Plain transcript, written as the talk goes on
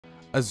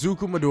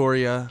Izuku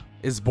Midoriya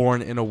is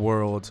born in a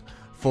world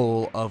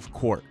full of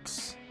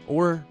quirks,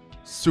 or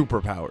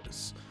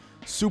superpowers.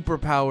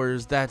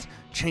 Superpowers that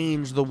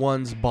change the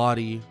one's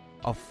body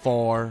a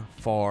far,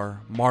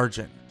 far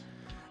margin.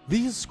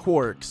 These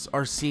quirks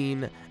are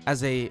seen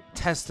as a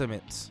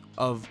testament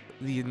of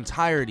the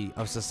entirety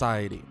of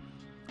society.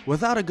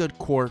 Without a good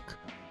quirk,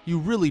 you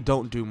really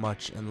don't do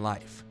much in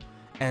life.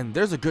 And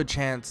there's a good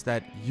chance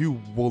that you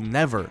will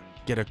never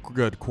get a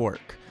good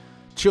quirk.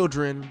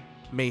 Children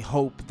may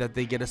hope that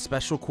they get a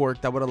special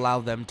quirk that would allow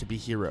them to be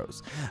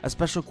heroes. A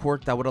special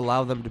quirk that would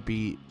allow them to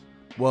be,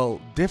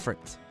 well,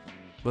 different.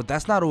 But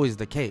that's not always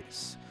the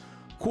case.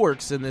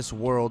 Quirks in this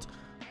world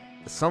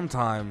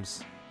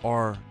sometimes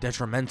are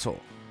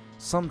detrimental.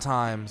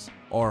 Sometimes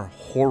are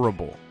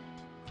horrible.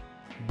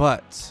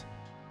 But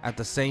at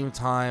the same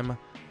time,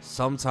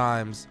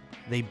 sometimes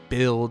they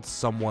build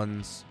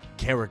someone's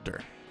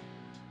character.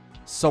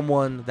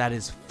 Someone that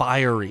is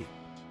fiery.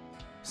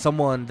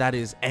 Someone that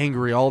is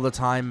angry all the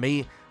time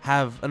may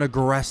have an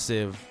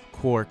aggressive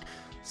quirk.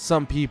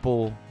 Some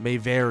people may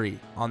vary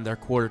on their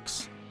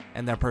quirks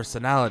and their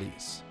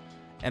personalities.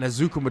 And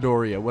Izuku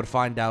Midoriya would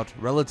find out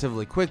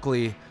relatively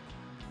quickly,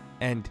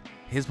 and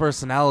his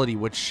personality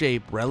would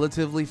shape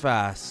relatively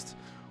fast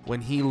when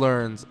he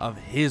learns of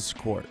his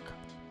quirk.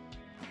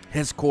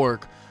 His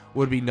quirk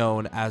would be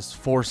known as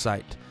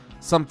Foresight,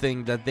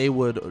 something that they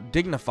would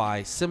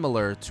dignify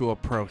similar to a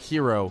pro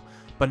hero,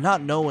 but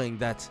not knowing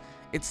that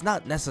it's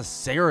not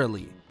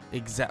necessarily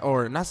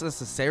not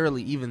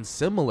necessarily even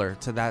similar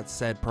to that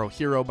said pro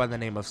hero by the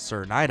name of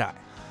Sir Night-Eye.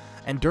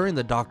 And during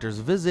the doctor's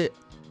visit,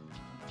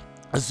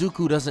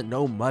 Izuku doesn't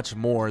know much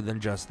more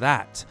than just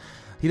that.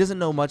 He doesn't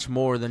know much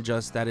more than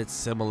just that it's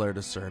similar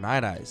to Sir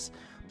Night-Eye's.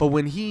 But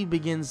when he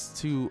begins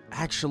to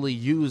actually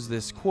use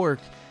this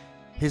quirk,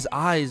 his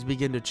eyes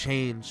begin to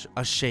change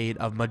a shade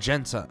of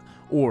magenta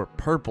or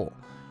purple.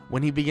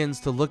 When he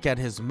begins to look at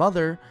his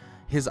mother,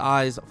 his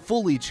eyes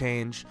fully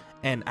change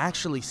and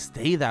actually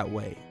stay that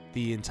way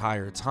the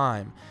entire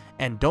time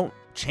and don't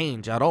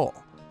change at all.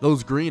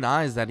 Those green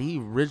eyes that he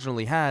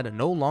originally had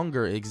no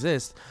longer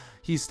exist.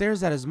 He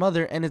stares at his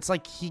mother and it's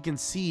like he can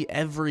see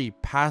every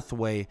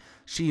pathway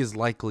she is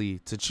likely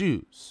to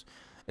choose.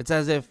 It's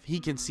as if he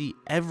can see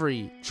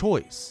every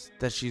choice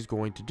that she's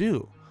going to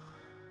do.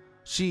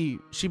 She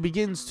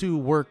begins to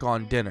work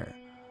on dinner,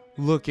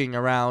 looking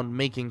around,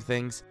 making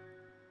things,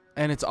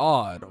 and it's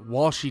odd.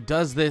 While she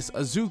does this,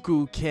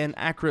 Izuku can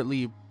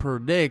accurately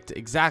predict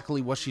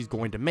exactly what she's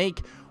going to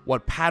make,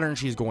 what pattern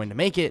she's going to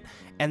make it,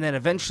 and then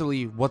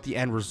eventually what the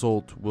end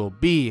result will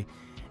be.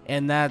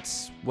 And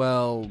that's,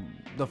 well,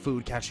 the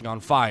food catching on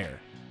fire.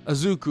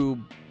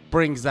 Izuku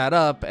brings that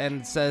up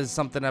and says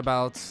something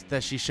about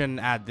that she shouldn't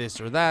add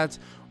this or that,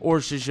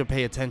 or she should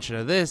pay attention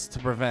to this to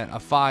prevent a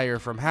fire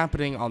from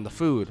happening on the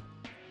food.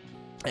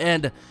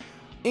 And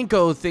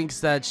Inko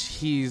thinks that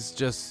he's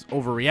just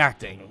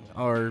overreacting,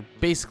 or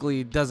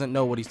basically doesn't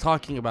know what he's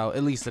talking about,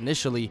 at least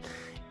initially,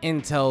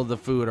 until the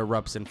food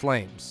erupts in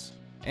flames.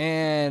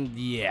 And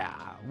yeah,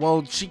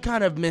 well, she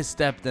kind of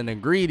misstepped an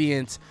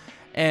ingredient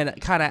and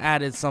kind of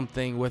added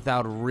something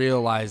without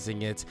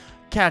realizing it,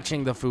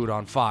 catching the food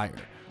on fire,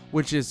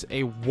 which is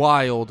a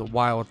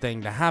wild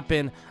thing to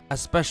happen,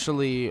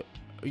 especially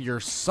your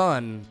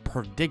son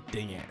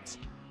predicting it.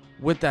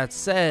 With that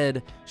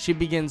said, she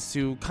begins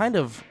to kind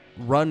of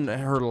run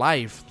her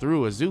life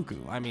through Izuku.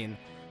 I mean,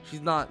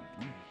 she's not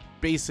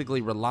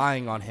basically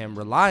relying on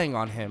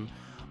him,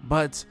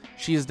 but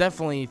she is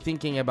definitely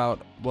thinking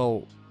about,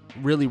 well,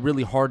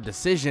 really hard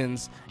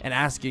decisions and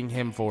asking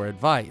him for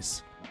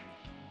advice.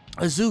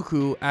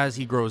 Izuku, as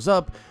he grows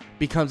up,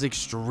 becomes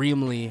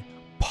extremely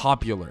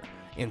popular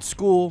in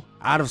school,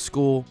 out of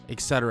school,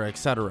 etc.,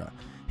 etc.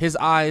 His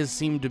eyes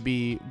seem to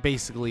be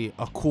basically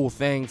a cool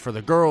thing for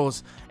the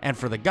girls, and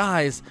for the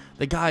guys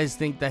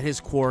think that his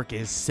quirk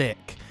is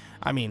sick.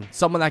 I mean,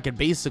 someone that could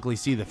basically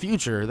see the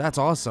future, that's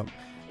awesome.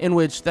 In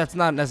which that's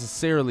not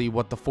necessarily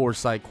what the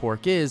Foresight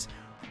quirk is,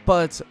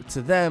 but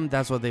to them,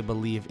 that's what they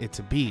believe it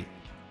to be.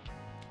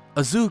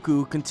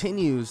 Izuku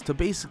continues to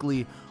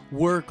basically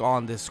work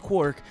on this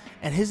quirk,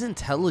 and his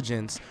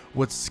intelligence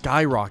would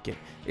skyrocket.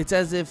 It's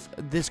as if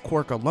this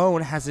quirk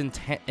alone has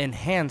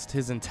enhanced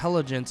his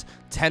intelligence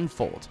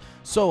tenfold.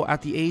 So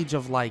at the age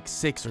of like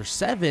 6 or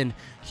 7,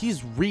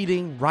 he's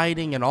reading,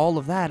 writing, and all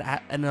of that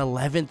at an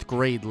 11th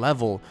grade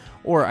level,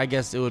 or I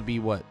guess it would be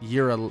what,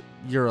 year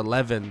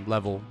 11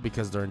 level,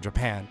 because they're in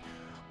Japan.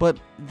 But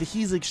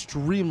he's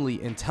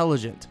extremely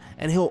intelligent,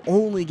 and he'll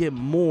only get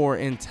more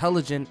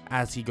intelligent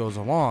as he goes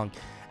along,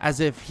 as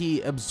if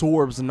he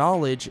absorbs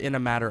knowledge in a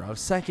matter of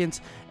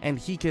seconds, and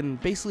he can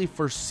basically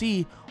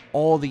foresee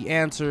all the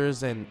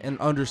answers and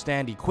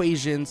understand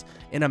equations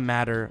in a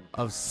matter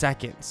of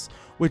seconds,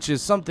 which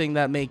is something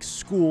that makes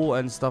school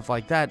and stuff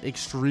like that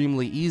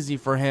extremely easy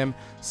for him,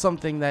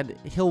 something that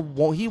he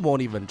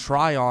won't even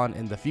try on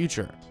in the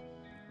future.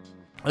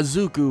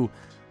 Izuku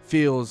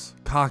feels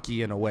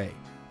cocky in a way,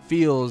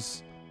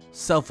 feels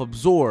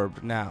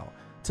self-absorbed now,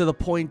 to the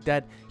point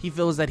that he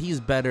feels that he's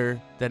better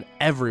than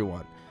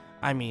everyone.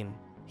 I mean,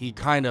 he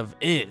kind of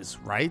is,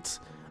 right?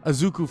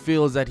 Izuku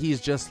feels that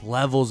he's just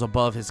levels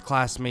above his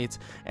classmates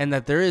and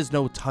that there is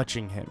no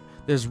touching him.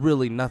 There's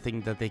really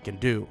nothing that they can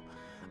do.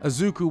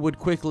 Izuku would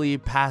quickly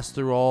pass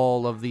through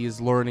all of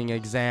these learning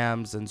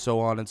exams and so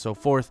on and so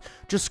forth,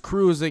 just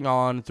cruising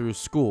on through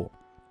school.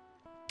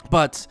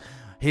 But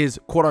his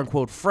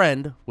quote-unquote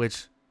friend,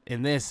 which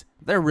in this,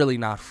 they're really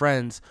not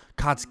friends,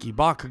 Katsuki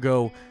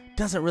Bakugo,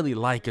 doesn't really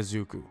like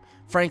Izuku.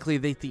 Frankly,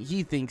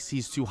 he thinks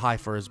he's too high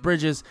for his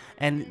bridges,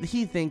 and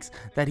he thinks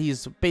that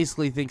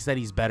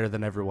he's better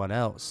than everyone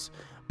else.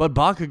 But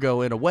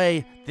Bakugo, in a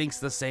way, thinks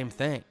the same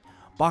thing.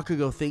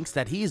 Bakugo thinks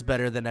that he's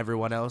better than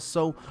everyone else,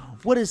 so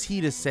what is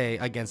he to say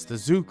against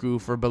Izuku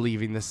for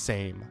believing the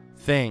same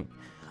thing?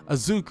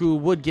 Izuku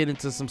would get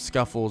into some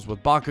scuffles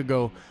with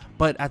Bakugo,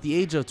 but at the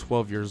age of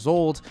 12 years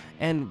old,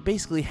 and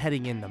basically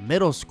heading into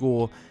middle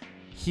school,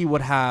 he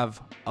would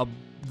have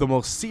the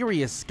most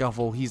serious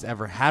scuffle he's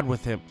ever had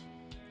with him.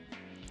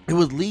 It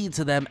would lead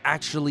to them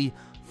actually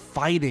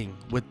fighting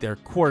with their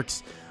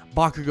quirks.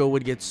 Bakugo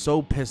would get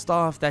so pissed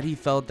off that he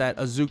felt that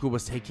Izuku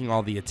was taking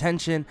all the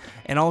attention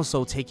and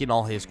also taking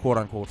all his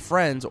quote-unquote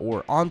friends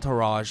or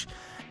entourage,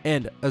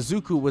 and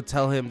Izuku would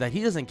tell him that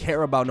he doesn't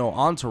care about no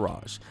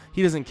entourage.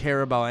 He doesn't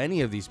care about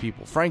any of these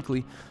people,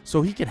 frankly,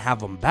 so he can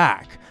have them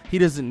back. He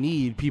doesn't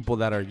need people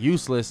that are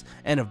useless,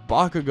 and if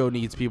Bakugo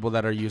needs people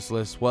that are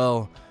useless,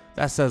 well,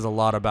 that says a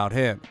lot about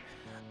him.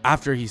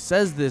 After he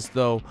says this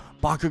though,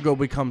 Bakugo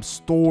becomes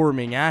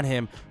storming at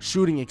him,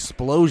 shooting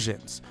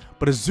explosions,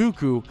 but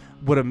Izuku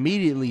would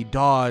immediately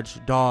dodge,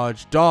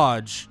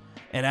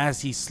 and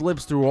as he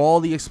slips through all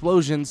the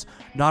explosions,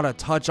 not a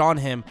touch on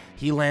him,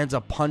 he lands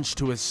a punch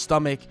to his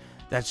stomach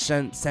that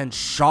sends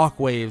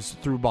shockwaves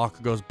through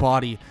Bakugo's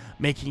body,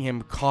 making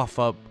him cough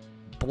up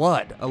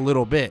blood a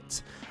little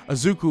bit.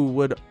 Izuku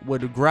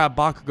would grab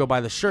Bakugo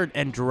by the shirt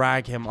and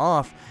drag him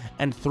off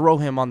and throw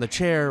him on the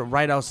chair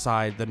right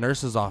outside the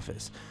nurse's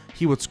office.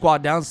 He would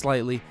squat down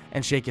slightly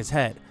and shake his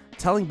head,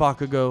 telling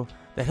Bakugo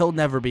that he'll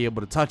never be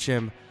able to touch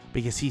him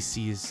because he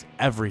sees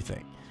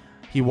everything.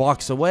 He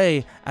walks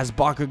away as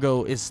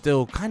Bakugo is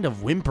still kind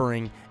of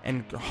whimpering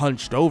and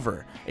hunched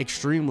over,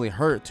 extremely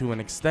hurt to an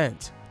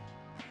extent.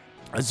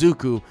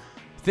 Izuku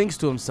thinks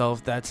to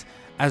himself that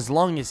as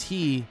long as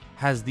he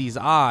has these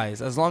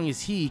eyes, as long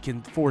as he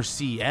can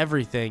foresee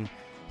everything,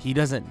 he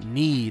doesn't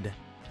need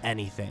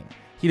anything.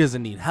 He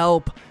doesn't need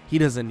help. He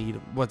doesn't need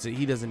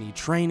he doesn't need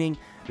training.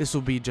 This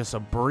will be just a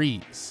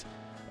breeze,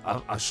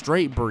 a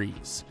straight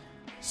breeze.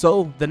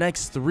 So the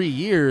next 3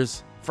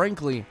 years,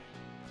 frankly,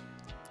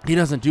 he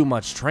doesn't do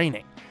much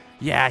training.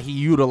 Yeah, he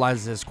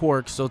utilizes his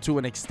quirk, so to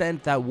an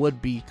extent that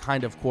would be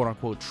kind of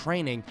quote-unquote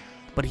training,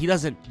 but he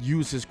doesn't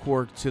use his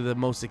quirk to the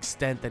most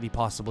extent that he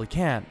possibly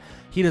can.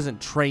 He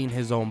doesn't train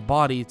his own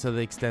body to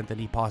the extent that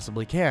he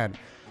possibly can.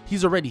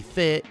 He's already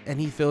fit, and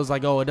he feels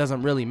like, oh, it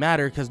doesn't really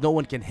matter because no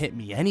one can hit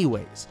me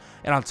anyways.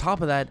 And on top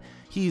of that,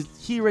 he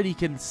already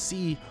can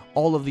see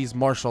all of these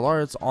martial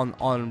arts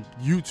on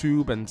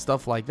YouTube and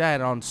stuff like that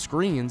on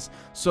screens,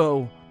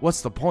 so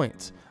what's the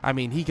point? I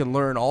mean, he can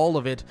learn all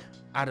of it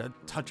at a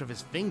touch of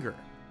his finger.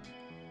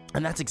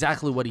 And that's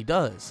exactly what he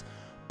does.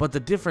 But the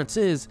difference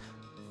is,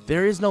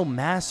 there is no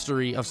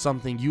mastery of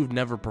something you've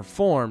never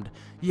performed.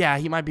 Yeah,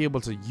 he might be able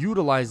to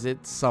utilize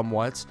it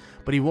somewhat,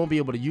 but he won't be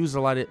able to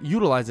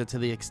utilize it to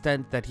the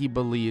extent that he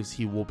believes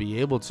he will be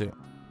able to.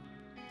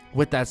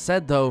 With that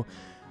said though,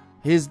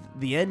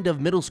 the end of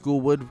middle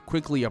school would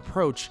quickly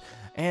approach,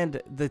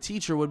 and the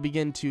teacher would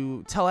begin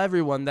to tell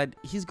everyone that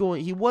he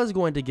was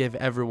going to give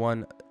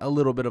everyone a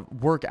little bit of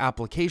work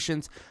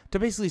applications to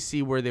basically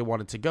see where they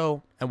wanted to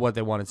go and what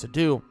they wanted to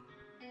do.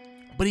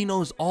 But he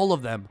knows all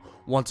of them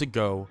want to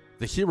go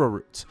the hero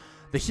route.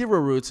 The hero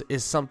route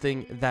is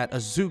something that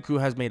Izuku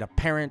has made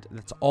apparent.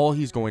 That's all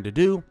he's going to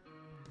do.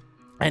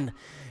 And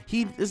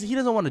he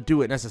doesn't want to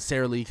do it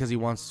necessarily because he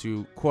wants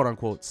to quote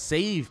unquote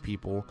save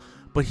people,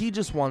 but he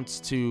just wants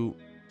to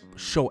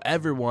show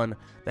everyone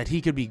that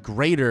he could be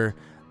greater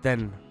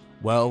than,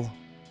 well,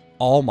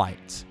 All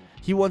Might.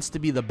 He wants to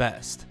be the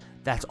best.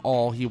 That's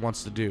all he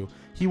wants to do.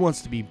 He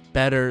wants to be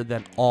better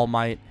than All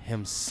Might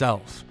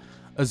himself.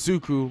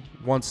 Izuku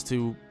wants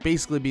to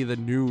basically be the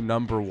new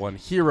 #1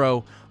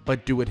 hero,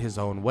 but do it his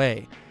own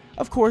way.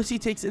 Of course, he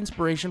takes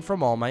inspiration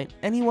from All Might,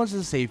 and he wants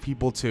to save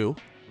people too,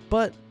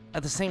 but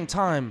at the same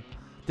time,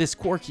 this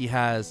quirk he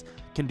has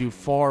can do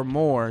far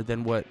more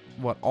than what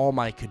All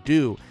Might could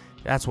do.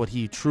 That's what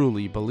he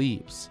truly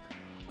believes.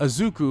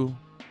 Izuku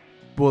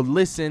will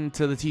listen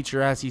to the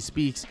teacher as he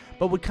speaks,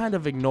 but would kind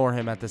of ignore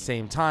him at the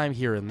same time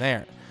here and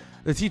there.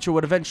 The teacher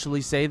would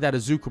eventually say that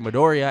Izuku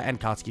Midoriya and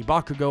Katsuki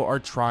Bakugo are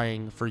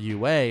trying for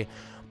UA,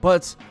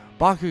 but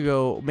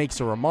Bakugo makes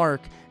a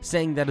remark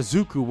saying that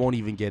Izuku won't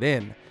even get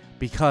in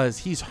because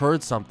he's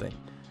heard something.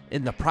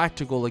 In the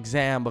practical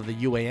exam of the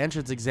UA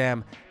entrance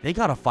exam, they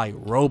gotta fight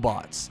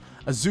robots.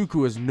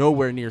 Izuku is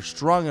nowhere near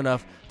strong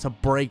enough to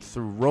break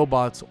through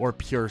robots or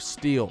pure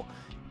steel.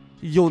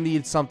 You'll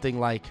need something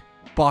like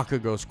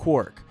Bakugo's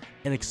quirk,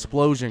 an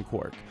explosion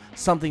quirk,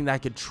 something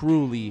that could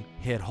truly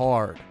hit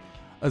hard.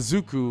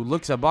 Izuku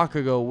looks at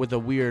Bakugo with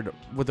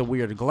a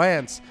weird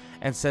glance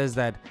and says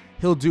that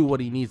he'll do what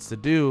he needs to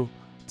do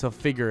to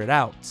figure it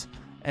out,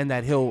 and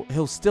that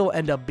he'll still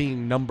end up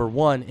being number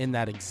 1 in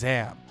that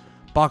exam.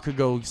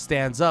 Bakugo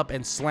stands up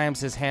and slams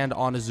his hand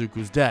on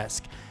Izuku's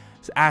desk,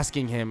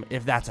 asking him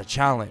if that's a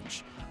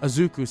challenge.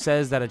 Izuku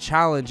says that a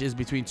challenge is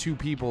between two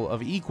people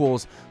of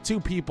equals, two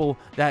people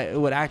that it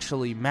would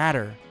actually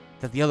matter,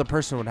 that the other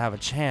person would have a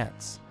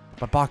chance.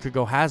 But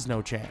Bakugo has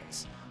no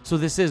chance, so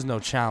this is no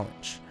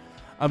challenge.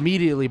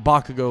 Immediately,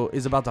 Bakugo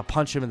is about to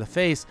punch him in the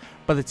face,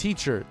 but the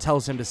teacher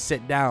tells him to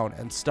sit down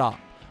and stop,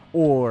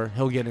 or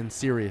he'll get in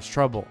serious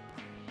trouble.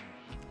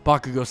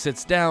 Bakugo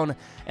sits down,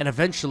 and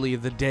eventually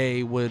the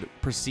day would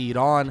proceed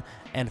on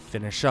and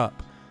finish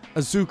up.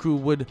 Izuku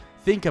would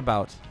think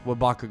about what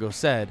Bakugo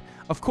said.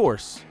 Of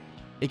course,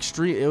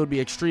 it would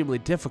be extremely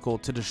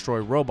difficult to destroy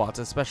robots,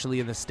 especially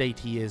in the state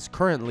he is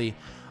currently.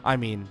 I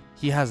mean,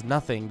 he has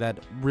nothing that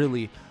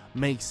really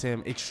makes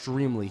him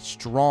extremely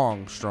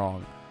strong.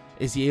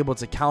 Is he able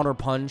to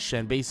counterpunch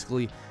and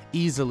basically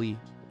easily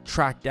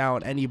track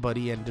down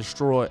anybody and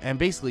destroy and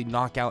basically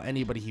knock out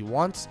anybody he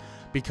wants,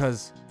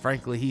 because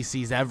frankly he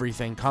sees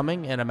everything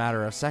coming in a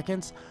matter of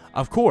seconds?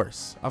 Of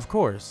course.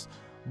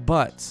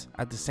 But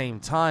at the same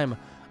time,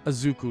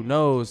 Izuku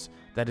knows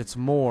that it's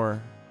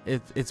more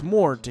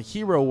to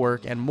hero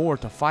work and more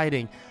to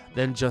fighting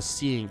than just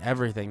seeing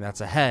everything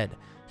that's ahead.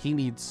 He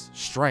needs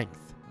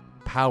strength,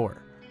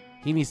 power.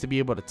 He needs to be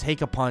able to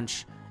take a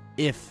punch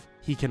if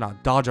he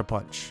cannot dodge a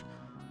punch.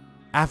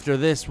 After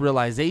this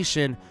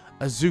realization,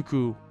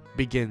 Izuku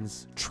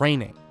begins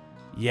training.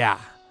 Yeah,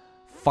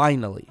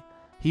 finally.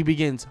 He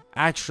begins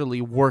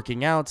actually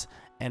working out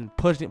and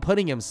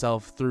putting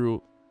himself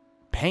through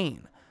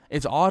pain.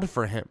 It's odd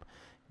for him.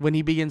 When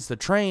he begins to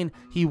train,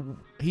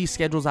 he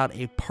schedules out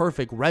a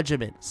perfect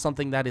regimen,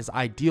 something that is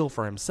ideal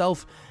for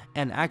himself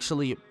and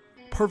actually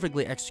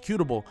perfectly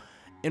executable,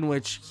 in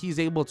which he's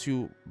able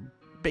to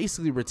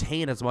basically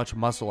retain as much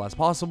muscle as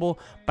possible,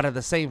 but at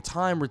the same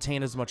time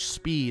retain as much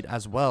speed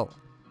as well.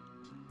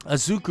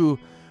 Izuku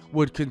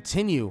would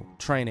continue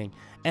training,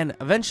 and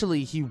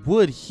eventually he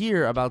would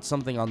hear about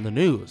something on the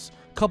news.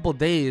 A couple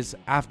days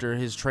after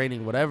his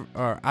training,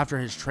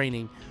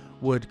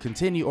 would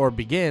continue or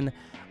begin,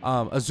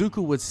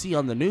 Izuku would see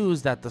on the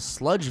news that the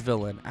sludge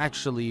villain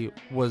actually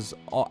was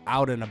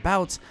out and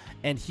about,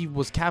 and he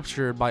was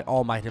captured by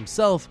All Might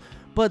himself,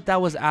 but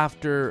that was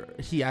after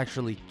he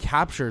actually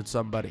captured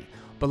somebody.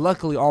 But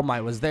luckily All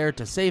Might was there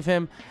to save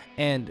him,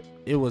 and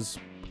it was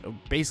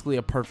basically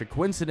a perfect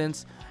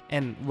coincidence,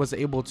 and was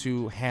able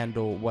to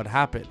handle what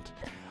happened.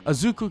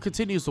 Izuku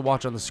continues to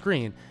watch on the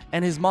screen,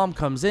 and his mom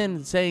comes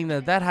in saying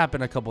that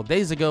happened a couple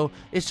days ago.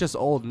 It's just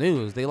old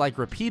news. They like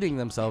repeating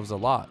themselves a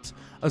lot.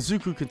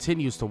 Izuku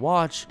continues to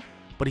watch,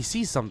 but he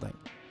sees something.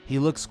 He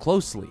looks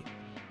closely.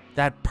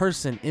 That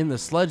person in the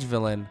sludge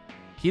villain,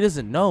 he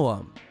doesn't know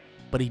him,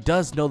 but he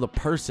does know the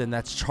person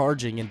that's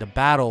charging into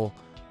battle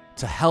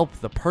to help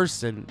the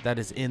person that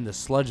is in the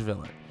sludge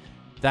villain.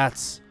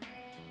 That's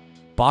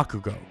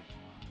Bakugo.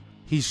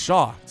 He's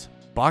shocked.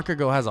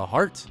 Bakugo has a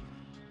heart?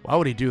 Why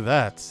would he do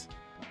that?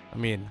 I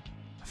mean,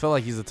 I feel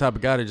like he's the type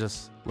of guy to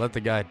just let the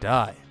guy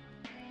die.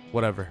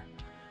 Whatever.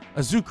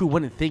 Izuku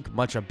wouldn't think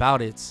much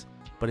about it,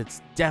 but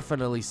it's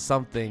definitely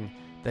something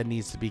that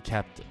needs to be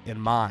kept in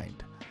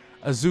mind.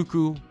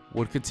 Izuku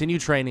would continue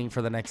training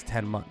for the next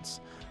 10 months.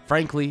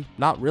 Frankly,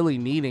 not really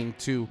needing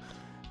to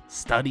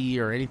study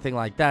or anything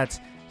like that.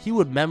 He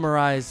would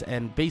memorize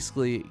and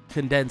basically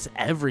condense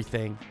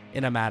everything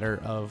in a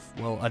matter of,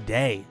 well, a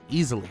day,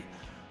 easily.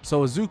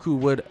 So Izuku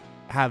would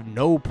have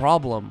no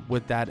problem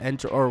with that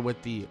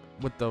with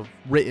the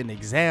written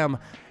exam,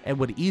 and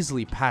would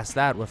easily pass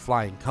that with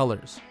flying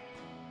colors.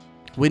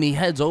 When he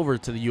heads over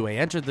to the UA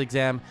entrance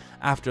exam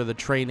after the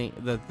training,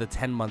 the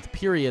 10-month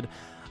period,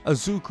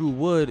 Izuku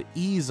would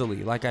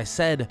easily, like I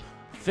said,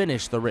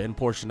 finish the written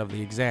portion of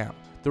the exam.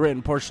 The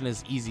written portion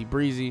is easy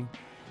breezy,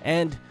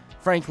 and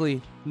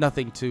frankly,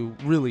 nothing to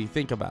really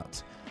think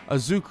about.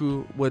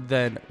 Izuku would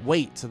then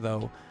wait,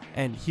 though,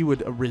 and he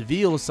would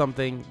reveal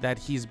something that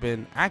he's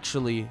been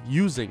actually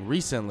using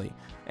recently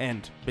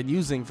and been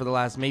using for the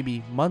last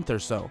maybe month or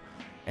so,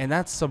 and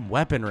that's some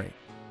weaponry.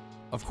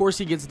 Of course,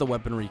 he gets the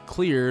weaponry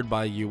cleared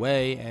by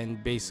UA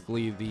and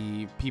basically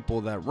the people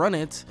that run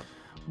it,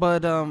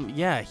 but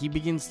yeah, he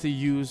begins to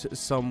use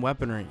some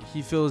weaponry.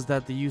 He feels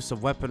that the use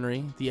of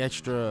weaponry, the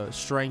extra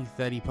strength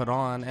that he put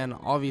on, and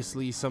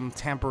obviously some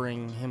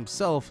tampering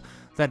himself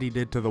that he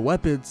did to the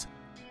weapons,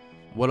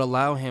 would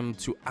allow him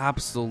to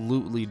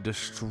absolutely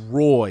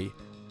destroy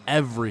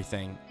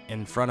everything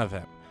in front of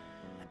him.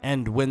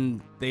 And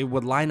when they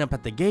would line up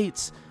at the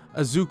gates,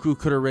 Izuku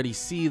could already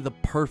see the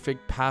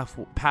perfect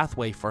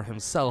pathway for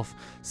himself,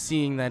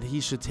 seeing that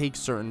he should take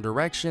certain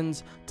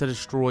directions to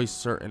destroy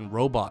certain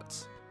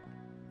robots.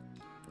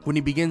 When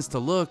he begins to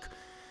look,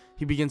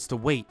 he begins to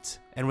wait,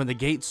 and when the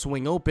gates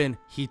swing open,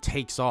 he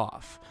takes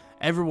off.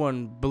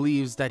 Everyone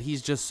believes that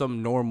he's just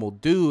some normal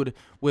dude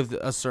with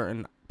a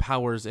certain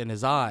powers in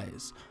his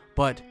eyes,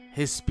 but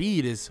his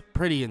speed is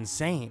pretty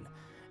insane.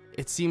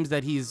 it seems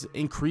that he's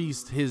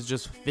increased his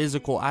just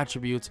physical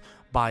attributes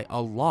by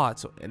a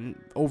lot and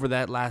over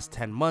that last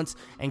 10 months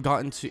and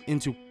got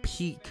into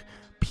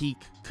peak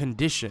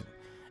condition.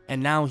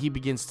 And now he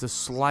begins to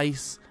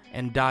slice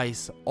and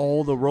dice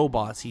all the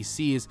robots he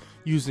sees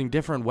using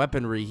different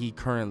weaponry he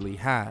currently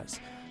has,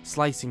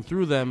 slicing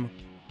through them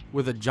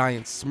with a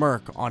giant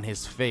smirk on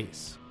his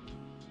face.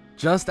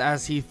 Just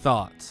as he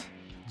thought,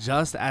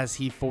 just as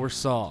he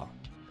foresaw,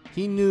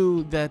 he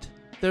knew that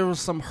there were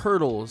some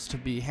hurdles to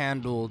be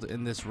handled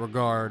in this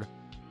regard,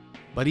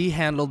 but he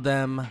handled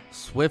them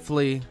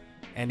swiftly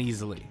and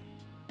easily.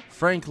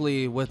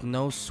 Frankly, with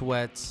no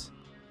sweat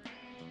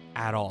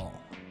at all.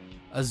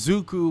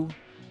 Izuku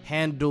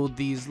handled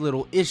these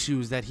little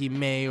issues that he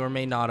may or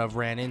may not have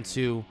ran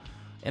into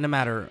in a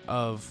matter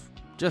of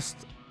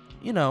just,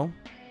 10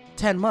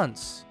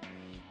 months.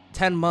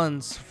 10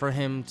 months for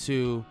him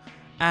to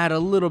add a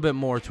little bit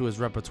more to his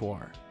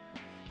repertoire.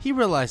 He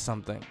realized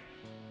something.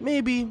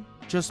 Maybe,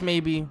 just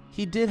maybe,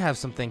 he did have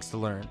some things to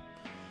learn.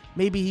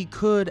 Maybe he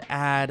could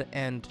add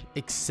and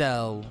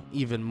excel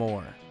even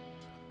more.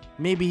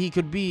 Maybe he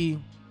could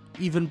be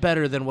even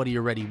better than what he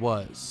already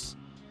was.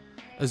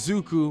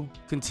 Izuku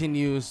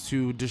continues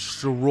to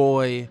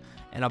destroy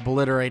and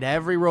obliterate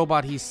every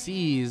robot he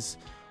sees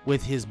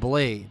with his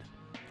blade.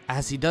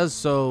 As he does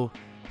so,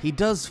 he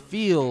does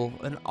feel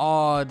an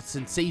odd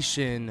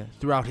sensation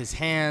throughout his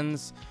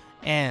hands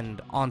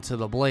and onto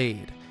the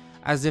blade,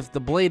 as if the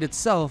blade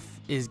itself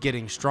is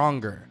getting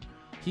stronger.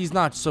 He's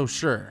not so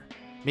sure.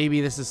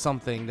 Maybe this is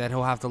something that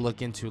he'll have to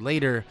look into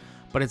later,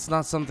 but it's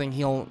not something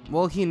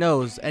he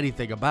knows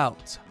anything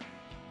about.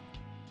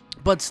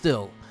 But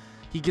still,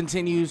 he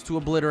continues to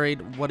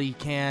obliterate what he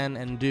can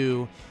and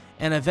do,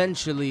 and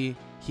eventually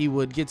he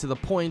would get to the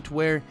point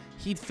where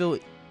he'd feel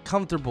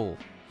comfortable,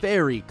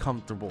 very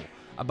comfortable,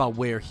 about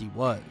where he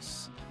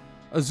was.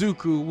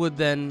 Izuku would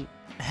then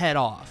head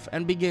off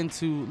and begin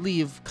to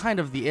leave kind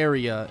of the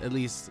area, at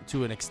least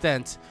to an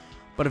extent,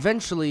 but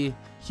eventually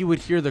he would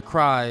hear the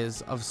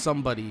cries of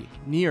somebody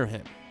near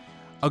him.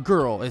 A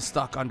girl is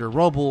stuck under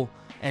rubble,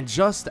 and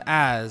just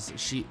as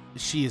she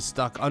is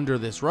stuck under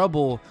this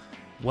rubble,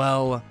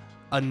 well,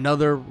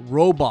 another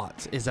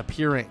robot is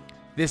appearing.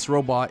 This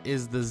robot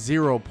is the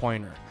 0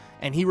 pointer,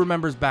 and he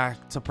remembers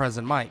back to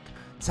Present Mike,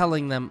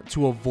 telling them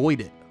to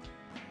avoid it.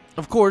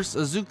 Of course,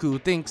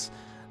 Izuku thinks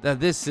that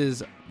this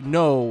is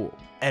no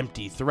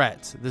empty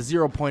threat. The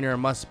 0 pointer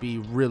must be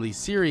really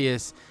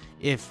serious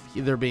if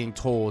they're being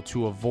told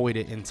to avoid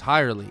it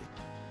entirely,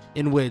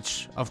 in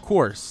which, of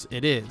course,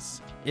 it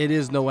is. It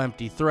is no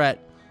empty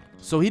threat.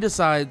 So he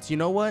decides, you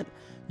know what?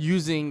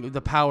 Using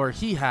the power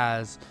he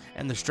has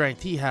and the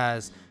strength he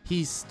has,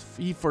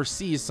 he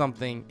foresees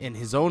something in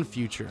his own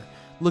future,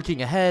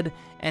 looking ahead,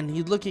 and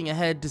he's looking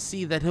ahead to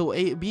see that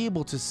he'll be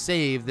able to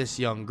save this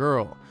young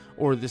girl,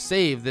 or to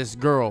save this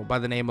girl by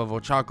the name of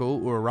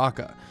Ochako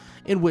Uraraka,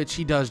 in which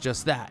he does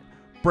just that,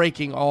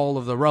 breaking all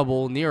of the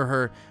rubble near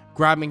her,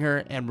 grabbing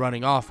her and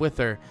running off with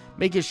her,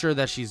 making sure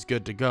that she's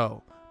good to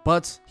go.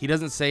 But he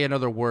doesn't say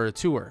another word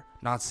to her,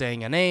 not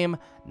saying a name,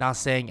 not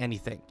saying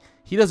anything.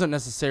 He doesn't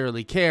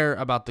necessarily care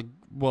about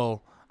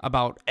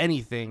about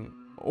anything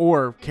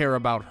or care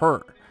about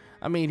her.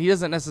 I mean, he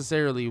doesn't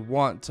necessarily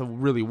want to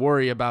really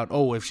worry about,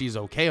 if she's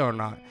okay or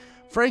not.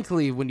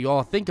 Frankly, when you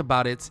all think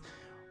about it,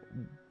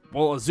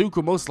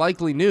 Izuku most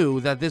likely knew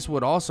that this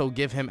would also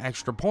give him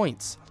extra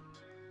points.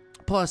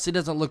 Plus, it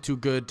doesn't look too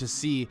good to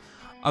see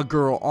a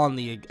girl on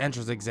the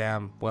entrance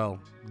exam,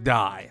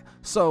 die.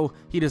 So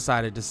he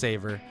decided to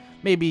save her.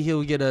 Maybe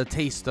he'll get a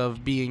taste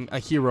of being a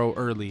hero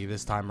early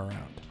this time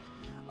around.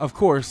 Of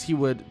course, he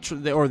would,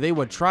 they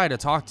would try to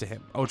talk to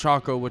him.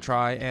 Ochako would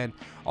try, and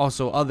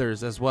also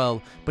others as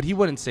well, but he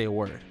wouldn't say a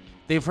word.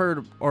 They've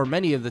heard, or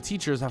many of the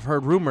teachers have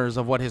heard rumors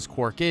of what his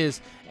quirk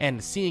is,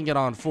 and seeing it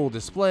on full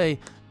display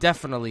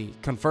definitely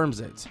confirms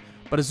it.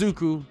 But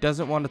Izuku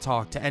doesn't want to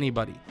talk to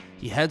anybody.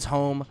 He heads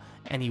home,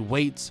 and he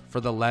waits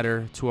for the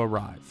letter to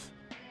arrive.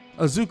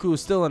 Izuku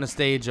is still in a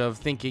stage of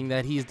thinking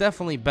that he's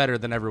definitely better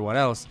than everyone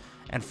else,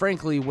 and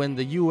frankly, when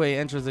the UA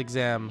entrance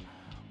exam,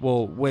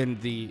 when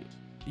the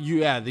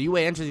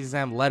UA entrance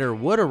exam letter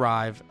would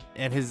arrive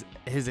and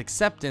his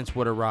acceptance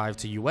would arrive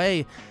to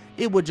UA,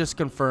 it would just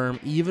confirm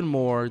even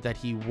more that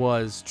he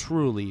was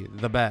truly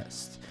the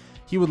best.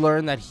 He would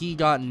learn that he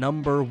got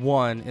number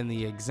 1 in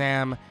the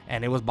exam,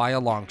 and it was by a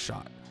long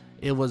shot.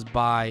 It was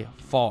by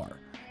far.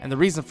 And the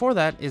reason for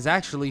that is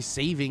actually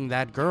saving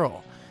that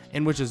girl,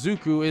 in which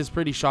Izuku is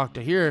pretty shocked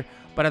to hear,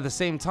 but at the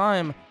same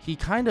time, he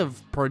kind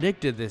of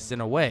predicted this in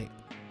a way.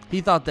 He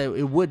thought that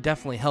it would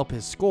definitely help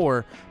his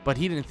score, but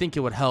he didn't think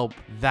it would help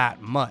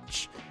that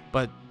much.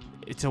 But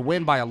to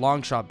win by a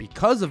long shot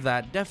because of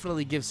that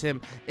definitely gives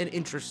him an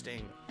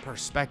interesting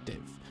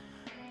perspective.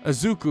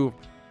 Izuku,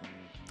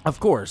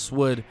 of course,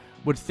 would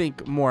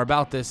think more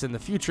about this in the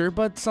future,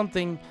 but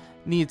something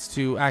needs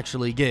to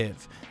actually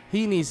give.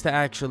 He needs to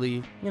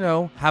actually,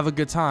 have a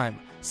good time,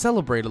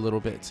 celebrate a little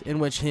bit, in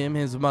which him,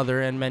 his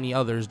mother, and many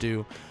others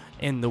do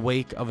in the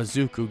wake of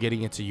Izuku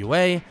getting into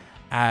UA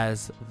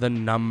as the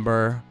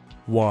number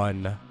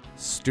 1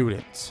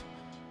 student.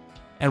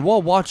 And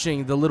while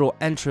watching the little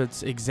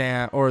entrance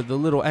exam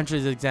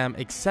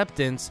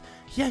acceptance,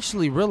 he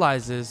actually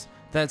realizes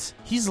that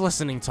he's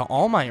listening to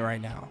All Might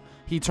right now.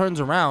 He turns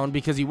around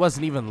because he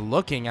wasn't even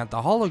looking at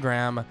the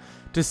hologram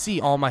to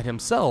see All Might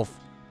himself.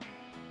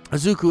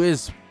 Izuku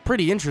is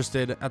pretty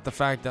interested at the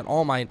fact that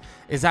All Might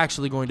is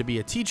actually going to be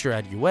a teacher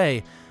at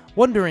UA,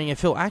 wondering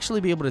if he'll actually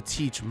be able to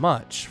teach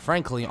much.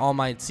 Frankly, All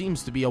Might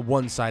seems to be a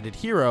one-sided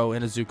hero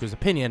in Izuku's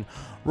opinion.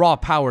 Raw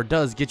power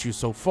does get you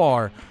so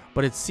far,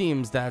 but it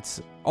seems that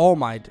All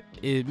Might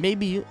is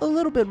maybe a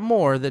little bit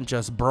more than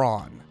just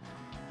brawn,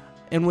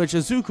 in which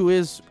Izuku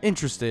is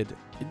interested,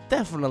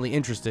 definitely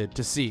interested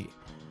to see.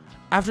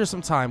 After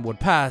some time would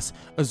pass,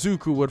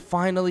 Izuku would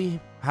finally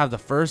have the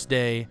first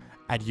day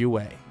at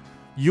UA.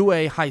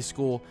 UA High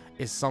School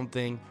is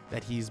something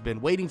that he's been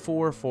waiting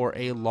for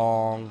a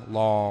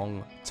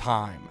long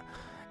time.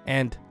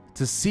 And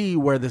to see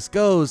where this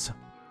goes,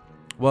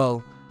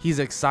 well, he's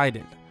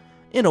excited.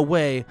 In a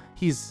way,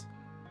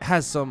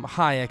 has some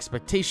high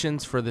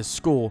expectations for this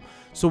school.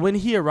 So when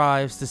he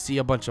arrives to see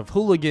a bunch of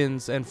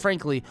hooligans and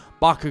frankly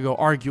Bakugo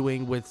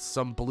arguing with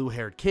some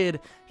blue-haired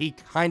kid, he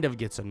kind of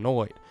gets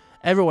annoyed.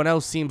 Everyone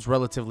else seems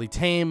relatively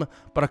tame,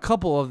 but a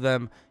couple of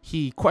them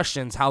he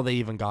questions how they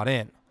even got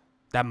in.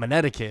 That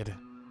Mineta kid,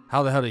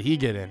 how the hell did he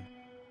get in?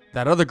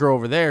 That other girl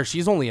over there,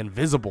 she's only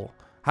invisible.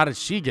 How did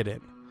she get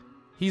in?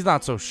 He's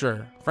not so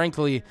sure.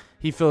 Frankly,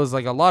 he feels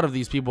like a lot of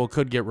these people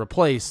could get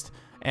replaced,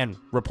 and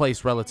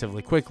replaced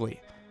relatively quickly.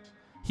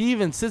 He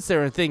even sits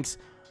there and thinks,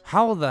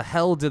 how the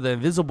hell did the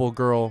invisible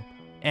girl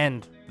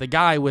and the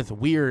guy with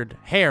weird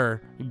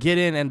hair get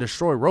in and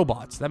destroy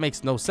robots? That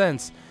makes no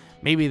sense.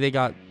 Maybe they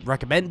got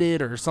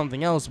recommended or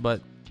something else,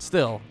 but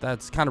still,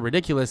 that's kind of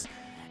ridiculous.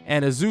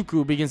 And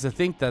Izuku begins to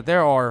think that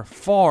there are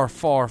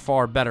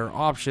far better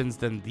options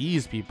than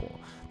these people.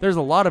 There's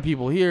a lot of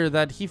people here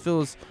that he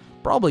feels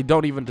probably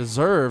don't even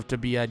deserve to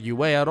be at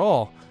UA at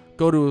all.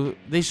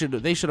 They should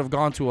have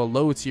gone to a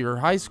low tier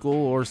high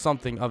school or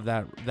something of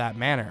that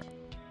manner.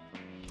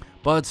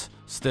 But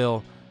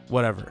still,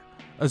 whatever.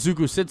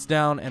 Izuku sits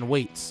down and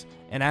waits,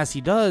 and as he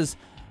does,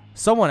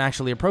 someone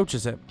actually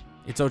approaches him.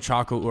 It's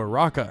Ochako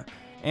Uraraka,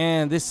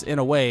 and this in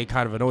a way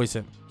kind of annoys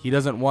him. He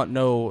doesn't want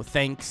no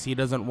thanks, he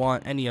doesn't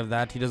want any of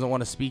that, he doesn't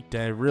want to speak to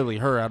really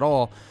her at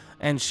all,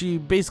 and she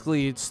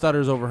basically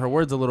stutters over her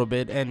words a little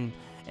bit and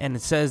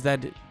it says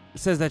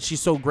that she's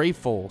so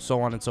grateful,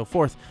 so on and so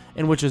forth,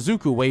 in which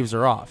Izuku waves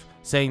her off,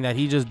 saying that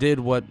he just did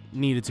what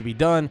needed to be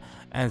done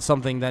and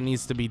something that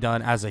needs to be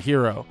done as a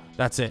hero.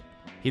 That's it.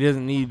 He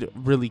doesn't need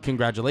really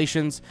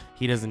congratulations,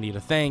 he doesn't need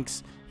a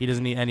thanks, he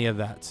doesn't need any of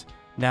that.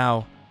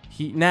 Now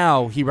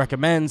he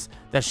recommends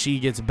that she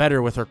gets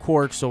better with her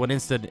quirk so an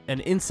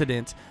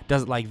incident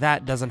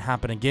doesn't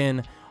happen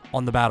again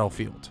on the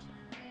battlefield.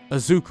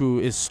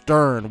 Izuku is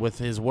stern with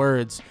his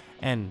words,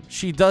 and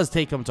she does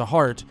take him to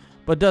heart,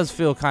 but does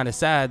feel kind of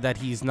sad that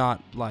he's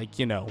not, like,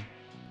 you know,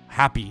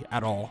 happy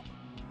at all.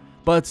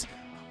 But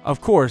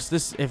of course,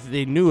 if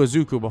they knew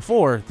Izuku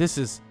before, this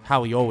is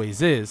how he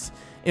always is,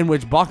 in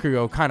which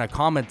Bakugo kind of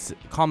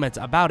comments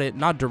about it,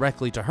 not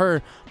directly to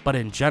her, but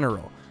in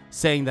general,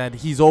 saying that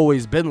he's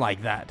always been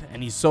like that,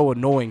 and he's so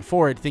annoying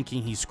for it,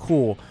 thinking he's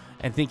cool,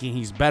 and thinking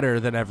he's better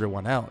than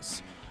everyone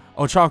else.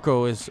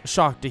 Ochako is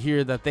shocked to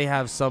hear that they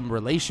have some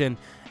relation,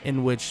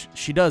 in which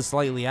she does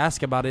slightly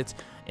ask about it,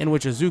 in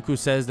which Izuku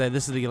says that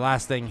this is the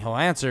last thing he'll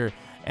answer,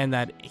 and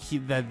that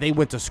they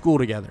went to school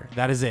together.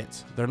 That is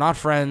it. They're not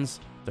friends,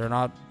 they're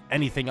not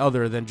anything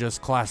other than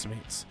just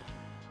classmates.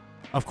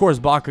 Of course,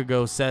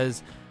 Bakugo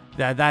says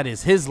that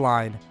is his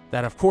line,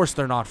 that of course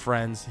they're not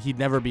friends, he'd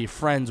never be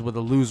friends with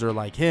a loser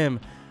like him,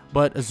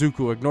 but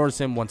Izuku ignores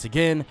him once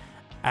again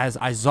as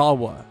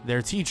Aizawa,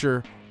 their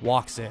teacher,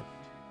 walks in.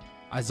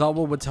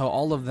 Aizawa would tell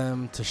all of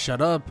them to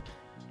shut up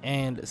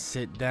and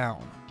sit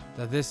down,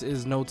 that this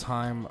is no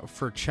time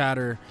for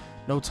chatter,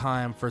 no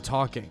time for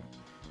talking.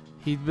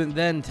 He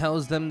then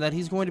tells them that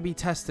he's going to be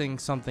testing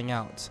something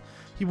out.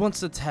 He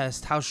wants to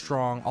test how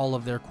strong all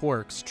of their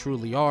quirks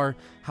truly are,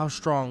 how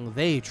strong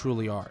they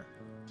truly are.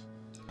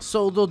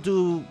 So they'll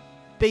do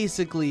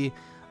basically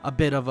a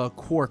bit of a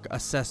quirk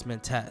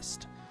assessment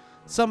test.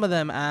 Some of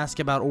them ask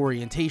about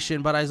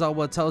orientation, but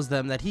Aizawa tells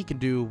them that he can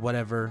do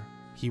whatever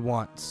he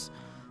wants.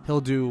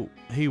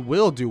 He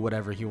will do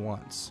whatever he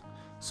wants.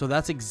 So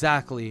that's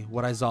exactly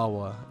what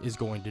Aizawa is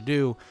going to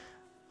do.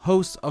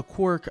 Host a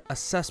quirk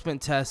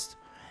assessment test,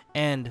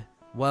 and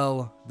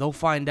well, they'll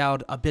find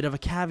out a bit of a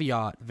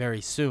caveat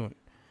very soon.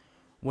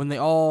 When they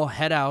all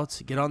head out,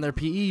 get on their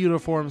PE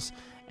uniforms,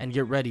 and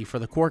get ready for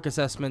the quirk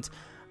assessment,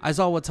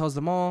 Aizawa tells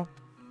them all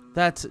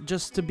that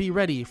just to be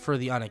ready for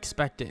the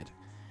unexpected.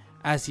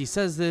 As he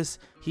says this,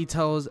 he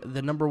tells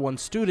the #1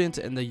 student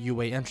in the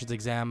UA entrance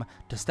exam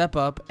to step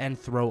up and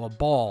throw a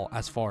ball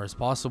as far as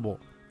possible,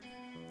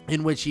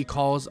 in which he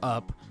calls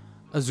up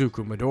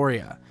Izuku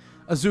Midoriya.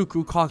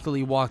 Izuku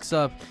cockily walks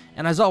up,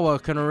 and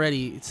Aizawa can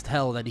already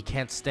tell that he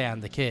can't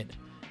stand the kid,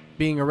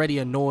 being already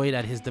annoyed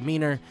at his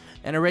demeanor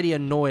and already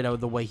annoyed at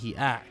the way he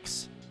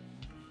acts.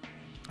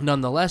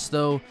 Nonetheless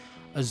though,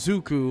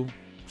 Izuku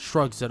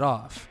shrugs it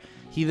off.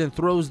 He then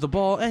throws the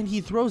ball, and he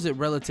throws it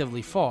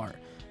relatively far.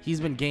 He's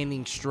been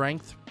gaining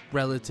strength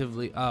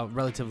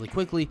relatively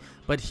quickly,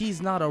 but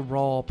he's not a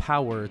raw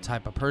power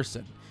type of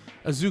person.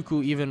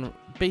 Izuku even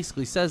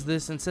basically says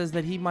this and says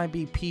that he might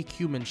be peak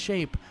human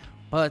shape,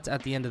 but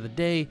at the end of the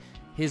day,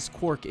 his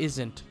quirk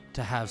isn't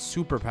to have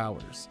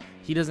superpowers.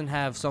 He doesn't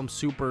have some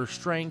super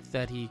strength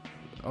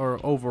or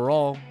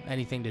overall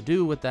anything to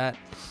do with that,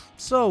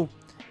 so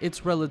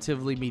it's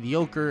relatively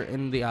mediocre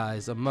in the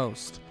eyes of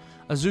most.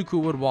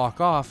 Izuku would walk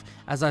off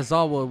as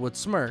Aizawa would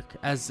smirk,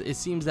 as it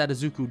seems that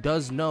Izuku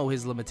does know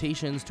his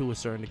limitations to a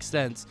certain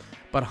extent,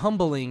 but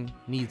humbling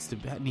needs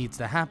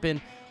to happen.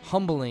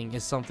 Humbling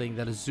is something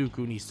that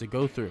Izuku needs to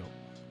go through.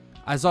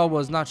 Aizawa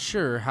is not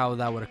sure how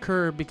that would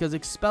occur, because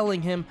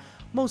expelling him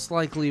most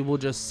likely will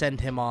just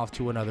send him off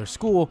to another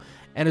school,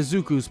 and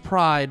Izuku's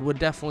pride would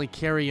definitely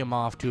carry him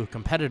off to a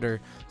competitor,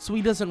 so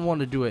he doesn't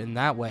want to do it in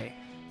that way.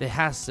 There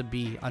has to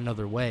be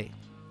another way.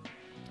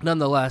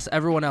 Nonetheless,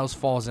 everyone else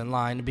falls in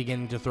line,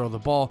 beginning to throw the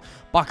ball.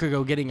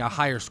 Bakugo, getting a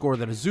higher score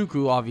than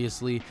Izuku,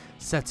 obviously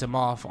sets him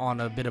off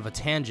on a bit of a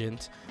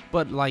tangent,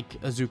 but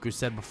like Izuku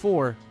said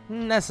before,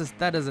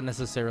 that doesn't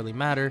necessarily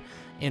matter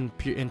in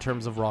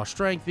terms of raw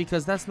strength,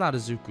 because that's not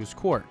Izuku's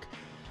quirk.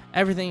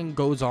 Everything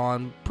goes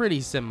on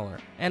pretty similar,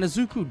 and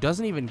Izuku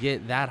doesn't even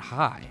get that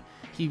high.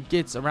 He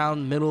gets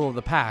around middle of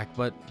the pack,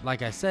 but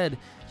like I said,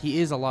 he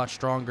is a lot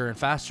stronger and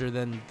faster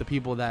than the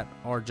people that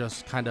are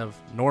just kind of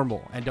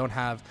normal and don't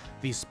have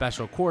these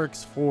special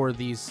quirks for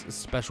these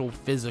special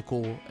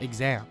physical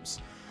exams.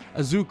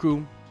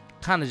 Izuku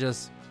kind of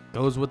just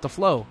goes with the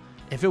flow.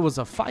 If it was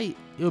a fight,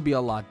 it would be a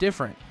lot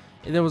different.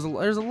 There's a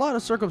lot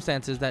of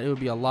circumstances that it would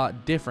be a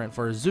lot different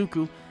for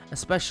Izuku,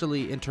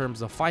 especially in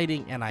terms of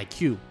fighting and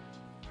IQ.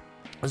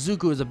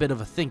 Izuku is a bit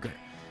of a thinker.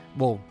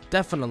 Well,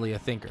 definitely a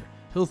thinker.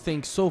 He'll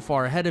think so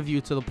far ahead of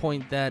you to the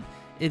point that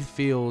it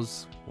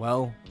feels,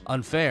 well,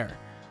 unfair.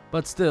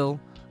 But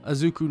still,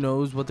 Izuku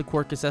knows what the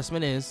quirk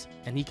assessment is,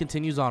 and he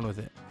continues on with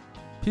it.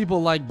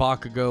 People like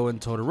Bakugo and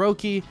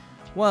Todoroki,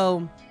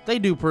 well, they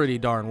do pretty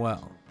darn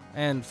well.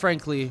 And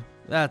frankly,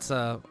 that's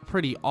a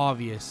pretty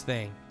obvious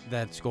thing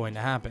that's going to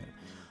happen.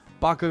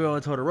 Bakugo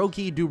and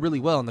Todoroki do really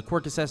well in the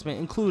quirk assessment,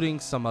 including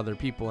some other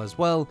people as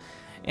well,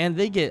 and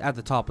they get at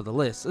the top of the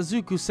list.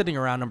 Izuku sitting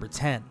around number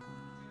 10.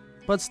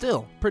 But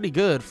still, pretty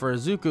good for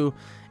Izuku,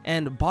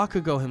 and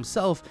Bakugo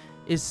himself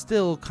is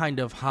still kind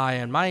of high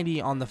and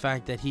mighty on the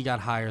fact that he got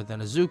higher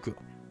than Izuku.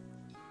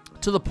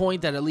 To the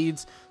point that it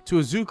leads to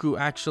Izuku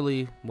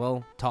actually,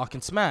 well,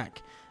 talking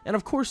smack. And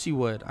of course he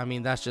would. I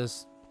mean, that's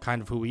just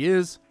kind of who he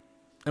is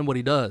and what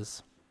he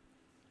does.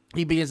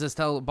 He begins to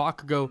tell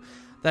Bakugo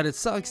that it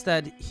sucks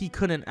that he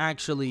couldn't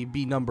actually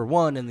be number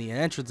 1 in the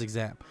entrance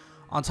exam.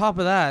 On top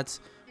of that,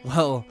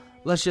 well,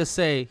 let's just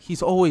say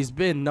he's always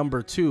been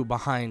number 2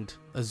 behind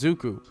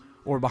Izuku,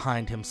 or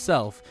behind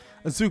himself.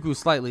 Izuku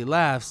slightly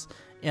laughs,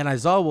 and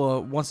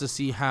Aizawa wants to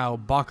see how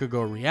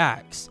Bakugo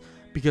reacts,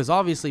 because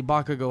obviously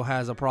Bakugo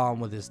has a problem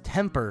with his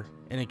temper,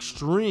 an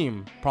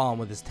extreme problem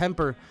with his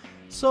temper,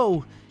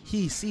 so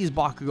he sees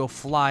Bakugo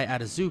fly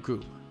at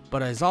Izuku,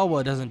 but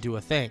Aizawa doesn't do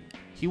a thing.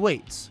 He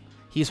waits.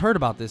 He's heard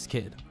about this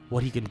kid,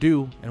 what he can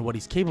do, and what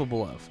he's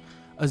capable of.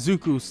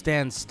 Izuku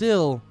stands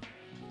still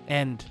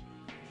and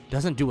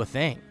doesn't do a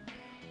thing.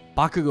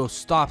 Bakugo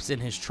stops in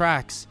his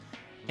tracks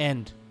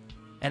and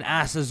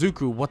asks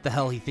Izuku what the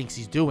hell he thinks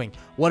he's doing.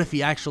 What if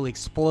he actually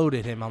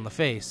exploded him on the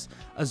face?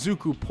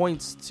 Izuku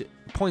points to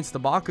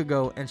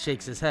Bakugo and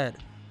shakes his head.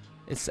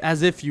 It's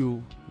as if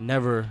you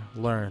never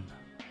learn.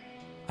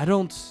 I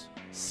don't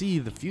see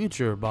the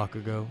future,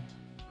 Bakugo.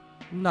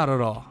 Not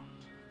at all.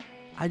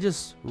 I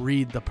just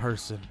read the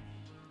person,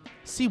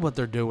 see what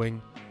they're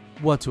doing,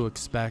 what to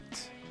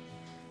expect,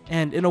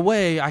 and in a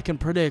way I can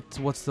predict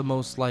what's the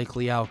most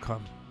likely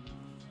outcome.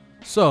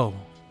 So,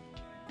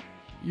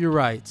 you're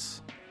right.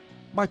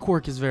 My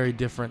quirk is very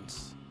different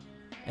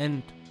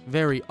and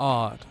very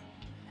odd,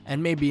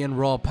 and maybe in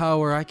raw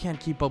power I can't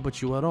keep up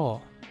with you at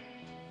all.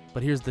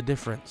 But here's the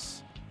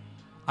difference.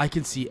 I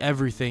can see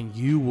everything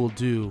you will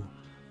do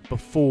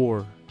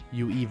before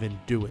you even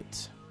do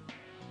it.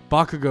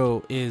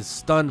 Bakugo is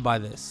stunned by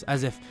this,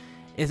 as if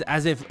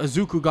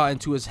Izuku got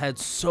into his head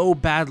so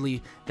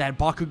badly that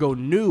Bakugo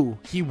knew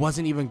he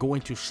wasn't even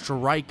going to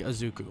strike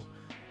Izuku.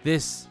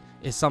 This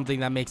is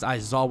something that makes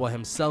Aizawa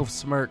himself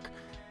smirk.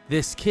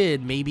 This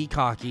kid may be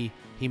cocky,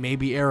 he may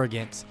be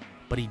arrogant,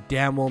 but he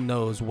damn well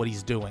knows what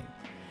he's doing.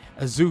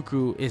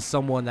 Izuku is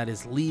someone that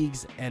is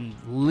leagues and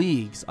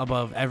leagues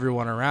above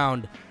everyone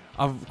around.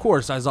 Of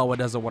course, Aizawa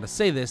doesn't want to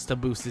say this to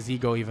boost his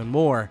ego even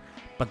more,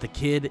 but the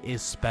kid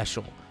is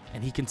special,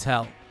 and he can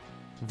tell.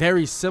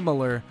 Very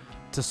similar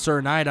to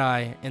Sir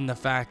Night-Eye in the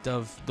fact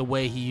of the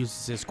way he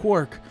uses his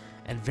quirk,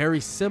 and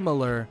very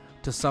similar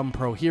to some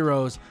pro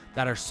heroes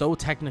that are so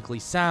technically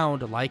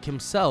sound, like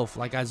himself,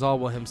 like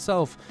Aizawa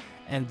himself,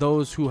 and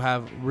those who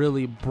have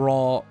really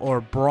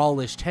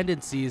brawlish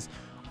tendencies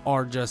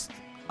are just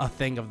a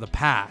thing of the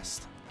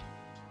past.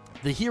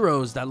 The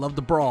heroes that love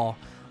to brawl,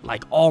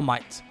 like All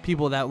Might,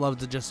 people that love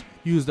to just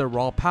use their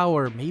raw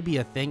power, may be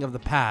a thing of the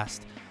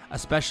past,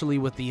 especially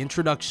with the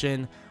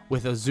introduction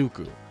with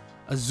Izuku.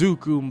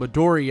 Izuku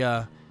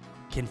Midoriya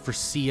can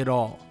foresee it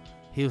all.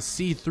 He'll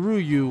see through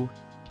you,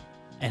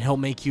 and he'll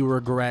make you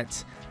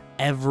regret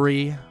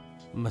every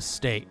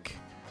mistake.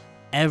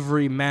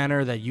 Every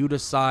manner that you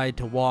decide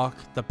to walk,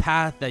 the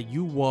path that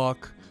you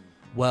walk,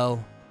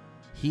 well,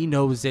 he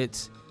knows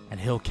it, and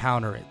he'll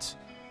counter it.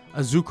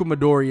 Izuku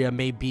Midoriya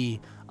may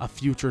be a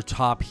future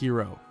top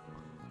hero,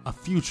 a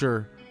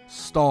future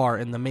star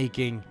in the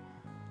making,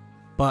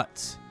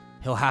 but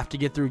he'll have to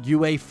get through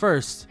UA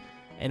first,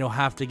 and he'll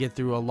have to get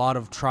through a lot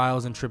of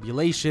trials and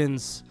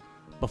tribulations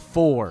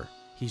before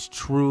he's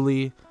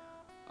truly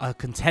a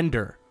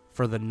contender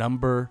for the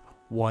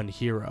 #1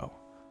 hero.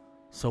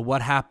 So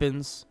what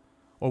happens,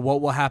 or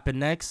what will happen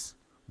next?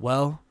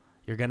 Well,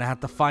 you're going to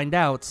have to find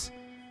out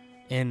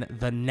in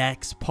the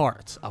next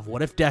part of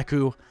What If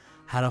Deku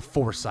Had a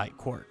Foresight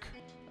Quirk.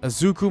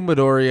 Izuku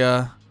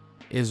Midoriya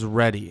is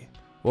ready.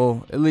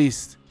 Well, at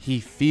least he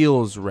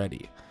feels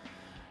ready.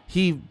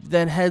 He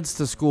then heads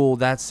to school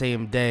that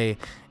same day,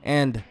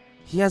 and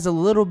he has a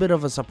little bit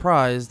of a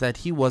surprise that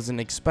he wasn't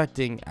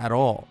expecting at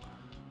all.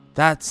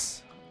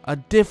 That's a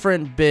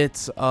different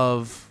bit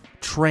of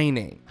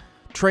training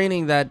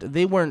that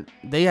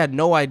they had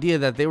no idea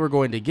that they were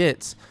going to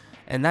get,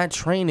 and that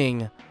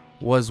training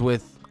was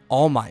with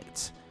All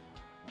Might.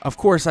 Of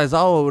course,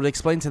 Aizawa would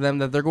explain to them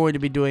that they're going to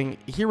be doing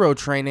hero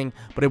training,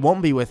 but it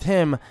won't be with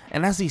him,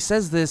 and as he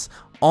says this,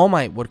 All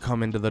Might would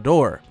come into the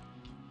door.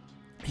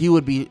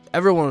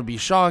 Everyone would be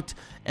shocked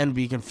and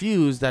be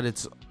confused that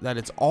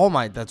it's All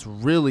Might that's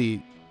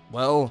really,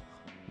 well,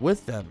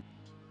 with them.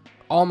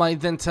 All Might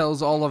then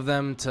tells all of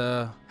them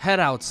to head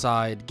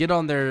outside, get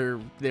on their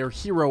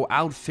hero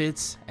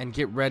outfits, and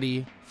get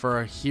ready for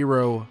a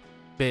hero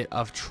bit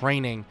of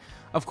training.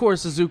 Of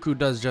course, Izuku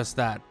does just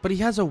that, but he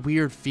has a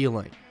weird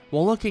feeling.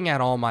 While looking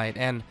at All Might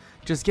and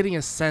just getting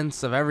a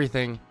sense of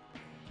everything,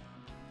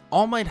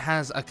 All Might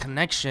has a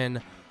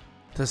connection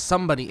to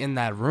somebody in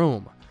that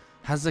room,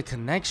 has a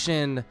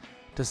connection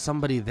to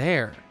somebody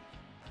there.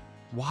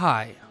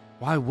 Why?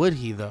 Why would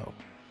he though?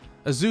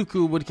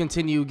 Izuku would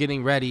continue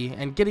getting ready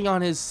and getting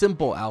on his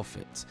simple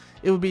outfits.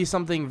 It would be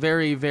something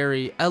very,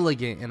 very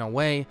elegant in a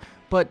way,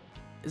 but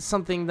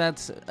something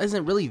that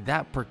isn't really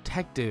that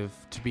protective,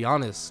 to be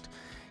honest.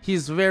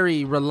 He's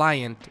very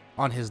reliant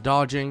on his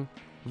dodging,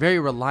 very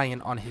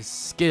reliant on his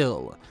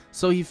skill,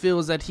 so he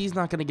feels that he's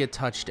not going to get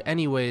touched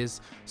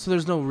anyways, so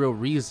there's no real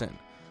reason.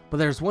 But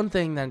there's one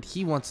thing that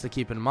he wants to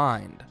keep in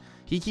mind.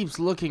 He keeps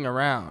looking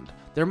around.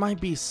 There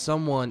might be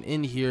someone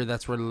in here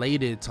that's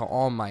related to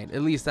All Might.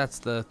 At least that's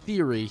the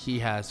theory he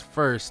has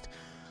first.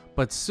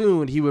 But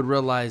soon he would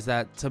realize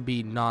that to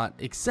be not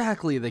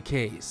exactly the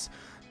case.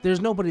 There's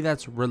nobody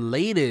that's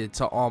related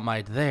to All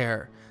Might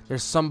there.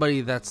 There's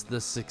somebody that's the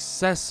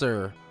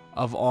successor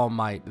of All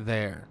Might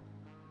there.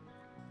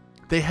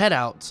 They head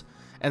out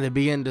and they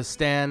begin to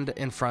stand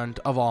in front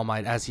of All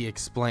Might as he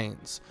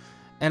explains.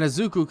 And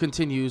Izuku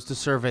continues to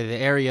survey the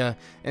area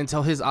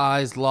until his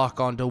eyes lock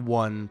onto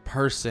one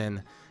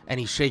person, and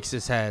he shakes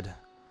his head.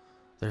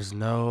 There's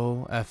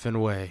no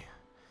effing way.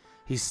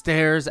 He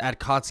stares at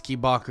Katsuki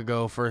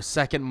Bakugo for a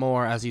second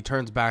more as he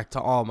turns back to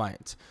All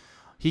Might.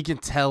 He can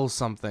tell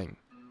something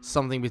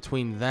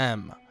between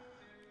them.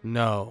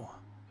 No.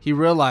 He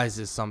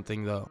realizes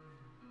something though.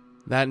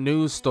 That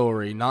news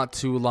story not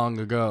too long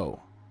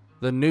ago.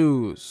 The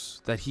news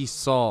that he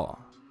saw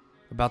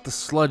about the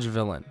sludge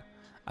villain.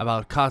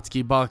 About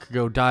Katsuki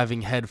Bakugo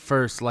diving head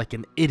first like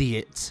an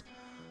idiot.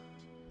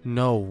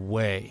 No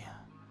way.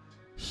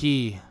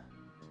 He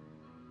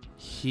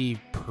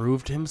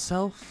proved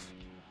himself?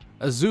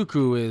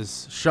 Izuku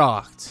is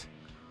shocked,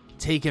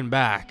 taken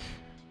back.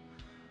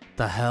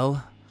 The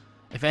hell?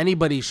 If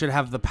anybody should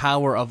have the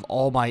power of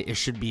All Might, it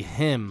should be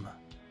him.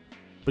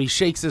 But he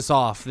shakes this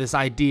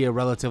idea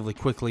relatively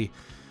quickly.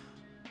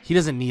 He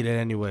doesn't need it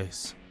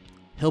anyways.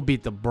 He'll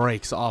beat the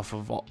brakes off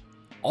of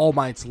All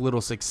Might's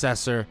little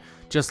successor,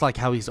 just like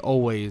how he's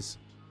always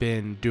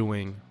been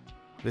doing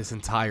this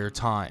entire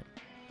time.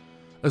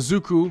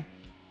 Izuku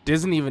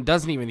doesn't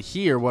even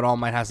hear what All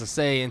Might has to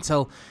say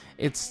until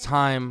it's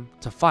time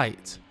to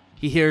fight.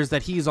 He hears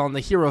that he's on the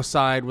hero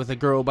side with a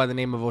girl by the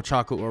name of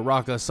Ochaku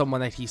Uraka,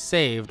 someone that he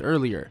saved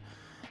earlier.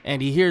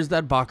 And he hears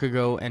that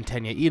Bakugo and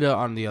Tenya Ida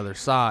on the other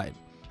side.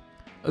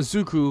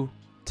 Izuku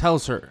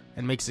tells her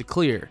and makes it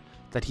clear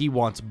that he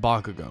wants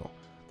Bakugo,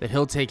 that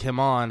he'll take him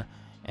on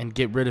and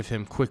get rid of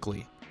him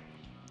quickly.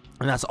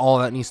 And that's all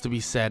that needs to be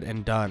said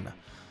and done.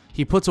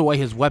 He puts away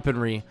his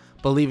weaponry,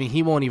 believing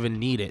he won't even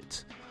need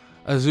it.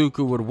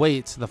 Izuku would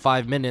wait the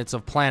 5 minutes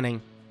of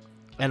planning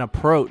and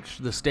approach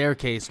the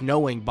staircase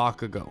knowing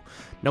Bakugo,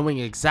 knowing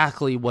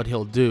exactly what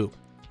he'll do.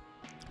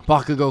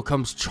 Bakugo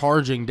comes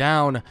charging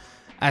down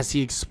as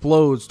he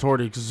explodes toward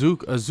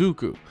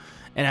Izuku,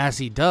 and as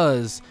he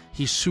does,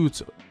 he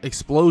shoots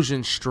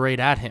explosions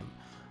straight at him.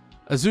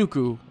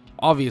 Izuku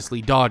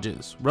obviously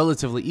dodges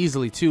relatively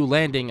easily too,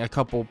 landing a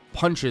couple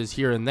punches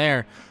here and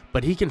there,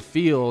 but he can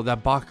feel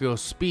that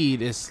Bakugo's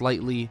speed is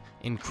slightly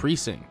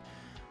increasing.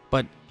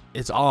 But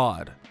it's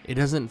odd. It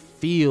doesn't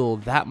feel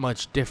that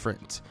much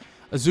different.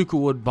 Izuku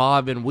would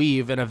bob and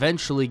weave and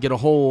eventually get a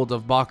hold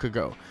of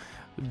Bakugo,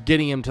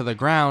 getting him to the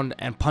ground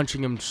and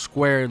punching him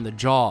square in the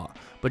jaw.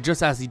 But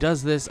just as he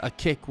does this, a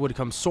kick would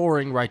come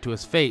soaring right to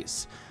his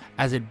face,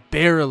 as it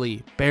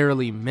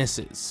barely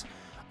misses.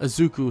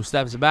 Izuku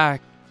steps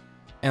back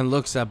and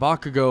looks at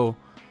Bakugo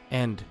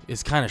and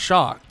is kind of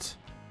shocked.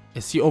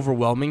 Is he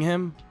overwhelming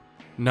him?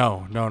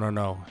 No.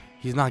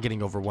 He's not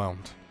getting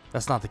overwhelmed.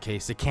 That's not the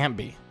case. It can't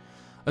be.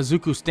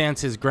 Izuku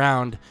stands his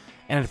ground,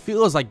 and it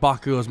feels like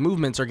Bakugo's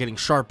movements are getting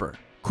sharper,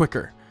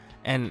 quicker.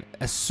 And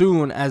as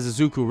soon as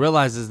Izuku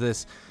realizes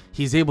this,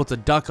 he's able to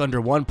duck under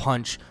one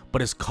punch,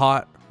 but is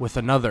caught with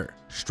another,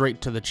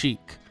 straight to the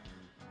cheek.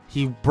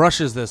 He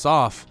brushes this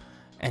off,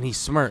 and he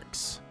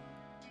smirks.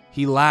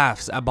 He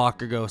laughs at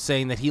Bakugo,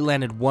 saying that he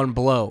landed one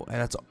blow,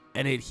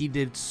 and he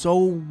did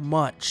so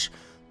much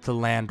to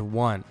land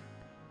one,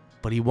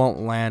 but he won't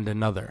land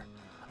another.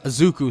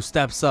 Izuku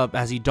steps up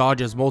as he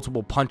dodges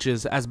multiple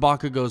punches, as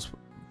Bakugo's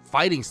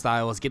fighting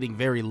style is getting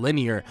very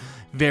linear,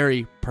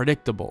 very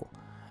predictable.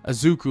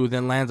 Izuku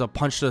then lands a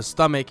punch to the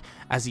stomach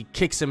as he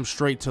kicks him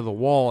straight to the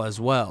wall as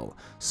well,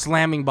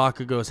 slamming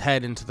Bakugo's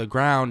head into the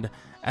ground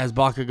as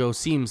Bakugo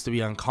seems to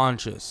be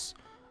unconscious,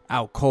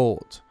 out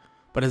cold.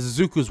 But as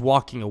Izuku's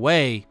walking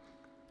away,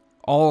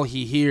 all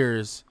he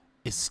hears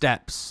is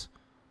steps.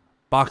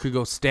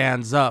 Bakugo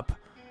stands up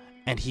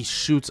and he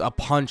shoots a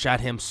punch at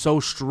him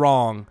so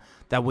strong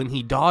that when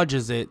he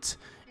dodges it,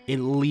 it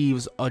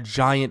leaves a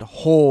giant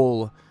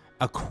hole,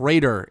 a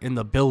crater in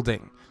the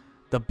building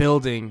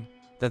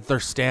that they're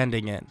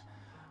standing in.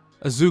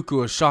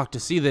 Izuku is shocked to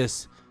see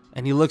this,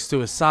 and he looks to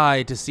his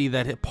side to see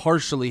that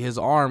partially his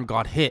arm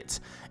got hit,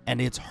 and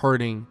it's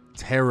hurting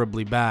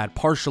terribly bad,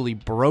 partially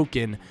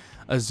broken.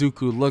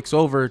 Izuku looks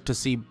over to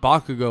see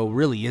Bakugo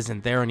really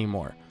isn't there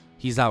anymore.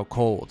 He's out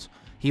cold.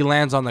 He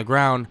lands on the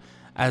ground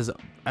as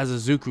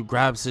Izuku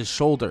grabs his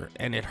shoulder,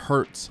 and it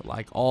hurts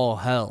like all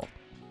hell.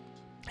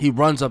 He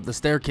runs up the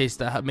staircase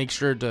to make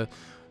sure to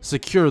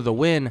secure the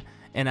win,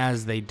 and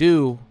as they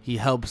do, he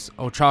helps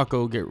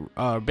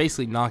Ochako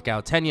basically knock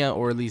out Tenya,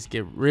 or at least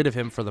get rid of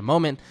him for the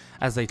moment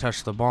as they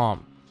touch the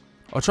bomb.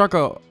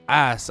 Ochako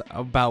asks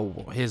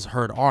about his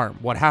hurt arm,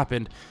 what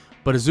happened,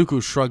 but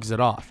Izuku shrugs it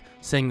off,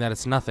 saying that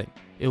it's nothing.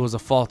 It was a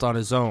fault on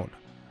his own.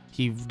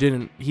 He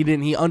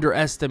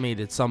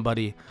underestimated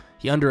somebody.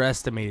 He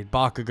underestimated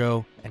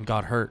Bakugo and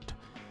got hurt.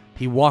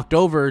 He walked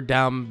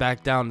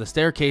back down the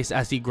staircase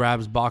as he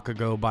grabs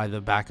Bakugo by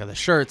the back of the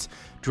shirts,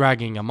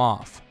 dragging him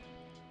off.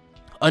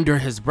 Under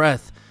his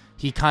breath,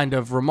 he kind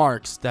of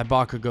remarks that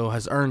Bakugo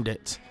has earned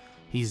it.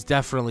 He's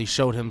definitely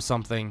showed him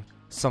something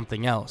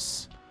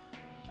else.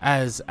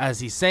 As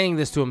he's saying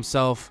this to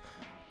himself,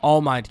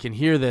 All Might can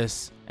hear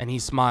this, and he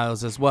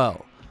smiles as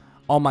well.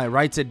 All Might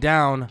writes it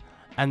down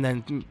and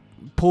then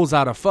pulls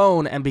out a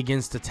phone and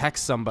begins to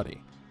text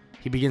somebody.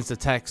 He begins to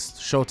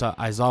text Shota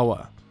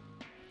Aizawa.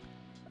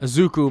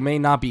 Izuku may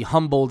not be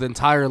humbled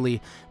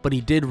entirely, but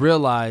he did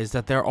realize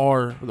that there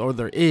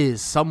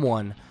is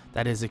someone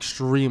that is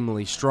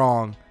extremely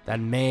strong that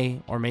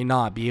may or may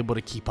not be able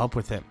to keep up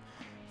with him.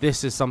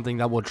 This is something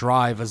that will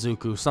drive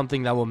Izuku,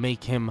 something that will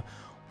make him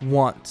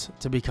want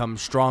to become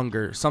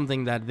stronger,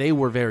 something that they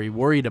were very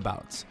worried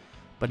about.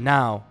 But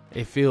now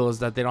it feels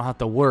that they don't have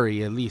to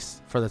worry, at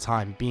least for the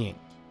time being.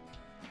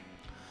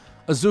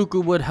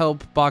 Izuku would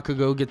help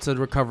Bakugo get to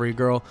the recovery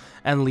girl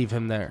and leave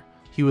him there.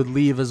 He would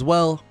leave as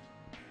well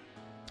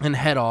and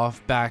head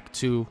off back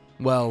to,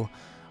 well,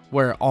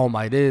 where All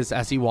Might is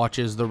as he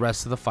watches the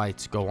rest of the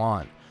fights go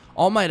on.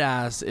 All Might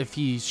asks if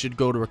he should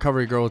go to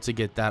Recovery Girl to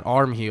get that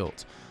arm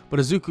healed, but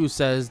Izuku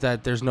says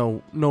that there's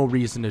no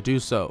reason to do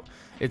so.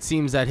 It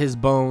seems that his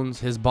bones,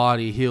 his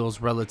body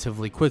heals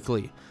relatively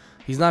quickly.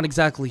 He's not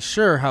exactly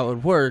sure how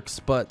it works,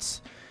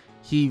 but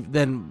he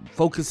then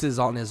focuses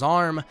on his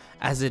arm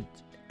as it,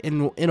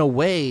 in a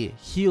way,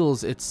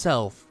 heals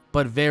itself,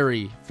 but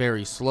very,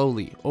 very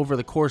slowly. Over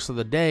the course of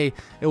the day,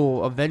 it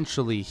will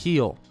eventually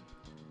heal.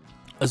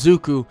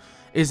 Izuku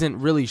isn't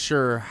really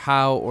sure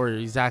how or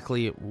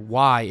exactly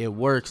why it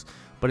works,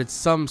 but it's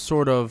some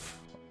sort of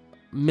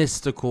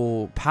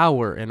mystical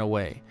power in a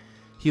way.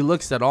 He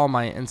looks at All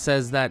Might and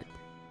says that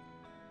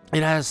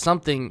it has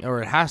something,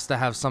 or it has to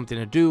have something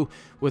to do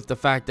with the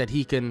fact that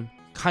he can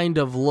kind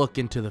of look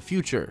into the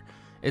future.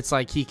 It's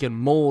like he can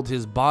mold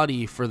his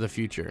body for the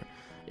future,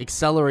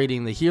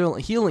 accelerating the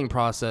healing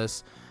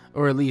process,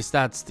 or at least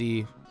that's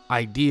the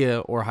idea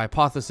or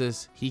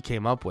hypothesis he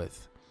came up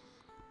with.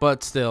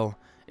 But still,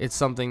 it's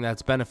something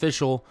that's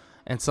beneficial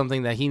and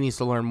something that he needs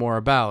to learn more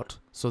about.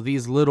 So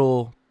these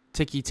little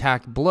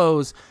ticky-tack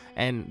blows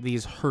and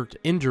these hurt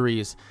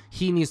injuries,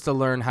 he needs to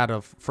learn how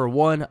to, for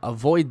one,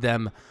 avoid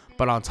them,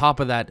 but on top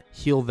of that,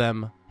 heal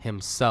them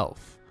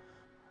himself.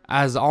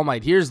 As All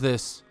Might hears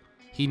this,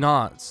 he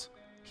nods.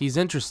 He's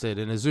interested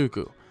in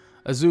Izuku.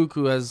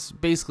 Izuku has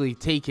basically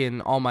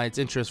taken All Might's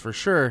interest for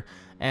sure,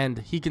 and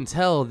he can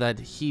tell that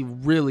he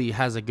really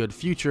has a good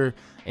future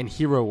in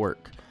hero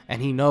work,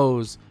 and he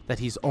knows that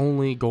he's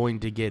only going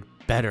to get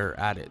better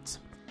at it.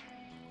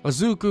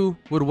 Izuku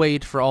would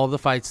wait for all the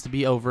fights to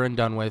be over and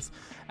done with,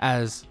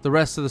 as the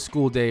rest of the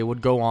school day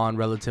would go on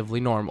relatively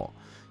normal.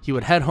 He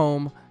would head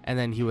home, and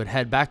then he would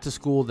head back to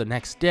school the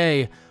next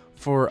day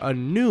for a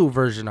new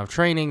version of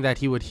training that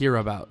he would hear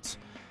about.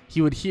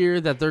 He would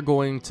hear that they're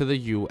going to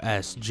the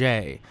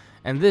USJ,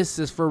 and this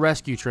is for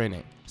rescue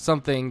training,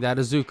 something that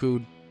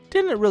Izuku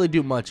didn't really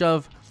do much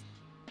of,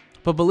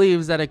 but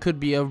believes that it could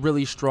be a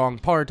really strong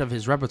part of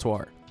his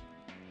repertoire.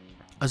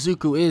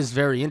 Izuku is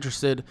very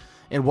interested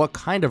in what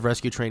kind of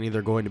rescue training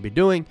they're going to be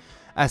doing,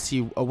 as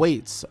he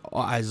awaits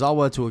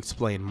Aizawa to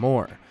explain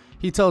more.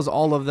 He tells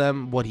all of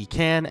them what he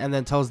can and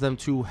then tells them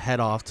to head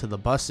off to the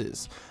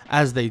buses.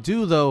 As they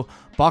do though,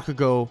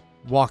 Bakugo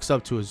walks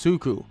up to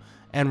Izuku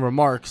and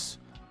remarks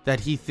that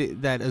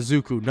that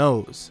Izuku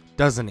knows,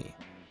 doesn't he?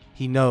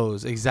 He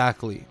knows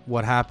exactly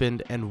what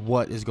happened and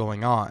what is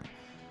going on.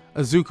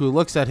 Izuku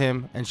looks at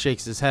him and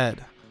shakes his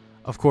head.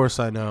 Of course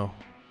I know.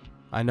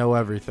 I know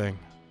everything,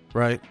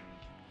 right?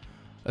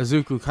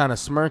 Izuku kind of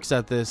smirks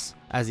at this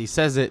as he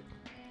says it,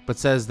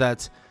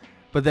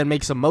 but then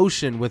makes a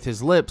motion with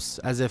his lips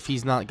as if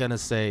he's not gonna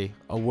say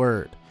a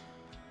word.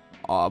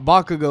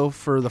 Bakugo,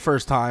 for the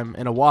first time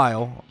in a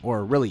while,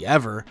 or really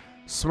ever,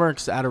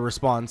 smirks at a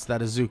response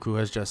that Izuku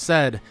has just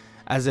said,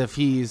 as if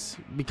he's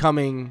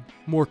becoming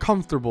more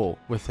comfortable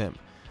with him,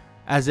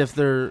 as if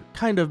they're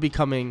kind of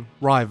becoming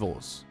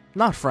rivals.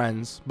 Not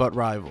friends, but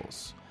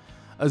rivals.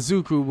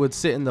 Izuku would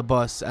sit in the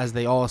bus as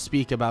they all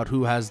speak about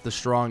who has the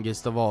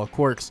strongest of all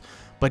quirks,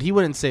 but he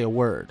wouldn't say a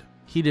word.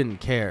 He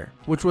didn't care,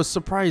 which was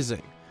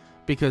surprising,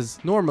 because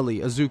normally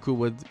Izuku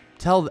would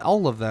tell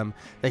all of them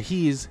that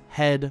he's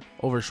head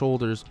over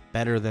shoulders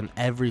better than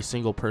every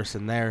single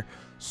person there,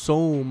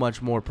 so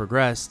much more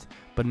progressed,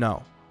 but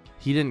no,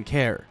 he didn't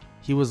care.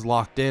 He was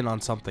locked in on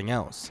something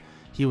else.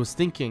 He was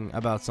thinking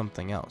about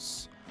something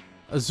else.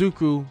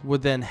 Izuku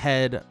would then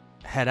head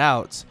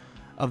out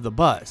of the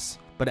bus,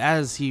 but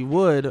as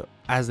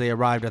they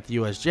arrived at the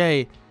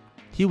USJ,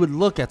 he would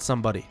look at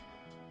somebody,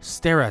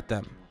 stare at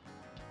them,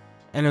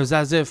 and it was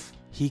as if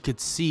he could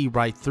see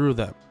right through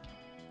them.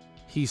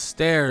 He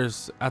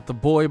stares at the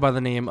boy by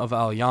the name of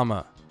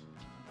Aoyama.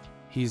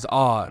 He's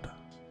odd.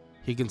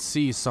 He can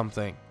see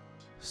something.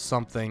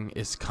 Something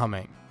is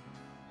coming.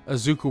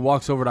 Izuku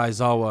walks over to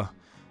Aizawa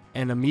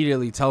and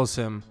immediately tells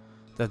him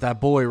that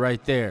boy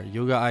right there,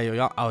 Yuga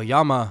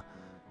Aoyama,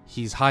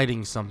 he's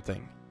hiding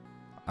something.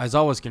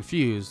 Aizawa's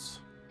confused.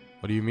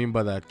 What do you mean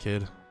by that,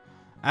 kid?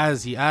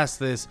 As he asks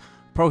this,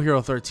 Pro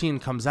Hero 13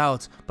 comes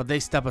out, but they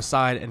step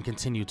aside and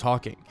continue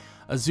talking.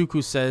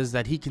 Izuku says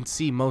that he can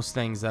see most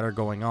things that are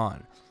going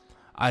on.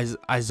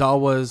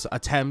 Aizawa's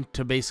attempt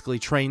to basically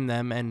train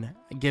them and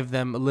give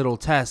them little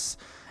tests,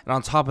 and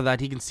on top of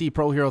that, he can see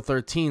Pro Hero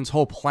 13's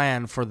whole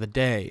plan for the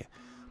day.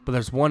 But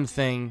there's one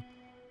thing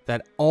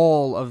that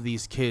all of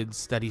these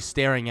kids that he's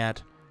staring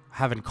at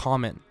have in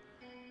common.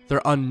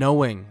 They're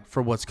unknowing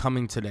for what's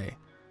coming today.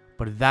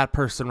 But that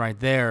person right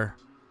there,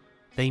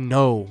 they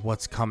know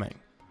what's coming.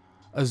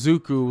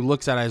 Izuku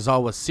looks at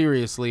Aizawa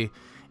seriously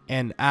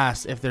and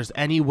asks if there's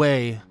any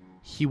way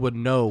he would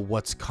know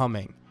what's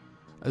coming.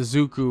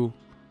 Izuku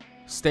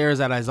stares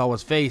at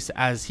Aizawa's face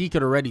as he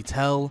could already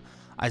tell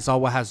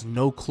Aizawa has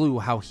no clue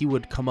how he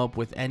would come up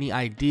with any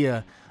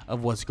idea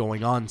of what's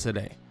going on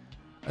today.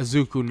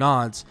 Izuku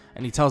nods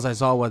and he tells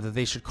Aizawa that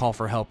they should call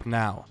for help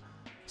now.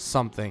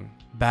 Something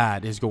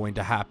bad is going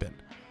to happen.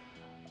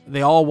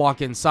 They all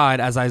walk inside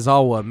as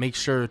Aizawa makes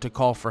sure to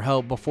call for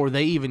help before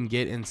they even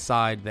get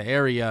inside the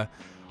area,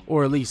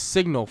 or at least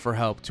signal for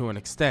help to an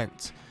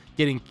extent,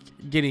 getting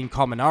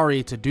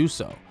Kaminari to do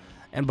so.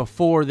 And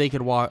before they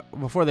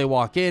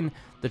walk in,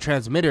 the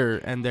transmitter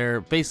and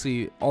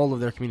basically all of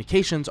their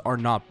communications are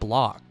not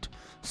blocked.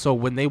 So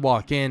when they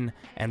walk in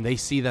and they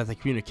see that the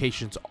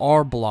communications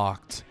are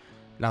blocked,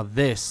 now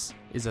this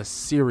is a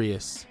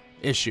serious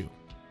issue.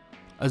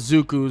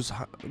 Izuku's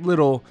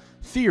little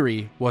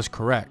theory was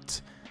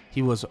correct.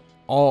 He was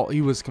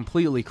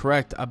completely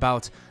correct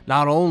about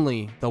not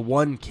only the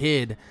one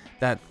kid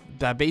that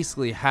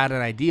basically had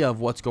an idea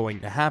of what's going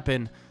to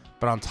happen,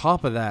 but on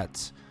top of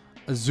that,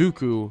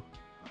 Izuku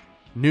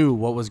knew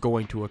what was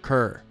going to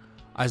occur.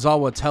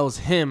 Aizawa tells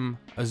him,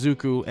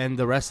 Izuku, and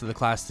the rest of the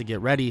class to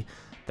get ready,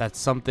 that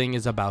something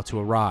is about to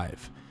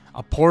arrive.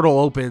 A portal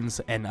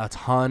opens and a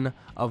ton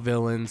of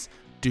villains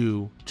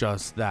do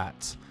just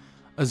that.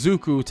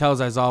 Izuku tells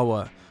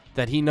Aizawa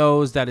that he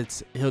knows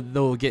that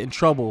they'll get in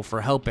trouble for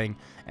helping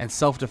and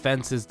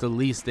self-defense is the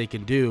least they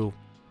can do.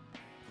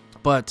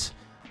 But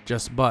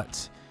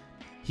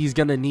he's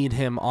gonna need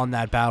him on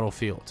that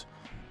battlefield.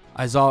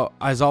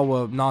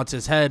 Aizawa nods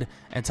his head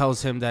and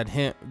tells him that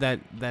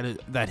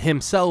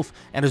himself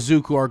and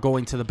Izuku are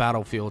going to the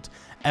battlefield.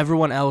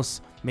 Everyone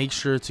else makes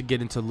sure to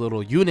get into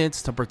little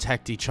units to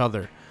protect each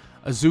other.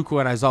 Izuku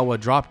and Aizawa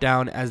drop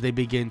down as they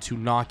begin to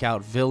knock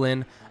out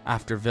villain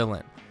after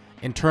villain.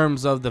 In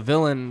terms of the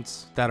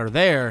villains that are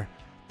there,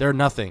 they're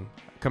nothing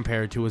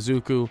compared to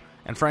Izuku,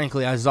 and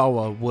frankly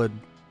Aizawa would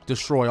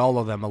destroy all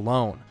of them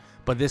alone.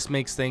 But this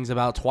makes things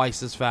about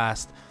twice as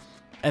fast,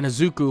 and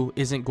Izuku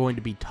isn't going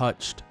to be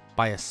touched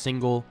by a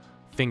single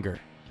finger.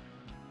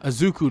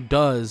 Izuku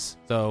does,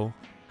 though,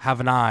 have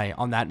an eye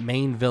on that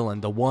main villain,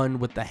 the one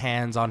with the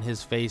hands on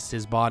his face,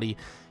 his body.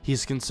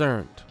 He's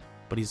concerned,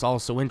 but he's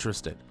also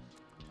interested.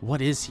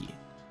 What is he?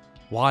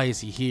 Why is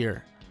he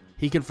here?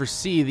 He can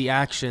foresee the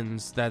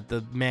actions that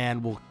the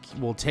man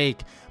will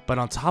take, but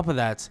on top of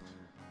that,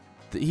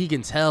 he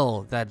can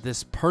tell that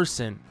this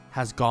person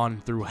has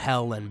gone through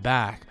hell and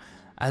back,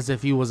 as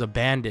if he was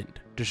abandoned,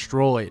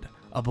 destroyed,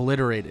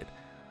 obliterated,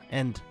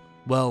 and,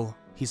 well,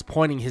 he's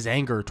pointing his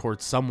anger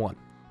towards someone.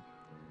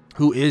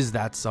 Who is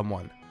that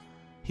someone?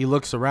 He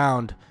looks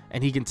around,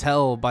 and he can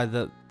tell by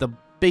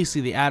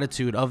basically the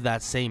attitude of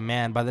that same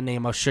man by the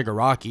name of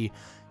Shigaraki.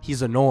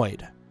 He's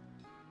annoyed.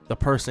 The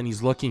person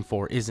he's looking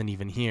for isn't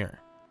even here.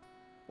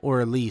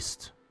 Or at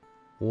least,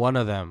 one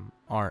of them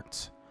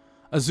aren't.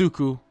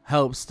 Izuku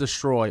helps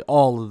destroy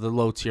all of the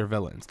low-tier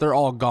villains. They're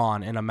all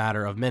gone in a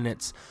matter of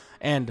minutes,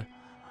 and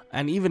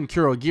even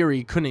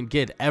Kurogiri couldn't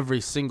get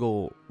every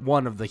single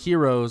one of the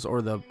heroes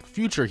or the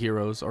future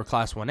heroes or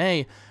Class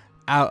 1A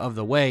out of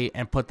the way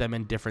and put them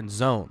in different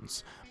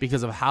zones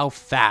because of how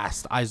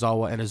fast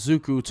Aizawa and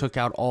Izuku took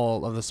out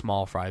all of the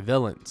small fry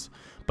villains.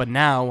 But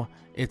now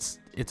it's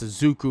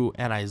Izuku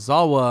and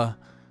Aizawa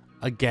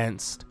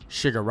against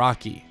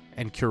Shigaraki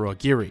and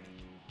Kurogiri.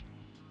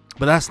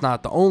 But that's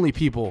not the only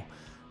people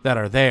that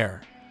are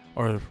there.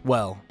 Or,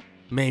 well,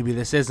 maybe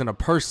this isn't a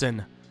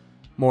person,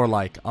 more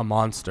like a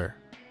monster.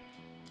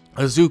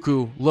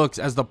 Izuku looks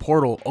as the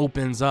portal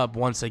opens up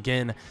once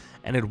again,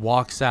 and it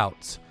walks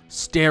out,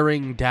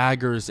 staring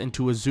daggers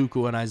into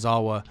Izuku and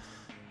Aizawa.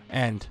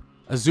 And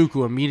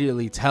Izuku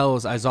immediately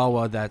tells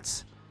Aizawa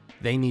that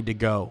they need to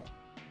go,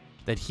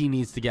 that he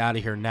needs to get out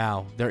of here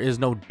now. There is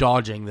no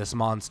dodging this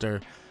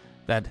monster,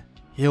 that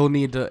he'll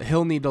need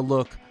to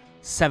look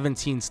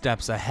 17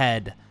 steps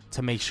ahead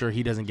to make sure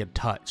he doesn't get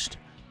touched.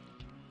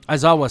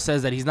 Aizawa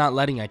says that he's not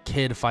letting a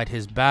kid fight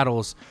his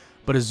battles,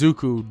 but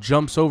Izuku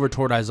jumps over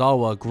toward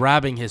Aizawa,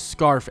 grabbing his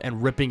scarf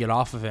and ripping it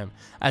off of him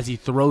as he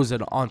throws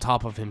it on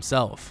top of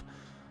himself.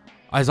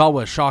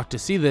 Aizawa is shocked to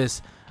see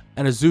this,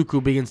 and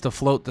Izuku begins to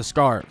float the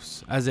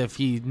scarves as if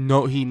he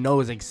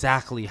knows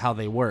exactly how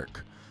they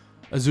work.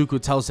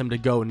 Izuku tells him to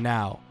go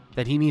now,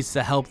 that he needs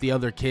to help the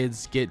other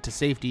kids get to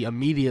safety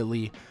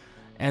immediately,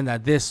 and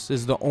that this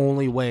is the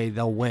only way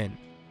they'll win.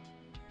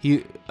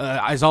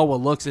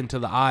 Aizawa looks into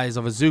the eyes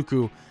of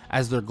Izuku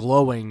as they're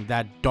glowing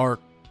that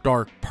dark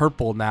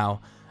purple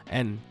now,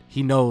 and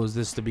he knows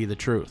this to be the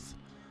truth.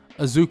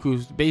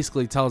 Izuku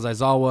basically tells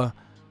Aizawa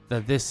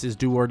that this is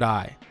do or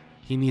die.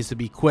 He needs to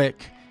be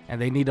quick,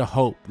 and they need to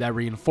hope that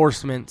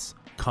reinforcements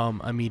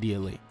come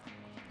immediately.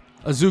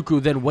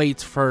 Izuku then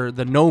waits for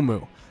the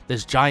Nomu,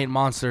 this giant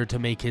monster, to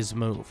make his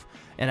move.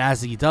 And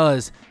as he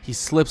does, he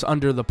slips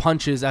under the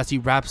punches as he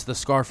wraps the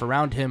scarf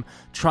around him,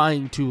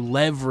 trying to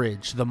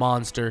leverage the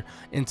monster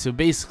into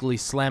basically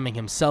slamming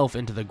himself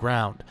into the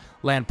ground.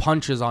 Land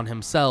punches on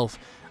himself.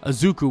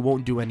 Izuku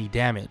won't do any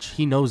damage.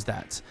 He knows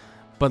that.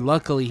 But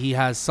luckily he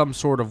has some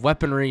sort of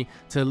weaponry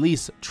to at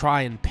least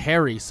try and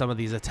parry some of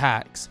these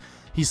attacks.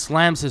 He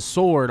slams his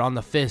sword on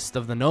the fist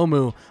of the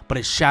Nomu, but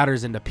it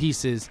shatters into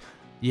pieces.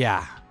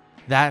 Yeah,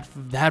 that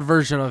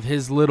version of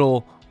his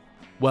little,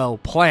 well,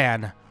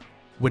 plan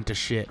went to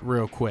shit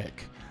real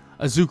quick.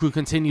 Izuku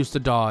continues to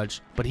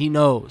dodge, but he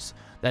knows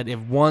that if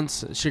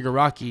once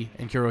Shigaraki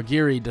and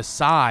Kurogiri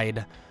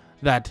decide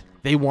that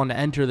they want to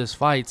enter this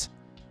fight,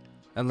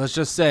 and let's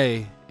just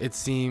say it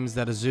seems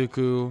that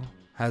Izuku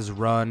has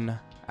run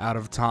out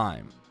of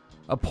time.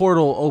 A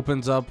portal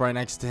opens up right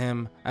next to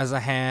him as a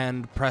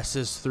hand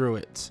presses through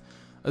it.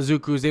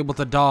 Izuku is able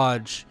to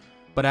dodge,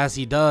 but as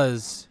he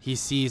does, he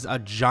sees a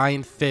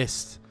giant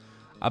fist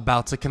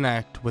about to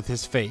connect with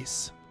his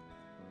face.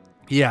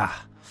 Yeah,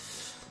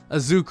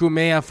 Izuku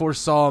may have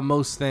foresaw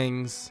most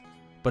things,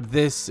 but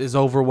this is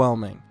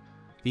overwhelming.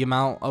 The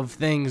amount of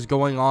things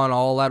going on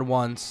all at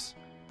once,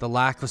 the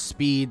lack of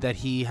speed that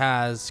he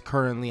has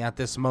currently at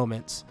this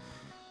moment,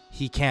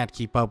 he can't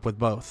keep up with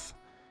both.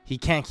 He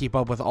can't keep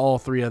up with all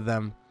three of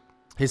them.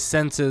 His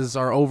senses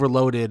are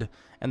overloaded,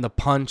 and the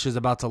punch is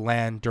about to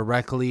land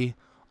directly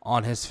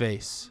on his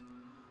face.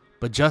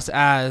 But just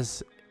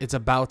as it's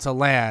about to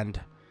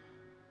land,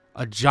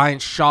 a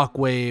giant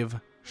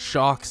shockwave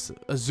shocks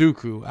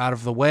Izuku out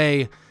of the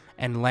way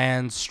and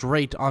lands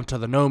straight onto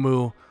the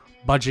Nomu,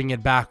 budging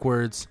it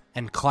backwards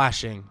and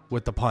clashing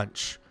with the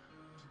punch.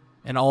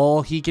 And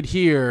all he could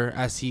hear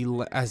as he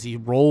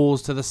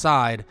rolls to the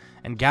side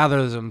and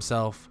gathers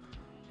himself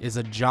is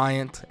a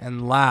giant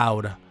and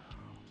loud,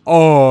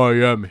 "I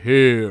am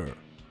here."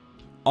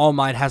 All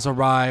Might has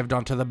arrived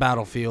onto the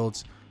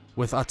battlefields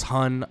with a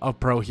ton of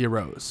pro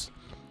heroes.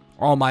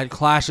 All Might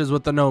clashes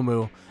with the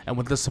Nomu, and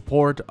with the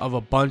support of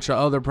a bunch of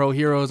other pro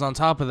heroes on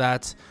top of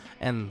that,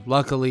 and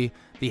luckily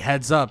the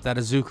heads up that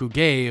Izuku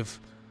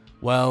gave,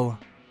 well,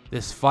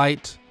 this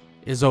fight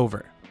is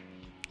over.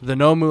 The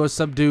Nomu is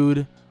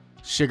subdued,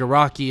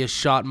 Shigaraki is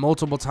shot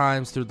multiple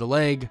times through the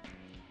leg,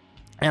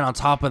 and on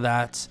top of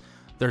that,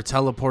 they're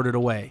teleported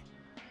away.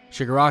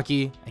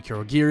 Shigaraki and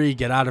Kurogiri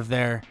get out of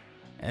there,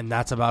 and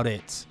that's about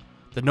it.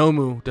 The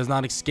Nomu does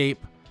not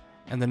escape,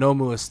 and the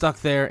Nomu is stuck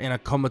there in a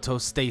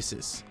comatose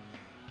stasis.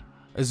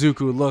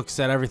 Izuku looks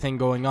at everything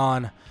going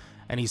on,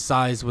 and he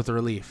sighs with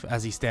relief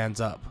as he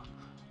stands up.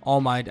 All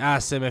Might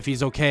asks him if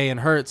he's okay and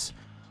hurts,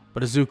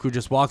 but Izuku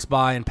just walks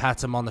by and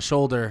pats him on the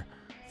shoulder,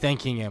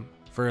 thanking him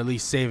for at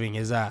least saving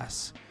his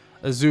ass.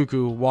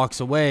 Izuku walks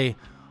away,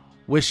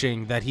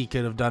 wishing that he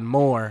could have done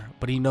more,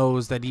 but he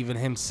knows that even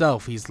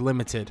himself he's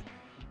limited.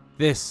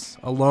 This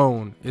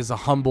alone is a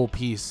humble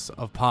piece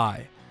of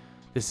pie.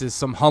 This is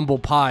some humble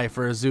pie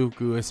for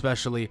Izuku,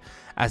 especially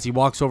as he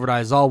walks over to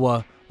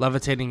Aizawa,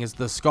 levitating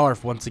the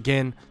scarf once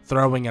again,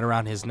 throwing it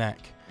around his neck.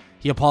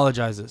 He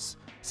apologizes,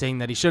 saying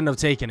that he shouldn't have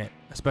taken it,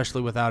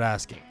 especially without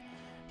asking.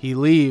 He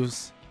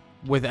leaves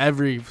with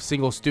every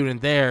single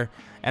student there,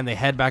 and they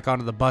head back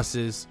onto the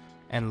buses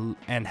and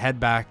head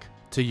back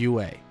to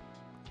UA.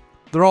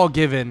 They're all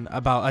given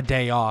about a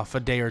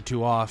day or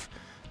two off,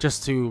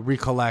 just to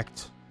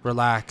recollect,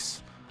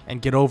 relax,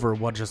 and get over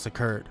what just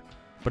occurred.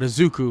 But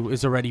Izuku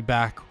is already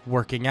back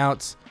working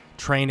out,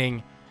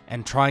 training,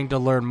 and trying to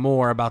learn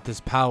more about this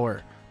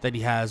power that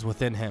he has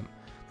within him.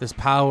 This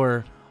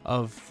power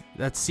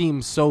that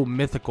seems so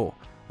mythical,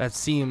 that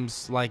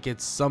seems like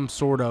it's some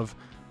sort of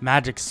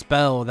magic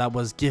spell that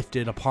was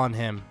gifted upon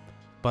him,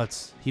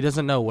 but he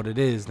doesn't know what it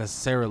is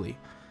necessarily.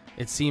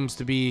 It seems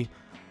to be,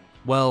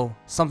 well,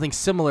 something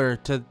similar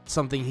to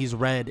something he's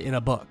read in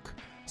a book,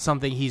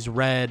 something he's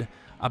read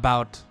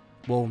about,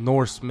 well,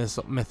 Norse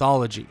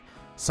mythology,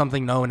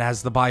 something known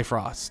as the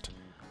Bifrost.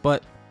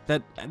 But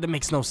that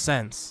makes no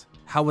sense.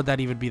 How would that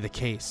even be the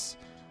case?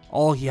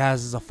 All he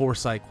has is a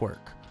Foresight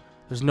quirk.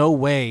 There's no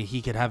way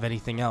he could have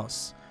anything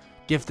else.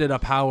 Gifted a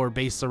power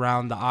based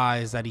around the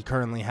eyes that he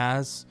currently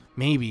has?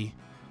 Maybe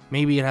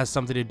it has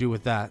something to do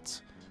with that.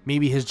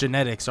 Maybe his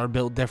genetics are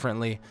built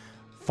differently,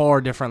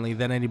 far differently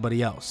than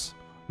anybody else.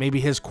 Maybe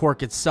his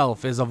quirk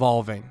itself is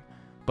evolving,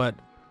 but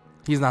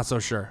he's not so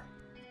sure.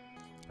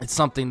 It's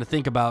something to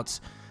think about,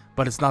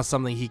 but it's not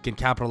something he can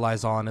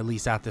capitalize on, at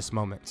least at this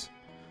moment.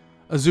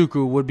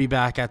 Izuku would be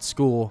back at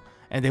school,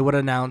 and they would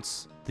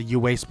announce the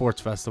UA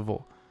Sports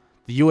Festival.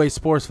 The UA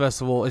Sports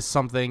Festival is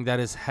something that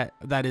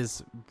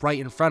is right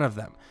in front of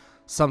them,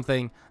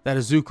 something that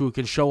Izuku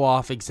can show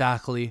off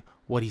exactly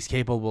what he's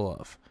capable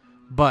of.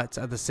 But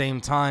at the same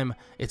time,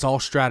 it's all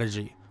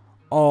strategy.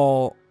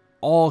 All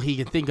he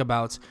can think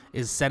about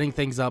is setting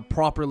things up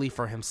properly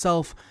for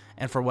himself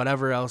and for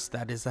whatever else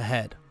that is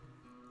ahead.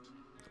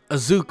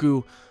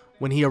 Izuku,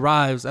 when he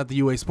arrives at the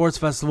UA Sports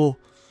Festival,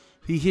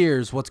 he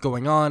hears what's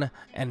going on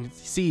and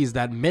sees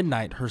that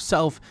Midnight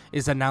herself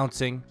is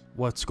announcing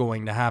what's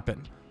going to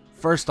happen.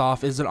 First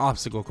off is an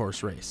obstacle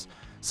course race,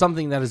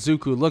 something that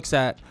Izuku looks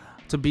at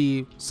to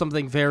be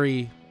something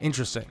very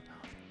interesting.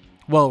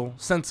 Well,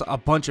 since a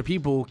bunch of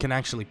people can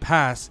actually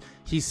pass,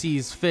 he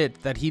sees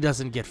fit that he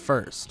doesn't get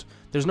first.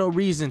 There's no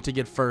reason to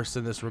get first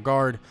in this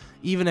regard,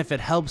 even if it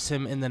helps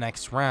him in the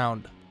next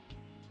round.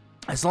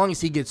 As long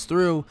as he gets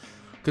through,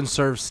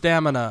 conserves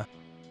stamina,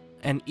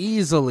 and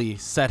easily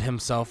set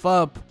himself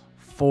up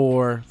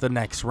for the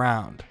next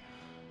round.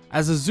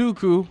 As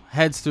Izuku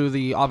heads through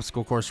the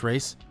obstacle course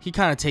race, he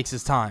kind of takes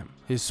his time,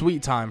 his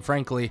sweet time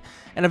frankly,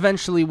 and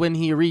eventually when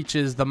he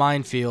reaches the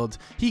minefield,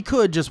 he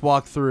could just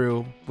walk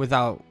through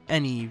without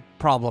any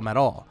problem at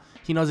all.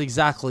 He knows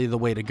exactly the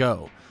way to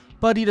go,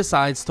 but he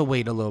decides to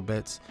wait a little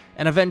bit,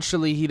 and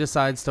eventually he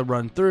decides to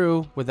run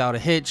through without a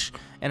hitch,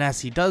 and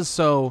as he does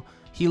so,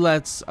 he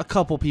lets a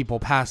couple people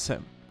pass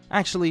him.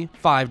 Actually,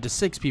 5 to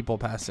 6 people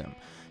pass him.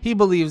 He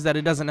believes that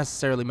it doesn't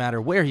necessarily matter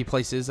where he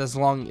places as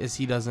long as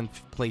he doesn't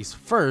place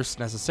first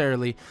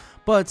necessarily,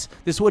 but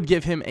this would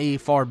give him a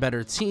far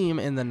better team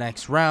in the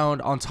next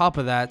round. On top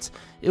of that,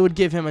 it would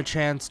give him a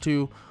chance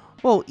to,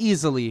 well,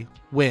 easily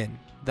win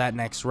that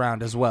next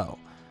round as well.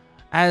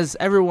 As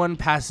everyone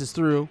passes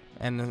through,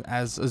 and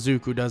as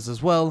Izuku does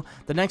as well,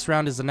 the next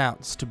round is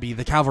announced to be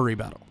the cavalry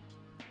battle.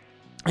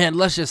 And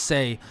let's just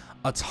say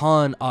a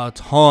ton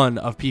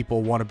of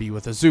people want to be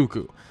with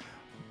Izuku.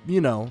 You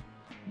know,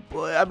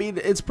 I mean,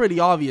 it's pretty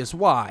obvious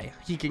why.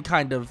 He can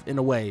kind of, in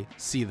a way,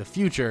 see the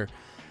future.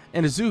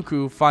 And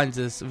Izuku finds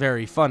this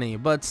very funny,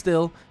 but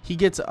still, he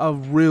gets a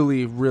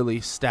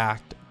really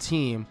stacked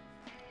team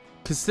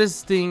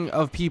consisting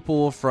of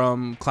people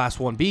from Class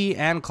 1B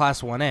and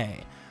Class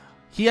 1A.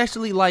 He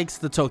actually likes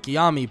the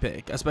Tokiyami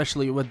pick,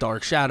 especially with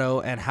Dark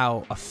Shadow and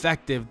how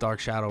effective Dark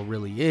Shadow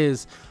really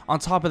is. On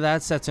top of that,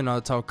 Setsuno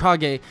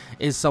Tokage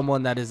is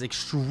someone that is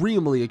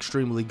extremely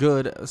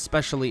good,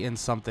 especially in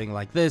something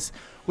like this.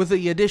 With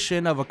the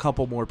addition of a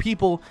couple more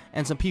people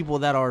and some people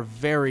that are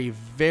very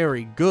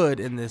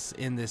good in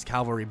this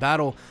cavalry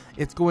battle,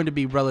 it's going to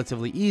be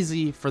relatively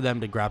easy for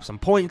them to grab some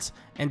points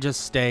and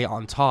just stay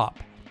on top.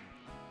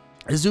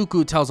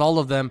 Izuku tells all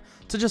of them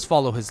to just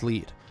follow his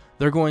lead.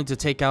 They're going to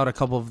take out a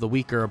couple of the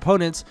weaker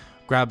opponents,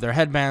 grab their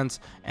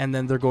headbands, and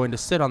then they're going to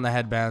sit on the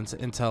headbands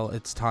until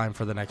it's time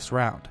for the next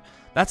round.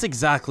 That's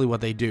exactly what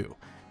they do.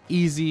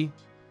 Easy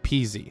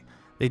peasy.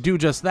 They do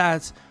just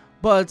that,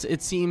 but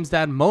it seems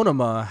that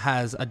Monoma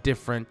has a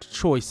different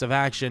choice of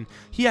action.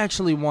 He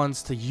actually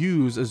wants to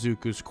use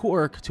Izuku's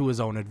quirk to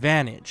his own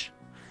advantage,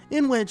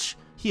 in which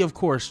He of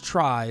course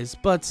tries,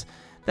 but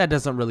that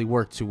doesn't really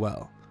work too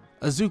well.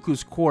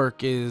 Izuku's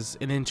quirk is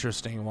an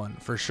interesting one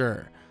for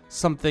sure.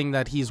 Something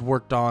that he's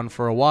worked on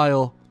for a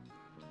while.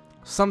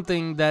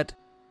 Something that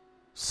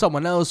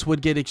someone else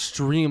would get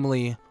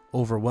extremely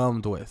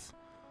overwhelmed with.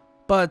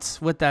 But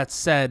with that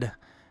said,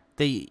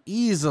 they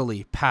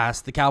easily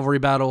passed the cavalry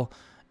battle,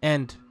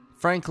 and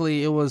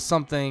frankly, it was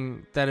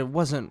something that it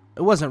wasn't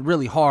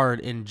really hard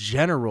in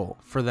general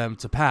for them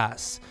to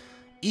pass.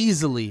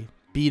 Easily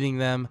beating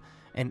them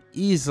and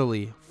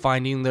easily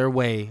finding their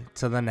way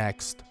to the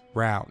next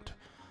round.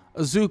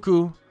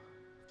 Izuku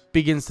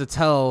begins to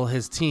tell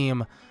his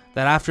team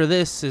that after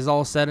this is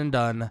all said and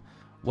done,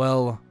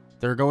 well,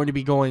 they're going to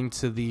be going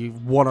to the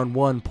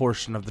one-on-one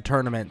portion of the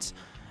tournament,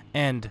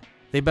 and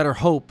they better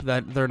hope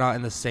that they're not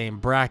in the same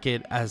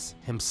bracket as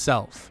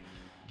himself.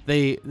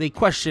 They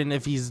question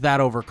if he's that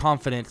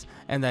overconfident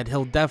and that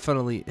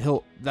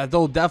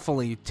they'll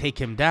definitely take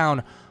him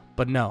down,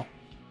 but no.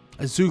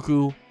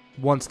 Izuku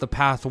wants the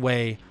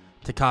pathway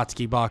to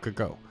Katsuki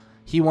Bakugo.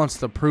 He wants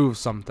to prove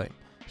something.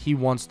 He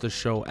wants to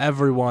show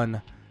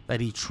everyone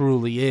that he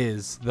truly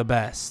is the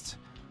best.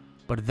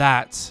 But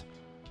that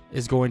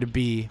is going to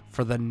be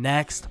for the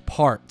next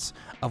part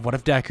of What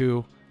If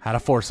Deku Had a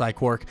Foresight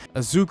Quirk.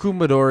 Izuku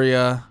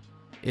Midoriya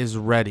is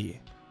ready.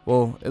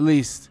 Well, at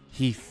least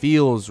he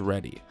feels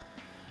ready.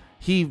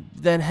 He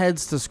then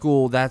heads to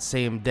school that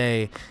same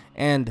day,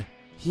 and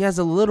he has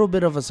a little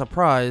bit of a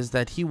surprise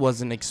that he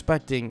wasn't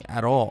expecting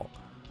at all.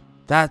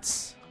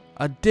 That's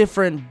a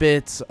different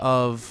bit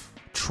of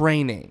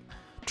training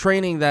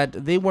that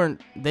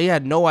they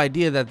had no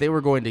idea that they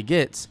were going to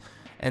get,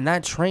 and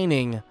that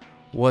training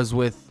was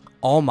with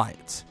All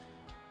Might.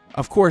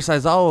 Of course,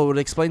 Aizawa would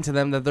explain to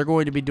them that they're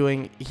going to be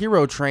doing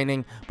hero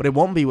training, but it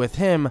won't be with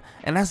him,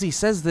 and as he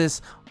says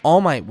this,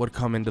 All Might would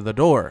come into the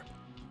door.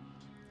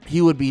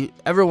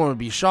 Everyone would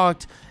be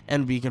shocked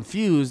and be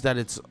confused that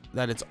it's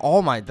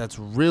All Might that's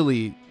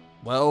really,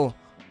 well,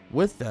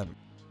 with them.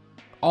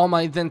 All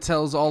Might then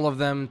tells all of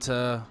them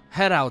to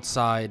head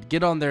outside,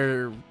 get on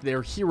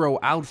their hero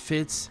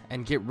outfits,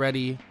 and get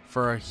ready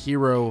for a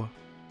hero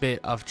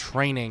bit of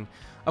training.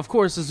 Of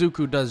course,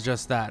 Izuku does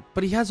just that,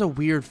 but he has a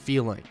weird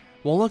feeling.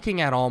 While looking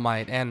at All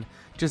Might and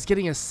just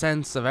getting a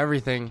sense of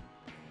everything,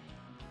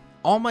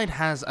 All Might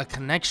has a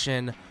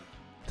connection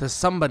to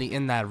somebody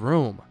in that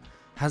room.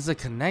 Has a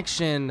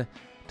connection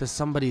to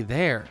somebody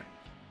there.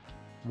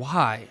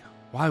 Why?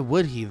 Why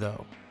would he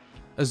though?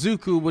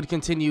 Izuku would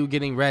continue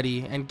getting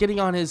ready and getting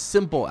on his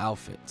simple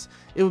outfits.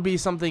 It would be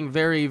something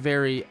very,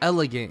 very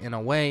elegant in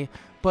a way,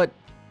 but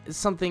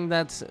something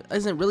that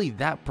isn't really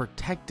that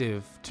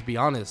protective, to be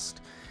honest.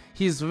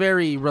 He's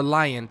very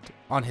reliant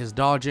on his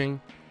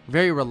dodging,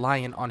 very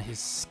reliant on his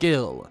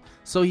skill,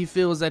 so he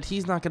feels that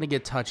he's not going to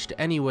get touched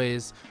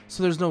anyways,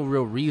 so there's no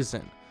real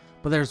reason.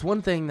 But there's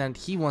one thing that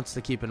he wants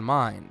to keep in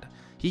mind.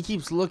 He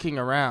keeps looking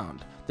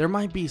around. There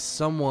might be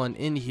someone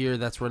in here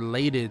that's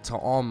related to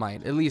All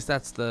Might. At least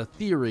that's the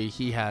theory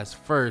he has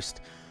first.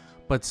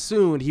 But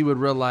soon he would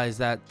realize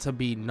that to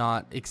be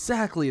not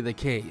exactly the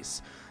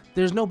case.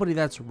 There's nobody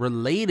that's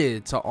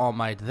related to All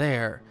Might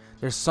there.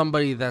 There's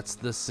somebody that's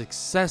the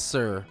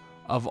successor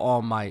of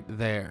All Might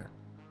there.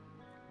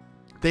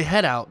 They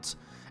head out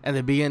and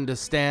they begin to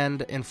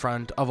stand in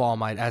front of All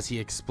Might as he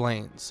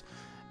explains.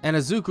 And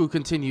Izuku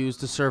continues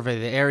to survey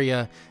the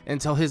area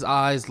until his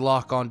eyes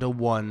lock onto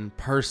one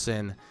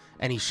person,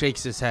 and he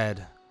shakes his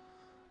head.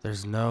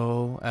 There's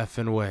no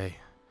effing way.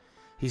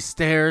 He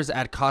stares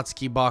at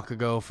Katsuki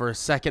Bakugo for a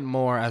second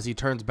more as he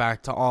turns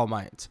back to All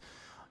Might.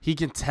 He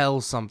can tell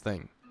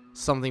something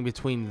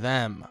between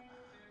them.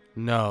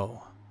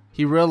 No.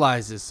 He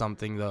realizes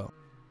something though.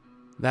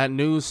 That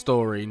news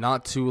story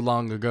not too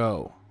long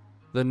ago.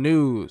 The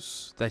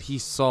news that he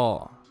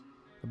saw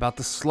about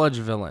the sludge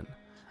villain.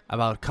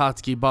 About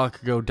Katsuki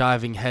Bakugo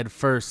diving head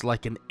first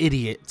like an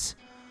idiot.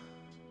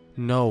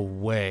 No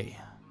way.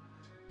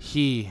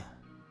 He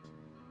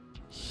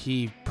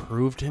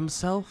proved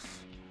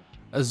himself?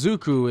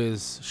 Izuku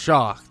is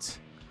shocked.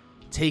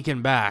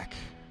 Taken back.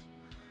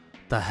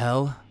 The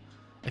hell?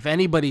 If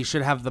anybody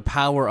should have the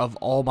power of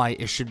All Might,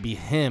 it should be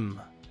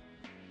him.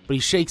 But he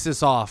shakes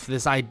this off,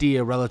 this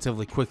idea,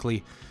 relatively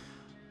quickly.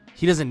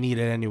 He doesn't need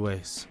it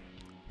anyways.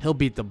 He'll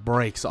beat the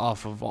brakes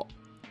off of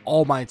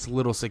All Might's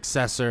little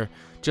successor,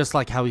 just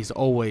like how he's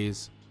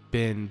always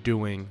been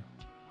doing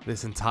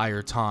this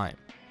entire time.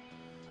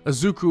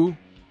 Izuku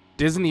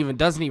doesn't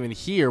even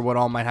hear what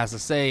All Might has to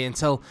say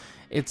until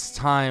it's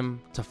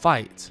time to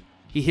fight.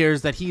 He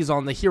hears that he's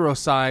on the hero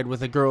side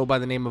with a girl by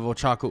the name of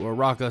Ochaku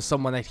Uraka,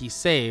 someone that he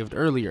saved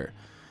earlier.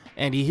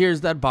 And he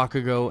hears that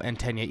Bakugo and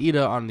Tenya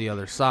Ida on the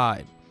other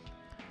side.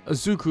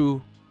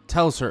 Izuku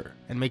tells her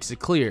and makes it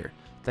clear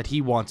that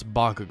he wants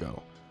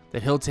Bakugo,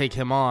 that he'll take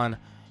him on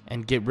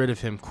and get rid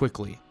of him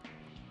quickly.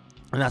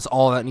 And that's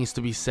all that needs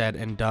to be said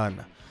and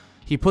done.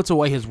 He puts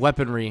away his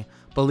weaponry,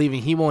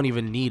 believing he won't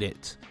even need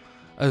it.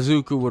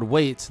 Izuku would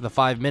wait the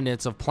 5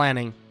 minutes of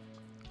planning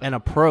and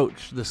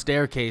approach the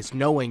staircase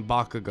knowing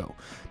Bakugo,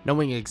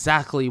 knowing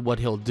exactly what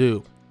he'll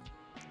do.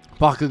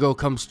 Bakugo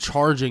comes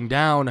charging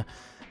down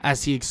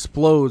as he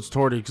explodes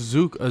toward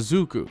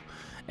Izuku.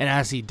 And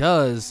as he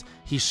does,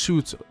 he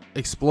shoots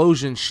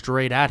explosions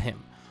straight at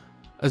him.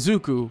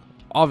 Izuku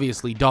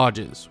obviously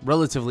dodges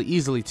relatively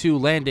easily too,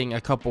 landing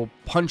a couple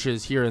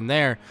punches here and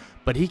there,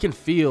 but he can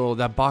feel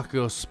that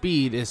Bakugo's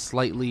speed is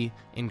slightly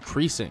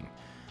increasing.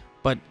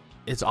 But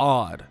it's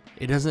odd,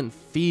 it doesn't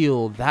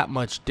feel that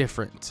much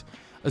different.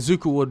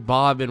 Izuku would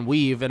bob and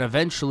weave and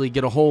eventually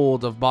get a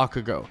hold of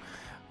Bakugo,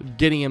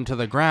 getting him to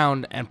the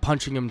ground and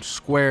punching him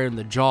square in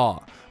the jaw.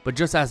 But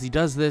just as he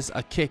does this,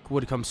 a kick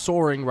would come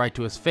soaring right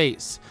to his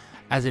face,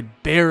 as it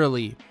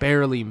barely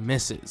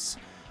misses.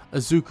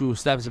 Izuku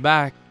steps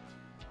back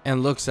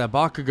and looks at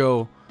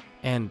Bakugo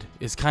and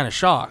is kind of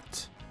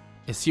shocked.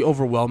 Is he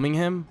overwhelming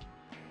him?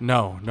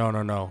 No.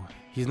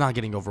 He's not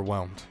getting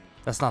overwhelmed.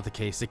 That's not the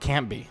case. It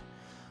can't be.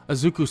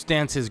 Izuku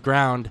stands his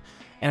ground,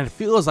 and it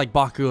feels like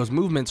Bakugo's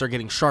movements are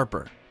getting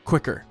sharper,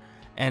 quicker.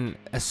 And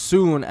as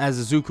soon as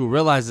Izuku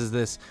realizes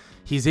this,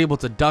 he's able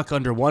to duck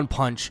under one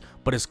punch,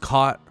 but is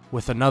caught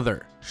with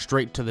another,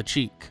 straight to the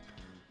cheek.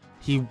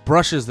 He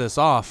brushes this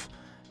off,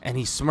 and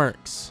he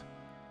smirks.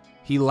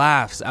 He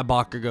laughs at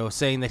Bakugo,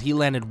 saying that he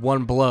landed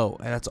one blow,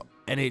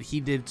 and he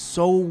did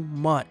so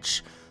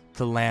much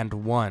to land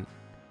one,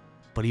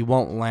 but he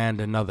won't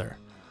land another.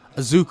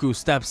 Izuku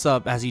steps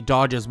up as he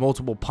dodges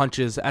multiple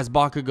punches, as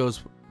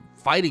Bakugo's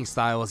fighting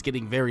style is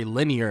getting very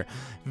linear,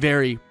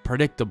 very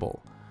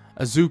predictable.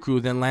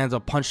 Izuku then lands a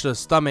punch to the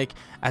stomach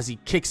as he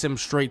kicks him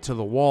straight to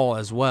the wall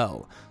as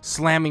well,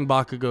 slamming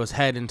Bakugo's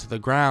head into the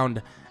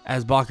ground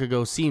as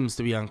Bakugo seems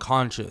to be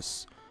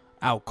unconscious,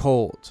 out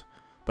cold.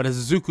 But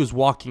as Izuku's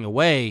walking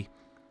away,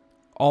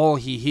 all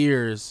he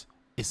hears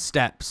is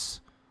steps.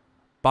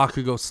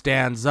 Bakugo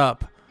stands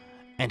up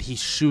and he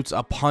shoots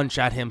a punch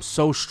at him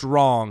so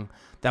strong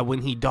that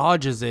when he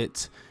dodges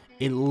it,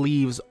 it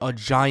leaves a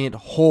giant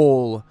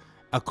hole,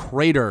 a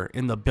crater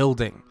in the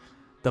building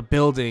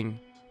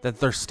that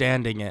they're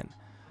standing in.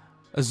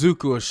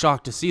 Izuku is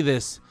shocked to see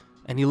this,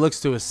 and he looks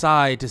to his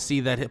side to see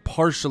that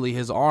partially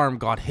his arm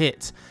got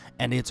hit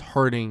and it's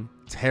hurting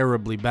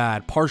terribly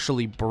bad,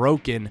 partially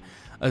broken.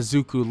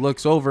 Izuku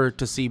looks over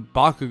to see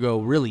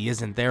Bakugo really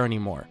isn't there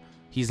anymore.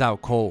 He's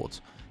out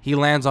cold. He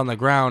lands on the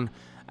ground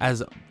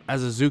as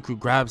Izuku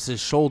grabs his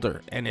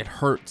shoulder, and it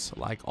hurts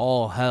like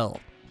all hell.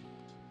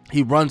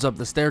 He runs up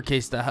the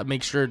staircase to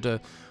make sure to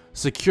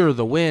secure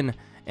the win,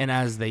 and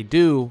as they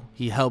do,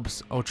 he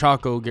helps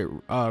Ochako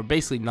get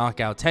basically knock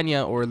out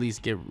Tenya, or at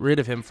least get rid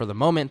of him for the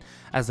moment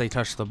as they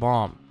touch the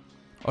bomb.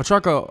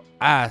 Ochako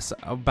asks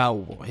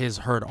about his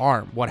hurt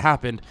arm, what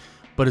happened,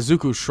 but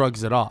Izuku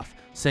shrugs it off,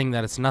 saying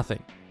that it's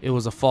nothing. It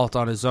was a fault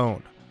on his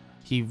own.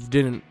 He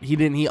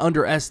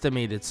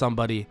underestimated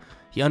somebody.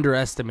 He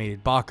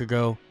underestimated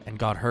Bakugo and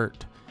got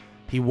hurt.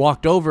 He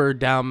walked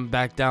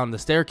back down the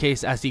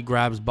staircase as he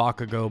grabs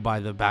Bakugo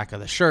by the back of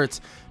the shirts,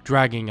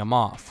 dragging him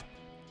off.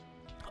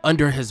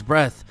 Under his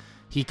breath,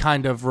 he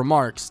kind of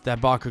remarks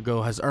that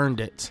Bakugo has earned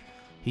it.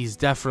 He's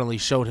definitely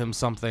showed him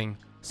something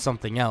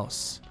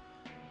else.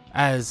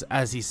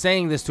 As he's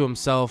saying this to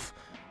himself,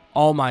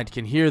 All Might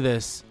can hear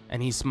this,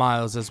 and he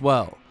smiles as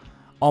well.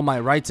 All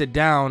Might writes it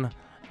down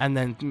and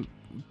then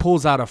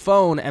pulls out a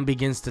phone and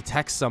begins to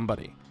text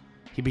somebody.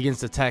 He begins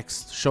to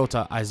text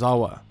Shota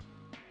Aizawa.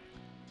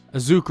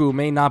 Izuku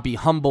may not be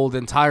humbled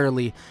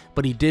entirely,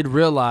 but he did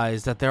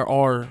realize that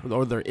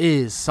there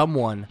is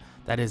someone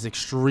that is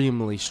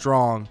extremely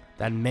strong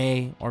that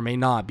may or may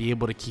not be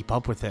able to keep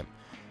up with him.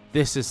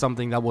 This is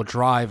something that will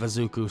drive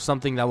Izuku,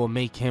 something that will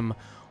make him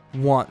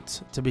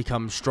want to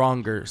become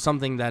stronger,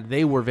 something that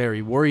they were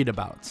very worried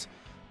about.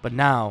 But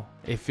now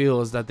it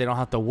feels that they don't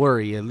have to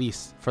worry, at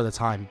least for the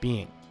time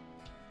being.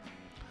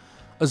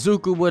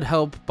 Izuku would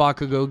help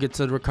Bakugo get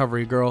to the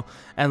recovery girl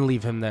and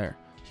leave him there.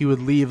 He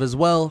would leave as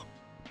well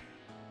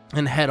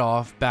and head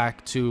off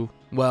back to,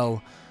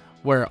 well,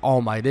 where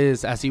All Might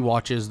is as he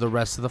watches the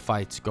rest of the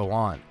fights go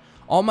on.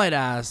 All Might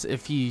asks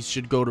if he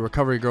should go to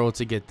Recovery Girl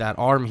to get that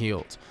arm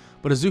healed,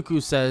 but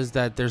Izuku says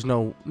that there's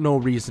no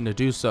reason to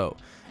do so.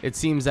 It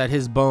seems that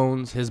his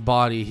bones, his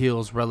body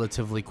heals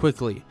relatively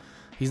quickly.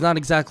 He's not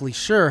exactly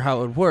sure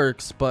how it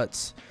works,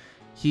 but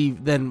he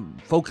then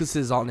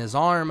focuses on his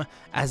arm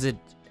as it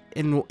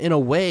in a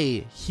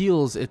way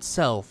heals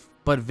itself,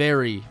 but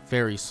very,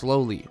 very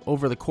slowly.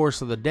 Over the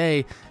course of the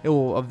day, it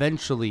will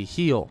eventually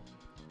heal.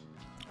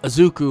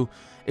 Izuku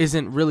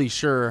isn't really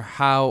sure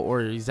how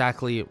or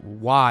exactly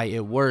why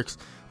it works,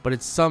 but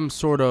it's some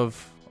sort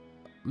of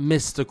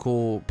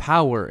mystical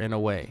power in a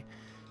way.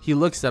 He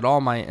looks at All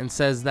Might and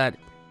says that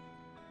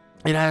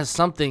it has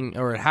something,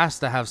 or it has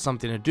to have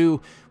something to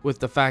do with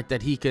the fact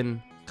that he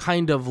can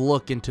kind of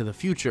look into the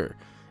future.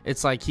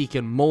 It's like he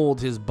can mold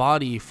his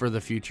body for the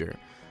future,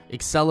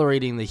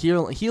 accelerating the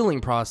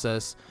healing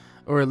process,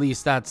 or at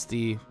least that's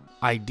the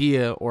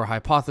idea or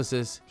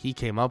hypothesis he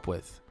came up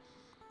with.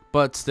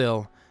 But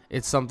still,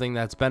 it's something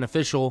that's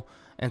beneficial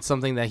and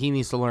something that he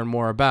needs to learn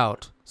more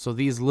about. So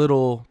these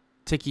little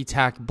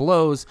ticky-tack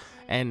blows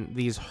and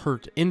these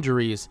hurt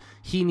injuries,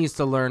 he needs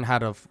to learn how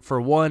to,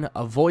 for one,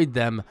 avoid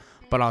them,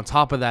 but on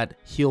top of that,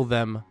 heal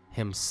them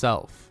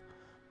himself.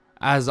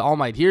 As All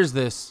Might hears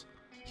this,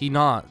 he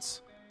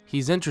nods.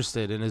 He's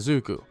interested in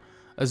Izuku.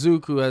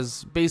 Izuku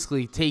has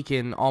basically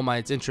taken All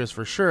Might's interest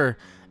for sure,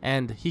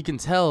 and he can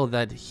tell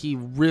that he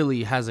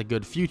really has a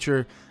good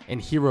future in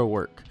hero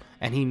work,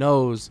 and he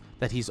knows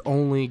that he's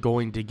only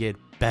going to get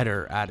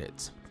better at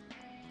it.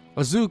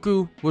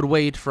 Izuku would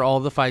wait for all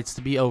the fights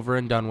to be over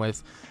and done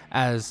with,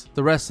 as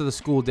the rest of the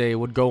school day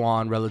would go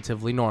on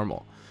relatively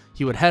normal.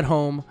 He would head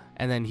home,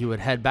 and then he would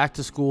head back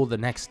to school the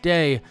next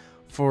day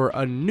for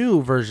a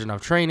new version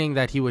of training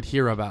that he would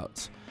hear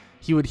about.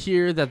 He would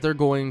hear that they're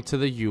going to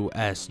the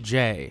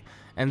USJ,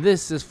 and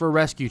this is for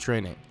rescue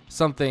training,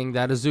 something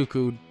that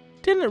Izuku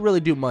didn't really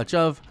do much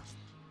of,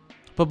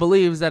 but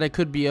believes that it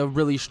could be a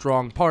really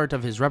strong part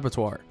of his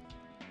repertoire.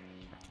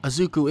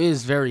 Izuku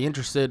is very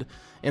interested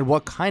in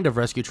what kind of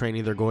rescue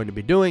training they're going to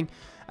be doing,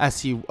 as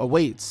he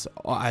awaits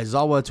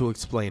Aizawa to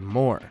explain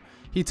more.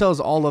 He tells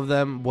all of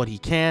them what he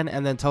can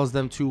and then tells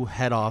them to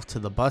head off to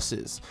the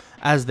buses.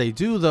 As they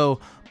do though,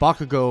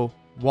 Bakugo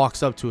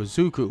walks up to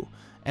Izuku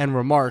and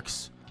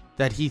remarks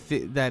that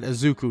that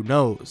Izuku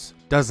knows,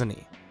 doesn't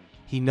he?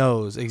 He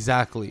knows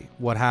exactly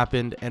what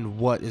happened and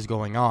what is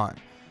going on.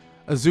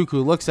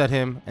 Izuku looks at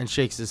him and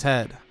shakes his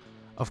head.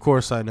 Of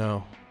course I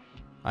know.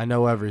 I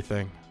know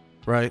everything,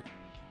 right?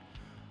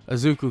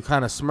 Izuku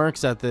kind of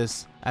smirks at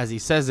this as he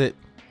says it,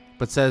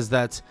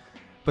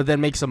 but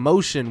then makes a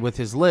motion with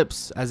his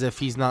lips as if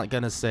he's not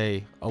gonna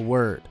say a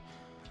word.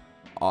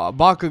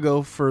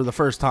 Bakugo, for the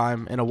first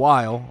time in a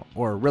while,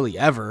 or really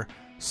ever,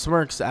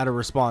 smirks at a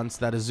response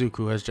that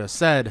Izuku has just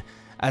said,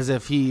 as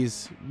if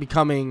he's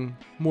becoming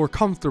more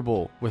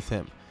comfortable with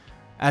him,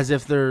 as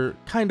if they're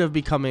kind of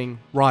becoming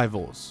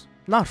rivals.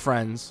 Not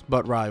friends,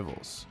 but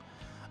rivals.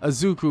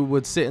 Izuku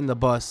would sit in the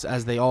bus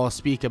as they all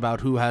speak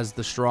about who has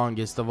the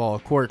strongest of all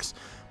quirks,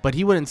 but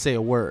he wouldn't say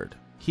a word.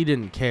 He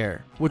didn't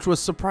care, which was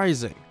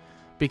surprising,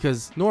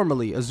 because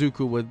normally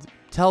Izuku would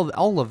tell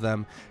all of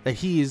them that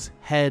he's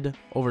head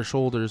over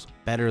shoulders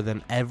better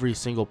than every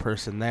single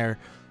person there,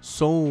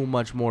 so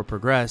much more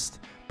progressed,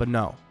 but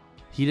no,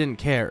 he didn't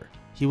care.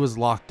 He was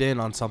locked in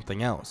on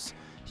something else.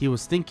 He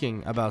was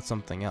thinking about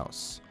something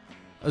else.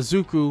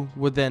 Izuku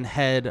would then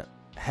head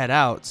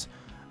out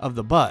of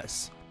the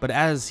bus, but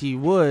as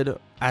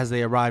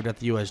they arrived at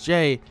the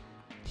USJ,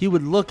 he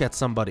would look at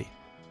somebody,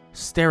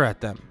 stare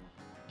at them,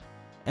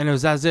 and it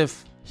was as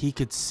if he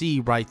could see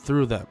right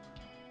through them.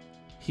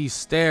 He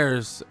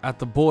stares at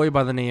the boy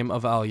by the name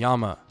of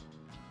Aoyama.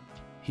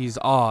 He's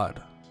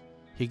odd.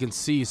 He can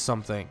see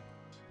something.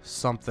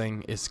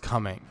 Something is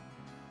coming.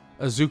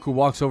 Izuku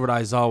walks over to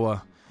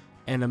Aizawa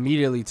and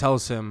immediately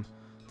tells him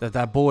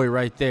that boy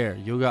right there,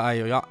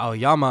 Yuga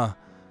Aoyama,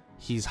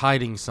 he's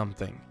hiding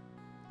something.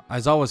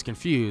 Aizawa's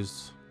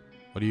confused.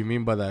 What do you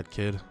mean by that,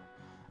 kid?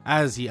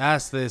 As he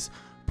asks this,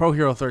 Pro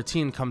Hero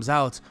 13 comes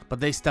out, but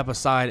they step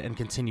aside and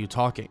continue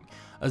talking.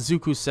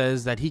 Izuku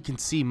says that he can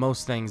see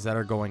most things that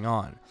are going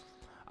on.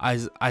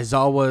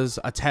 Aizawa's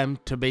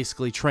attempt to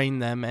basically train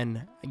them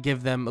and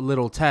give them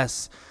little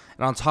tests,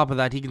 and on top of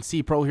that, he can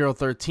see Pro Hero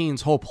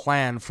 13's whole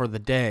plan for the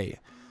day.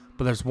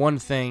 But there's one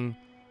thing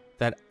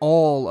that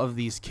all of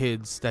these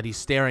kids that he's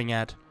staring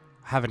at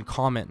have in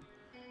common.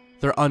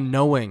 They're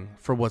unknowing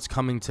for what's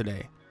coming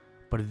today.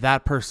 But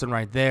that person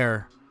right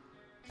there,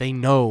 they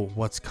know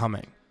what's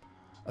coming.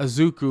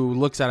 Izuku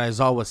looks at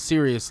Aizawa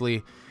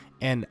seriously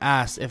and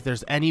asks if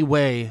there's any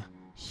way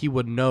he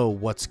would know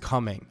what's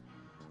coming.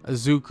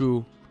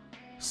 Izuku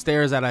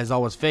stares at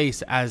Aizawa's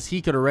face as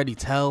he could already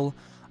tell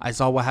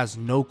Aizawa has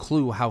no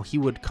clue how he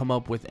would come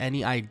up with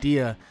any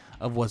idea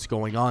of what's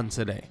going on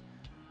today.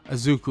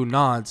 Izuku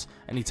nods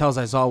and he tells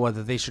Aizawa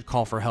that they should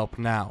call for help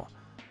now.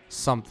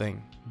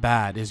 Something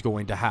bad is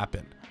going to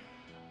happen.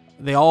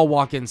 They all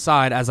walk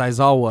inside as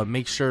Aizawa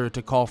makes sure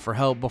to call for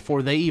help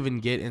before they even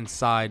get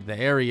inside the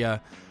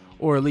area,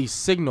 or at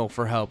least signal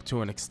for help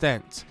to an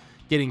extent,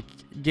 getting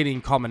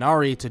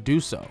Kaminari to do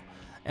so.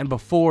 And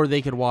before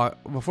they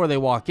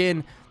walk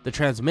in, the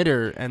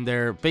transmitter and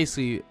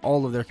basically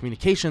all of their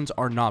communications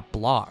are not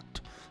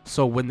blocked.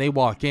 So when they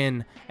walk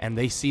in and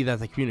they see that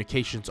the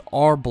communications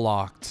are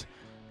blocked,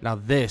 now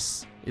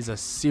this is a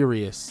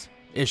serious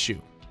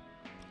issue.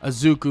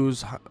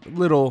 Izuku's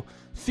little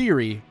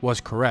theory was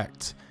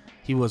correct.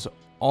 He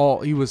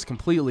was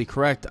completely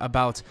correct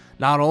about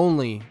not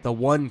only the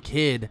one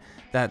kid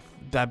that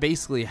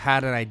basically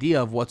had an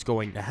idea of what's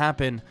going to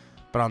happen,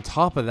 but on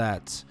top of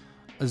that,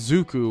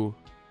 Izuku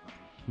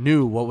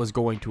knew what was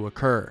going to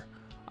occur.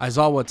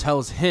 Aizawa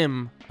tells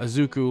him,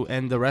 Izuku,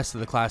 and the rest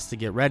of the class to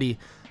get ready,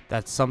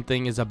 that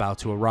something is about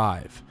to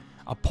arrive.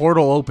 A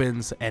portal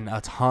opens and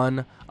a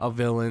ton of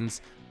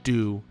villains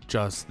do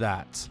just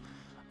that.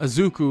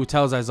 Izuku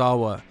tells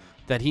Aizawa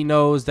that he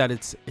knows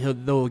that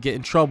they'll get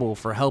in trouble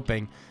for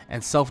helping,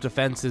 and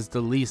self-defense is the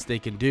least they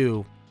can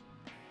do.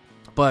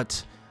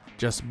 But,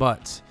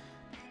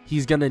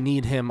 he's gonna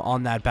need him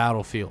on that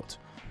battlefield.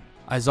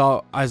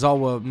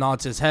 Aizawa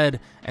nods his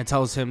head and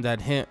tells him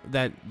that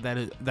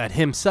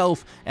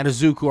himself and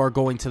Izuku are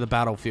going to the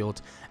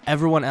battlefield.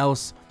 Everyone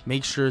else,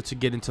 make sure to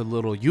get into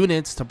little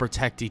units to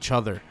protect each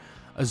other.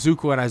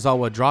 Izuku and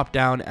Aizawa drop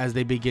down as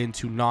they begin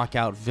to knock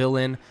out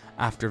villain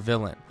after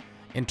villain.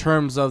 In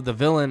terms of the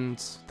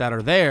villains that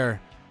are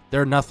there,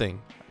 they're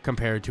nothing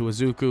compared to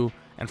Izuku,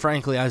 and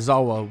frankly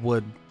Aizawa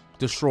would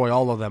destroy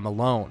all of them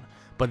alone.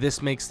 But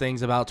this makes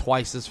things about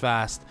twice as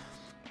fast,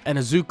 and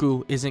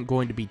Izuku isn't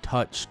going to be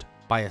touched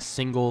by a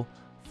single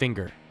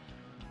finger.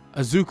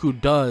 Izuku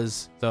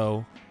does,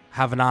 though,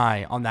 have an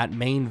eye on that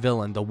main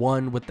villain, the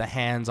one with the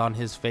hands on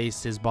his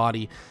face, his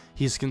body.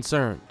 He's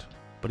concerned,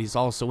 but he's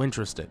also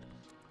interested.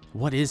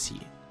 What is he?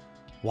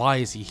 Why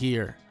is he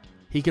here?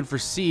 He can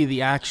foresee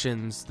the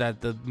actions that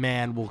the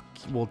man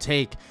will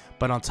take,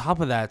 but on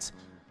top of that,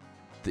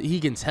 he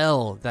can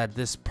tell that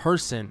this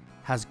person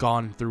has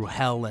gone through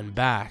hell and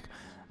back,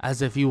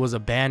 as if he was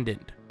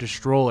abandoned,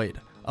 destroyed,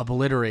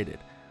 obliterated,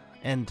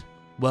 and,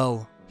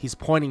 well, he's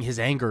pointing his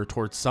anger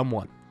towards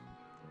someone.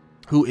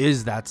 Who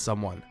is that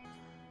someone?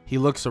 He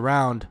looks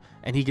around,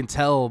 and he can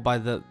tell by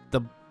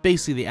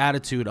basically the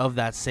attitude of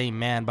that same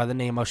man by the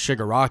name of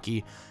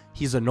Shigaraki.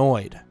 He's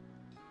annoyed.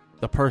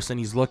 The person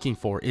he's looking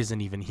for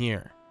isn't even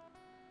here.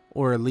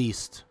 Or at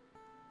least,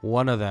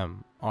 one of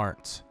them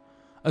aren't.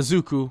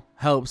 Izuku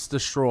helps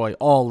destroy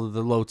all of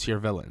the low-tier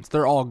villains.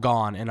 They're all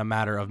gone in a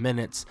matter of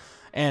minutes,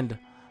 and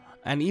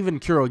even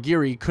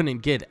Kurogiri couldn't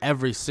get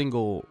every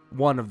single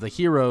one of the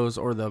heroes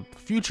or the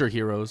future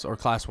heroes or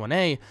Class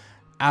 1A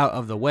out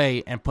of the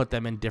way and put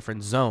them in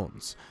different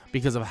zones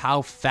because of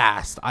how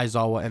fast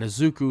Aizawa and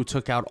Izuku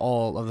took out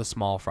all of the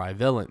small fry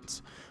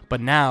villains.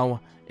 But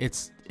now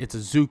it's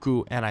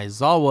Izuku and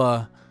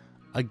Aizawa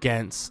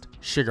against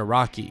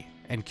Shigaraki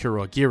and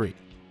Kurogiri.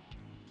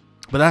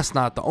 But that's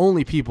not the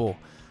only people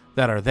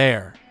that are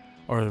there.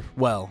 Or,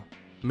 well,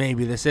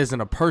 maybe this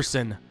isn't a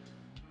person,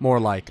 more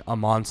like a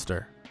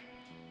monster.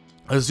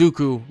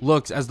 Izuku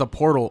looks as the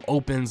portal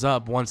opens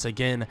up once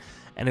again,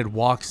 and it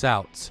walks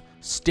out,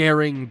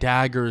 staring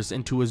daggers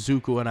into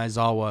Izuku and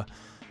Aizawa.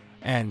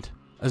 And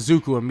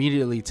Izuku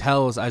immediately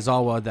tells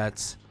Aizawa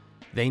that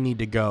they need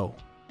to go,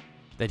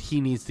 that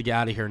he needs to get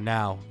out of here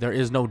now. There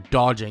is no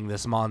dodging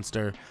this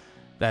monster,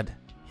 that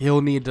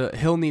he'll need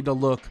to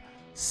look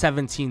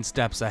 17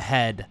 steps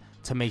ahead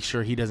to make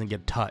sure he doesn't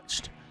get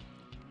touched.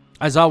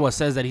 Aizawa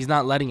says that he's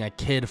not letting a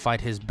kid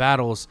fight his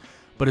battles,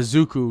 but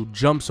Izuku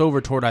jumps over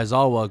toward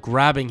Aizawa,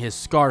 grabbing his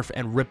scarf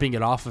and ripping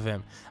it off of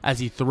him as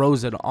he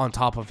throws it on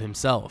top of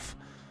himself.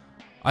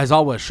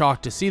 Aizawa is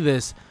shocked to see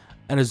this,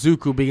 and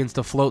Izuku begins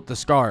to float the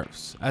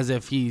scarves, as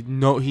if he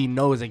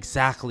knows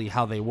exactly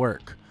how they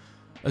work.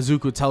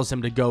 Izuku tells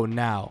him to go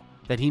now,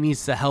 that he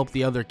needs to help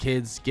the other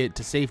kids get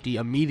to safety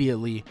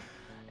immediately,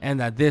 and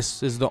that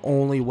this is the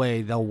only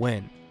way they'll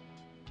win.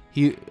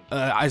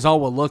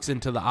 Aizawa looks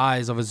into the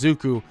eyes of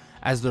Izuku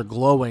as they're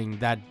glowing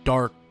that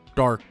dark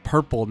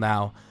purple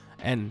now,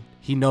 and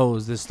he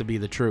knows this to be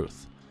the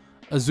truth.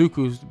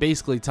 Izuku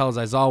basically tells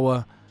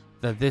Aizawa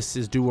that this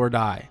is do or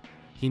die.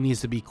 He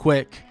needs to be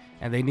quick,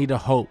 and they need to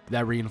hope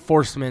that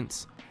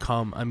reinforcements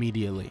come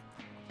immediately.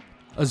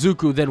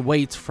 Izuku then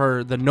waits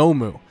for the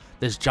Nomu,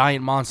 this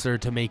giant monster,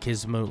 to make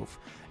his move.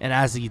 And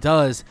as he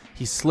does,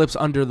 he slips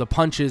under the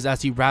punches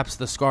as he wraps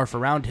the scarf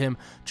around him,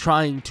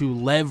 trying to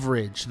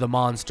leverage the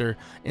monster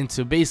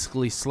into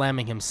basically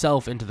slamming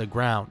himself into the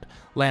ground.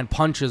 Land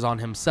punches on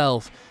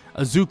himself.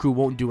 Izuku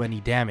won't do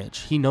any damage.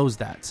 He knows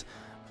that.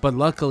 But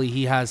luckily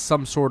he has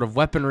some sort of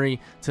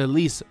weaponry to at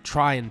least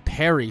try and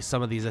parry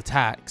some of these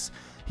attacks.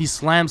 He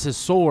slams his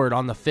sword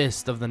on the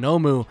fist of the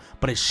Nomu,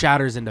 but it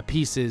shatters into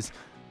pieces.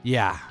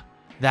 Yeah,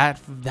 that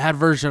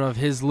version of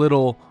his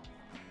little,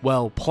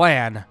 well,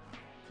 plan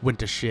went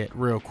to shit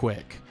real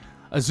quick.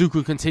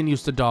 Izuku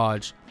continues to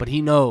dodge, but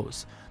he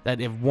knows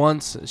that if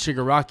once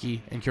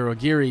Shigaraki and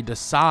Kurogiri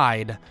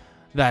decide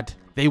that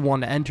they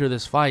want to enter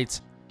this fight,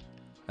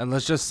 and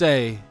let's just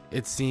say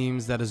it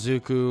seems that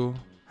Izuku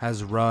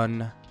has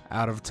run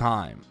out of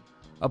time.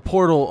 A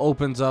portal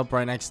opens up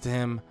right next to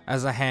him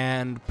as a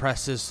hand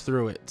presses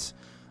through it.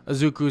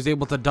 Izuku is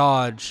able to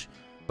dodge,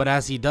 but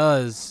as he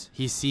does,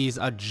 he sees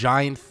a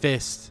giant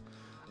fist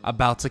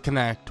about to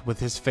connect with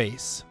his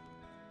face.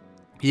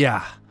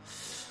 Yeah,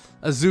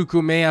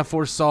 Izuku may have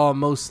foresaw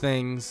most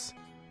things,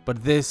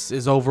 but this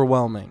is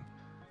overwhelming.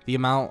 The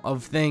amount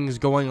of things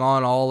going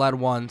on all at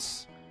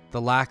once,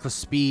 the lack of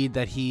speed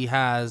that he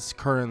has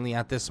currently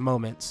at this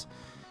moment,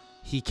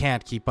 he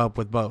can't keep up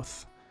with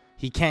both.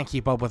 He can't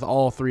keep up with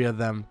all three of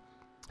them.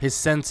 His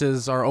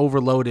senses are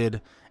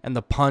overloaded, and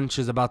the punch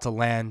is about to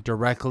land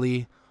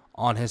directly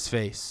on his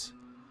face.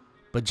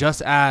 But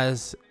just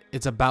as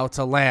it's about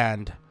to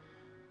land,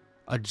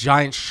 a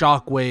giant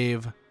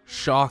shockwave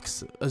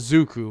shocks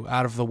Izuku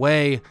out of the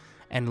way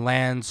and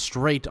lands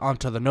straight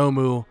onto the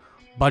Nomu,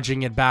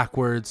 budging it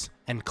backwards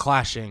and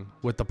clashing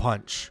with the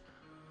punch.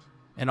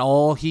 And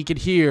all he could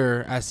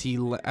hear as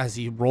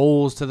he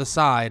rolls to the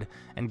side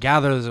and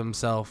gathers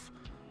himself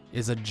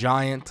is a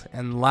giant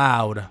and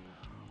loud,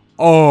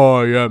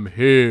 "I am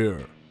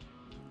here."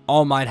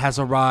 All Might has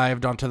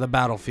arrived onto the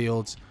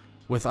battlefields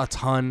with a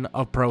ton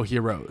of pro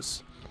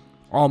heroes.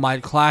 All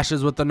Might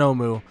clashes with the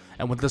Nomu,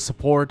 and with the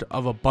support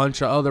of a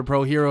bunch of other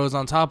pro heroes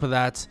on top of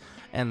that,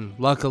 and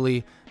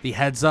luckily the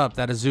heads up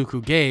that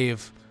Izuku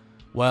gave,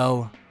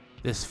 well,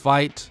 this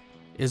fight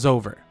is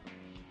over.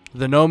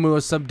 The Nomu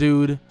is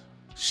subdued,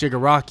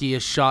 Shigaraki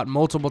is shot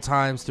multiple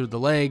times through the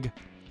leg,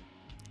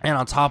 and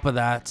on top of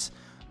that,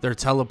 they're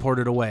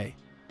teleported away.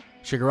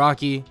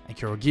 Shigaraki and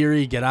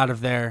Kurogiri get out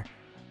of there,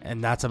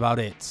 and that's about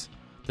it.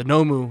 The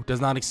Nomu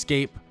does not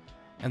escape,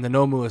 and the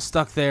Nomu is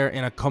stuck there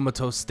in a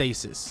comatose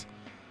stasis.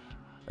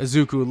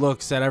 Izuku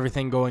looks at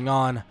everything going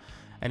on,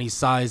 and he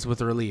sighs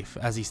with relief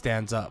as he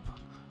stands up.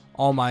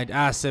 All Might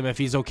asks him if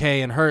he's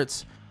okay and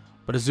hurts,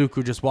 but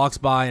Izuku just walks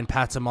by and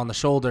pats him on the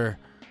shoulder,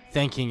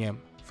 thanking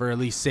him for at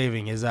least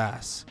saving his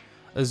ass.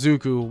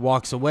 Izuku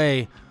walks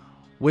away,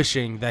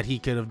 wishing that he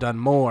could have done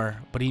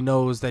more, but he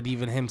knows that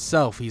even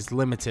himself he's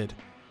limited.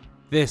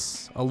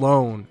 This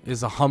alone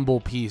is a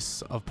humble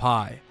piece of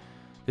pie.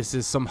 This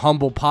is some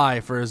humble pie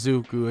for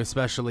Izuku,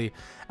 especially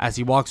as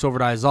he walks over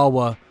to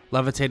Aizawa,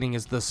 levitating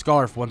the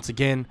scarf once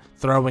again,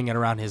 throwing it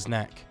around his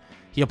neck.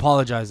 He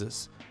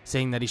apologizes,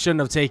 saying that he shouldn't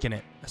have taken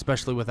it,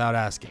 especially without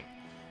asking.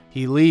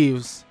 He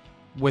leaves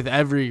with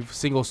every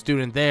single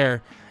student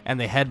there, and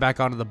they head back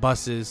onto the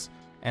buses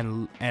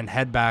and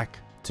head back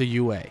to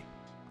UA.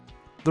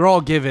 They're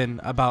all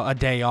given about a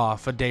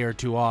day or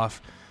two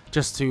off,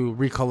 just to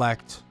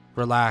recollect,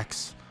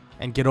 relax,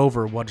 and get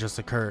over what just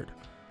occurred.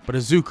 But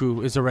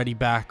Izuku is already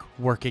back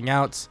working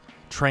out,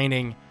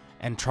 training,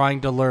 and trying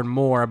to learn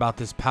more about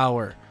this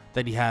power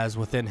that he has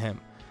within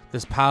him.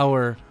 This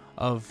power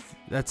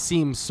that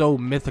seems so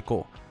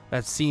mythical,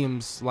 that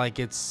seems like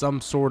it's some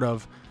sort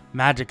of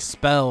magic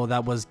spell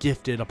that was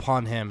gifted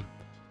upon him,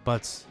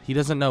 but he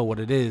doesn't know what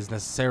it is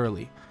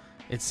necessarily.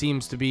 It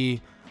seems to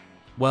be,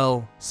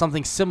 well,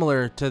 something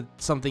similar to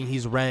something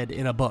he's read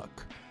in a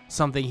book,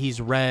 something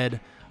he's read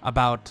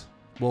about,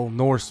 well,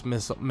 Norse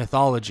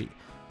mythology,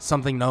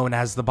 something known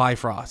as the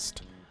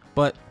Bifrost.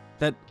 But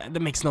that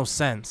makes no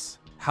sense.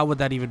 How would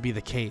that even be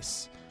the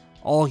case?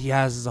 All he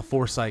has is a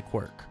Foresight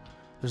quirk.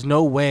 There's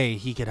no way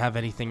he could have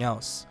anything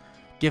else.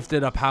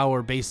 Gifted a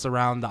power based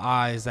around the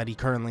eyes that he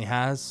currently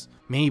has?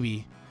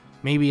 Maybe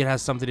it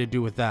has something to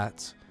do with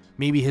that.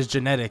 Maybe his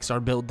genetics are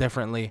built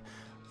differently,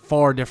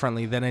 far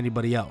differently than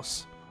anybody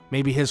else.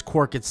 Maybe his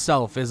quirk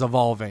itself is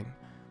evolving,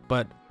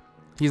 but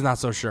he's not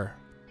so sure.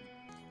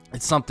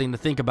 It's something to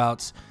think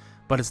about,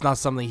 but it's not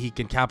something he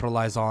can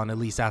capitalize on, at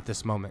least at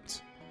this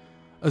moment.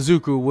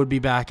 Izuku would be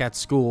back at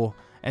school,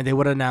 and they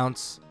would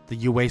announce the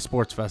UA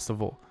Sports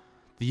Festival.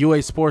 The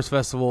UA Sports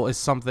Festival is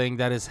something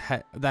that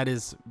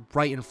is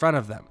right in front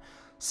of them.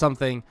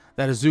 Something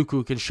that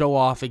Izuku can show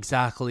off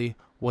exactly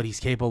what he's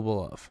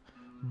capable of.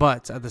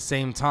 But at the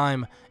same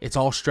time, it's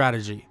all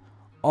strategy.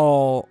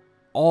 All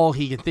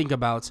he can think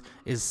about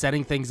is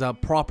setting things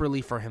up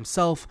properly for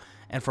himself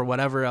and for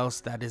whatever else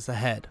that is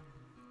ahead.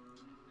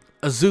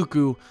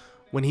 Izuku,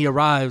 when he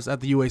arrives at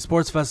the UA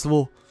Sports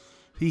Festival,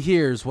 he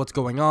hears what's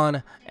going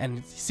on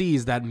and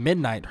sees that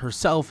Midnight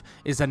herself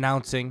is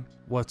announcing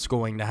what's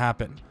going to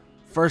happen.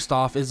 First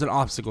off is an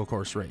obstacle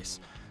course race,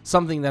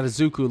 something that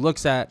Izuku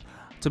looks at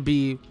to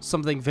be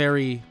something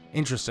very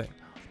interesting.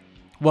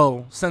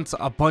 Well, since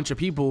a bunch of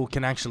people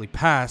can actually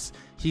pass,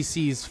 he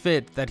sees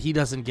fit that he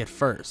doesn't get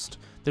first.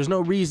 There's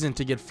no reason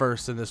to get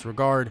first in this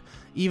regard,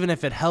 even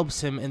if it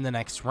helps him in the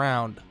next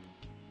round.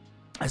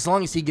 As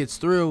long as he gets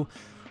through,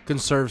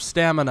 conserve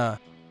stamina,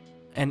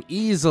 and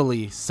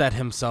easily set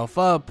himself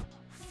up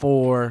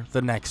for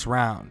the next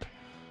round.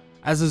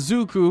 As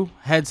Izuku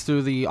heads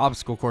through the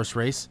obstacle course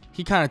race,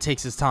 he kind of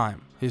takes his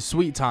time, his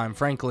sweet time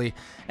frankly,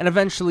 and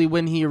eventually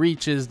when he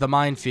reaches the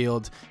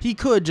minefield, he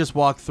could just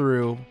walk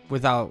through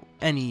without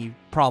any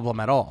problem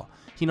at all.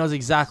 He knows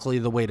exactly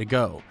the way to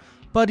go,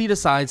 but he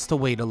decides to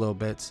wait a little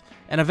bit,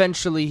 and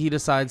eventually he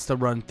decides to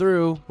run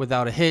through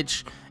without a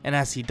hitch, and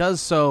as he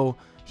does so,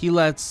 he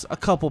lets a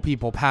couple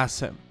people pass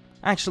him.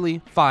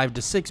 Actually, 5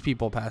 to 6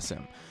 people pass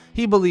him.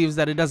 He believes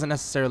that it doesn't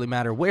necessarily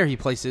matter where he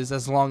places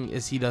as long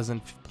as he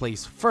doesn't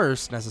place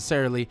first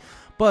necessarily,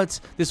 but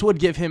this would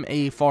give him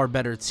a far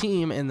better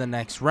team in the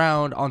next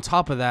round. On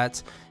top of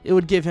that, it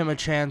would give him a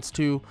chance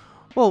to,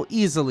 well,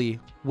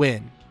 easily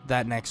win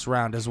that next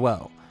round as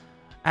well.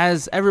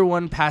 As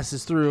everyone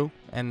passes through,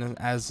 and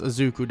as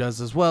Izuku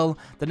does as well,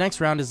 the next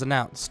round is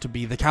announced to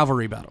be the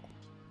cavalry battle.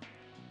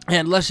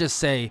 And let's just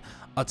say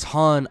a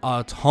ton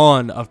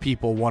of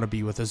people want to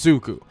be with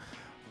Izuku.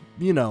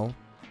 You know,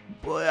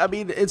 I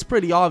mean, it's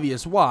pretty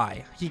obvious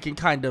why. He can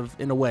kind of,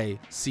 in a way,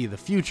 see the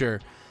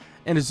future.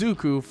 And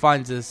Izuku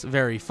finds this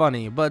very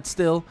funny, but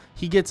still,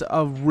 he gets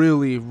a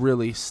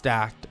really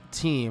stacked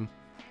team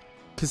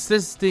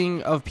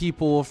consisting of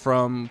people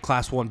from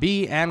Class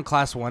 1B and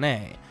Class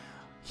 1A.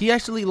 He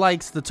actually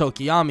likes the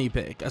Tokiyami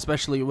pick,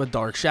 especially with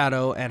Dark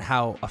Shadow and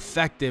how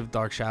effective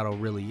Dark Shadow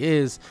really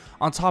is.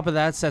 On top of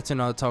that,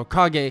 Setsuna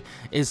Tokage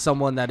is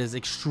someone that is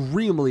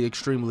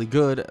extremely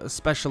good,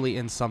 especially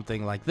in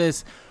something like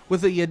this.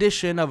 With the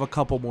addition of a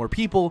couple more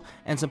people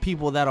and some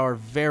people that are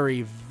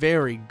very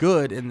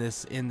good in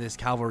this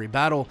cavalry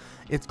battle,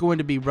 it's going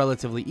to be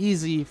relatively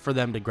easy for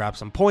them to grab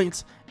some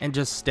points and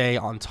just stay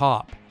on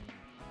top.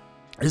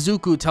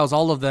 Izuku tells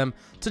all of them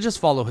to just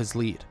follow his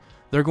lead.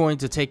 They're going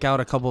to take out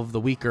a couple of the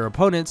weaker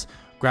opponents,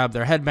 grab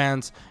their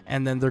headbands,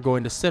 and then they're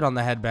going to sit on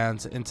the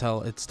headbands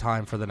until it's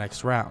time for the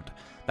next round.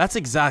 That's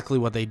exactly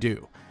what they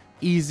do.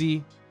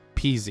 Easy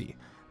peasy.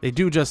 They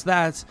do just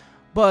that,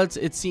 but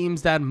it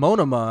seems that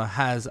Monoma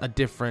has a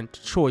different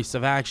choice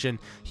of action.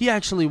 He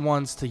actually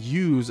wants to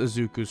use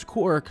Izuku's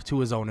quirk to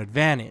his own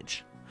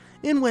advantage,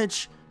 in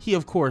which he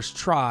of course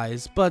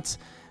tries, but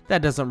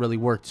that doesn't really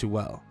work too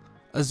well.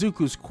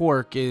 Izuku's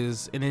quirk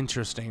is an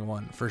interesting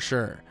one for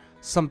sure.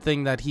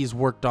 Something that he's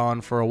worked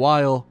on for a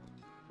while,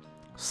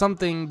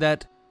 something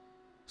that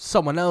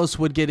someone else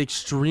would get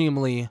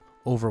extremely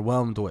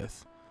overwhelmed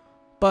with.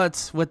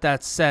 But with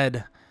that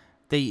said,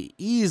 they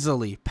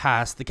easily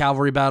passed the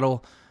cavalry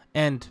battle,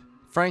 and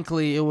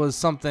frankly it was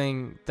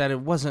something that it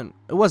wasn't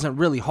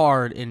really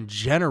hard in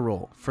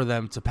general for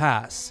them to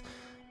pass,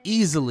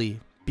 easily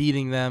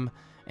beating them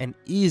and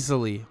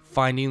easily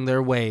finding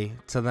their way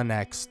to the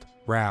next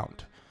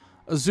round.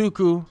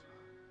 Izuku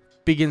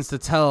begins to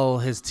tell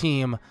his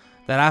team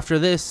that after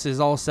this is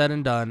all said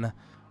and done,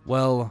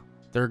 well,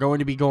 they're going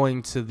to be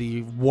going to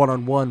the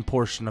one-on-one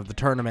portion of the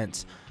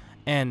tournament,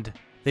 and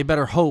they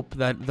better hope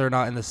that they're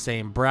not in the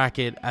same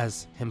bracket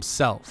as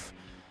himself.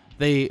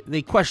 They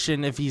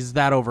question if he's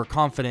that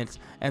overconfident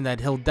and that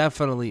they'll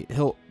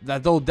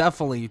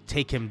definitely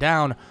take him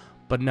down,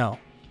 but no.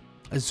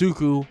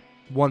 Izuku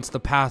wants the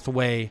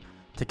pathway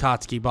to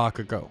Katsuki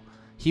Bakugo.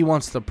 He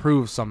wants to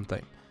prove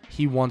something.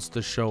 He wants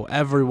to show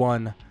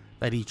everyone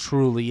that he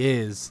truly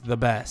is the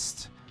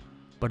best.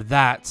 But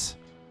that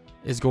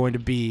is going to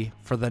be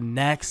for the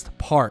next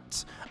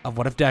part of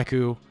What If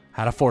Deku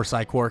Had a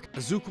Foresight Quirk.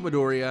 Izuku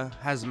Midoriya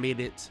has made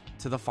it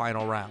to the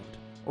final round,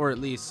 or at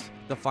least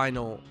the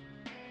final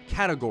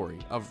category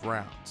of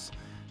rounds.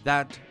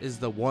 That is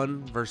the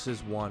 1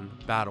 versus 1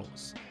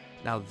 battles.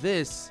 Now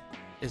this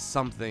is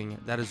something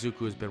that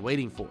Izuku has been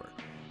waiting for.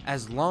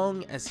 As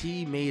long as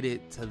he made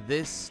it to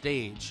this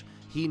stage,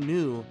 he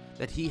knew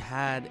that he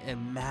had a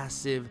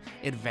massive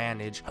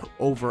advantage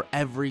over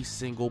every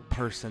single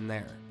person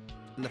there.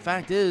 And the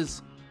fact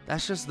is,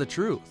 that's just the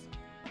truth.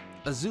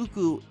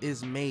 Izuku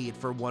is made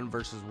for 1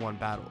 versus 1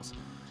 battles,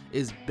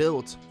 is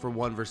built for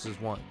 1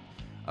 versus 1.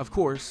 Of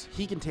course,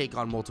 he can take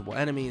on multiple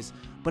enemies,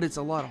 but it's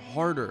a lot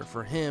harder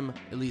for him,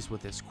 at least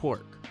with his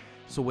quirk.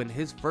 So when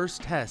his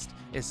first test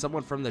is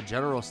someone from the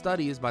general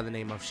studies by the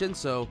name of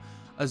Shinso,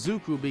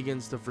 Izuku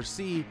begins to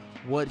foresee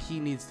what he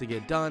needs to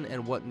get done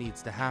and what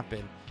needs to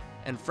happen.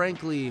 And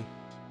frankly,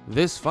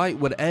 this fight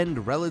would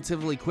end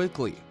relatively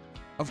quickly.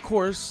 Of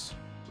course,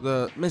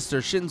 the Mr.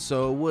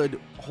 Shinso would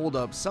hold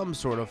up some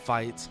sort of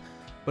fight,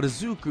 but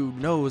Izuku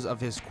knows of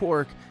his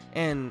quirk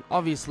and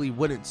obviously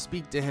wouldn't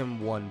speak to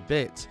him one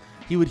bit.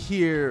 He would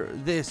hear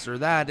this or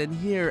that and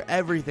hear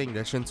everything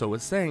that Shinso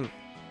was saying,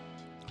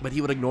 but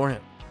he would ignore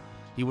him.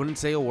 He wouldn't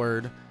say a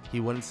word. He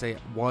wouldn't say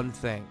one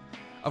thing.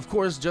 Of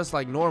course, just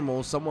like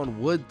normal, someone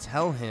would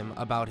tell him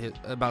about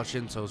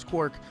Shinso's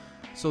quirk,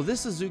 so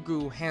this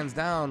Izuku, hands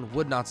down,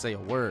 would not say a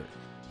word.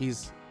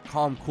 He's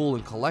calm, cool,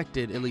 and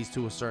collected, at least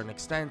to a certain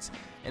extent,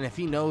 and if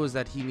he knows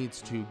that he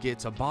needs to get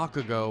to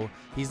Bakugo,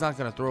 he's not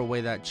going to throw away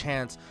that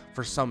chance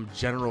for some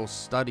general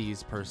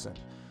studies person.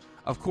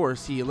 Of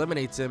course, he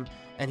eliminates him,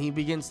 and he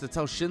begins to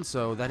tell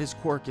Shinso that his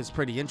quirk is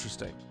pretty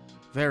interesting.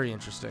 Very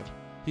interesting.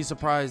 He's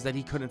surprised that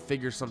he couldn't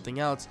figure something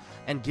else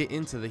and get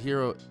into the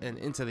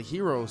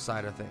hero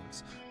side of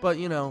things. But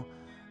you know,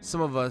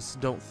 some of us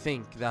don't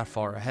think that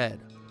far ahead.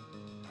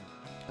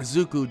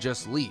 Izuku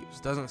just leaves,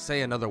 doesn't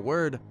say another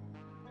word,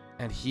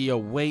 and he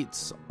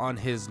awaits on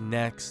his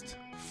next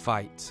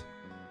fight.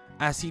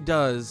 As he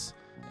does,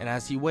 and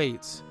as he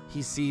waits,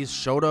 he sees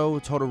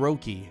Shoto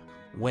Todoroki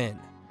win.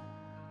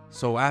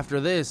 So after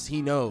this,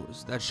 he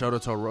knows that Shoto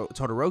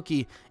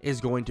Todoroki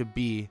is going to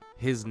be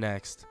his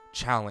next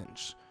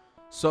challenge.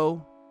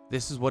 So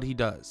this is what he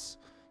does.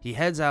 He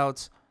heads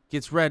out,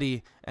 gets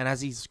ready, and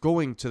as he's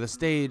going to the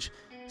stage,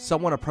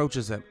 someone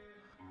approaches him.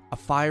 A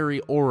fiery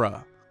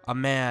aura,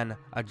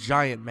 a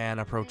giant man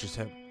approaches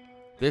him.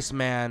 This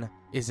man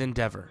is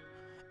Endeavor.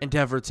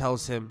 Endeavor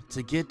tells him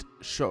to get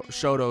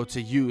Shoto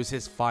to use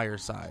his fire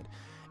side.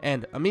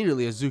 And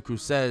immediately Izuku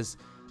says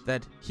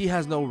that he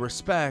has no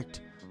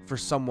respect for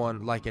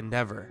someone like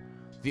Endeavor.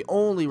 The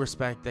only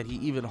respect that he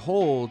even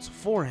holds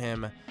for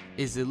him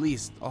is at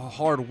least a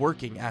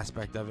hard-working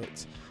aspect of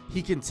it.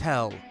 He can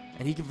tell,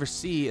 and he can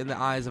foresee in the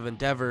eyes of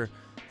Endeavor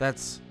that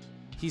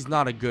he's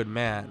not a good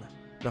man.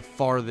 The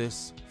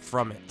farthest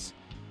from it.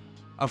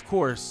 Of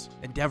course,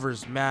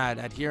 Endeavor's mad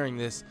at hearing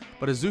this,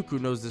 but Izuku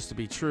knows this to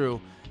be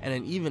true,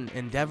 and even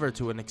Endeavor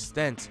to an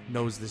extent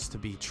knows this to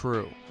be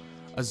true.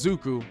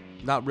 Izuku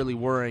not really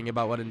worrying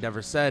about what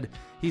Endeavor said,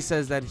 he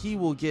says that he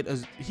will get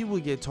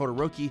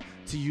Todoroki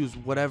to use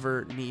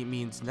whatever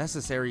means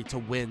necessary to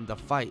win the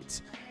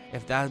fight.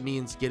 If that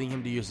means getting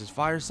him to use his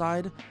fire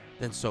side,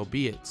 then so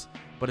be it.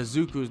 But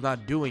Izuku's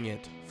not doing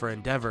it for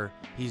Endeavor,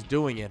 he's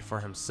doing it for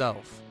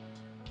himself.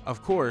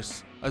 Of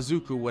course,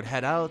 Izuku would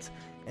head out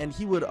and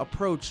he would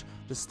approach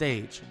the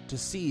stage to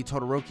see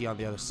Todoroki on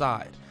the other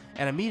side.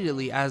 And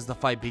immediately as the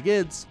fight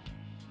begins,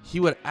 he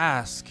would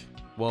ask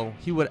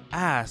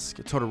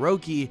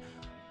Todoroki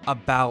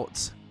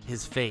about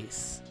his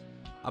face,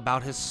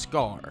 about his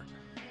scar.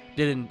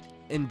 Did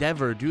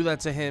Endeavor do that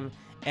to him?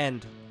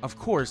 And of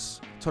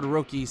course,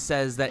 Todoroki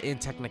says that in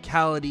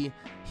technicality,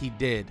 he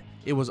did.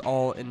 It was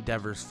all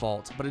Endeavor's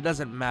fault, but it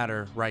doesn't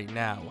matter right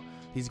now.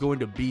 He's going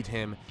to beat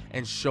him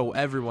and show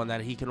everyone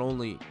that he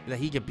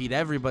can beat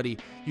everybody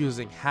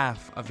using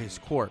half of his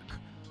quirk.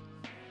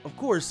 Of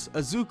course,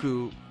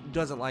 Izuku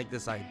doesn't like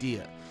this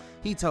idea.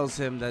 He tells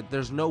him that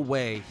there's no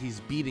way he's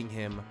beating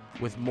him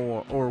with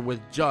more or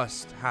with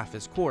just half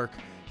his quirk.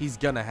 He's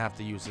gonna have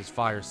to use his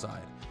fire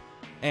side.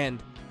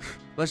 And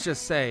let's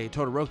just say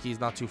Todoroki is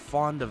not too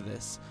fond of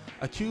this,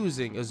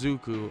 accusing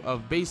Izuku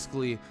of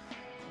basically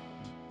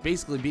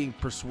being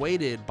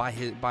persuaded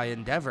by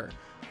Endeavor.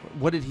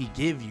 What did he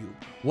give you?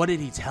 What did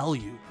he tell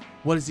you?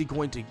 What is he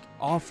going to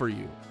offer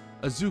you?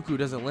 Izuku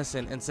doesn't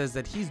listen and says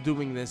that he's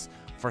doing this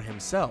for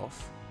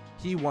himself.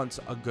 He wants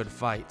a good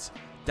fight.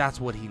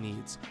 That's what he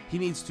needs. He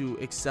needs to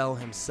excel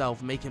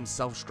himself, make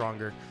himself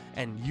stronger,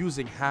 and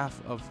using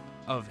half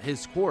of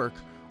his quirk,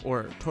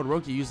 or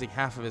Todoroki using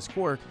half of his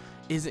quirk,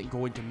 isn't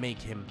going to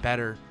make him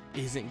better,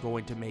 isn't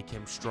going to make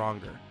him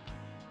stronger.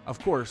 Of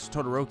course,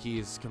 Todoroki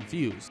is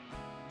confused.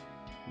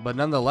 But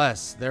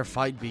nonetheless, their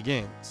fight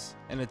begins,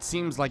 and it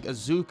seems like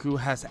Izuku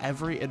has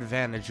every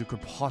advantage you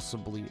could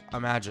possibly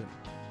imagine.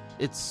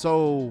 It's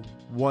so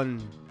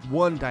one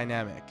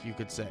dynamic, you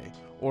could say,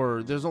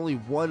 or there's only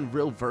one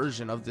real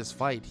version of this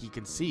fight he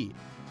can see.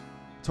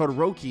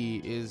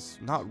 Todoroki is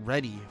not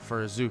ready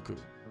for Izuku,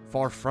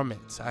 far from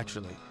it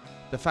actually.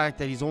 The fact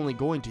that he's only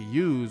going to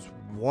use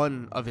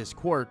one of his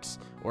quirks,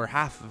 or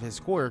half of his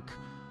quirk,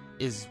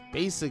 is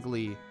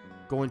basically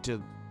going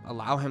to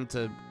allow him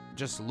to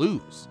just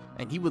lose,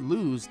 and he would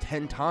lose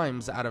 10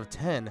 times out of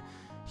 10.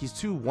 He's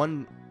too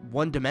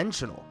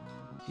one-dimensional.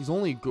 He's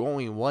only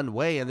going one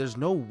way, and there's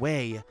no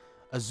way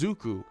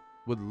Izuku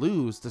would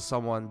lose to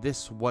someone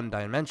this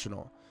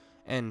one-dimensional.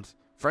 And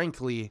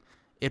frankly,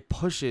 it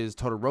pushes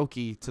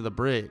Todoroki to the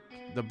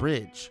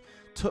bridge,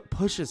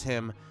 pushes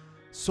him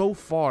so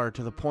far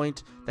to the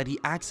point that he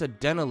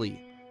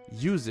accidentally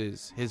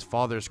uses his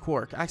father's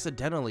quirk,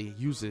 accidentally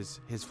uses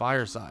his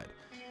fire side.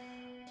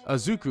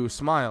 Izuku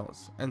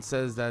smiles and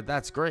says that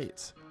that's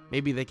great.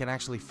 Maybe they can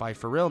actually fight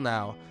for real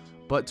now,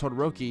 but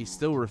Todoroki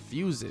still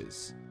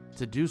refuses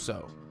to do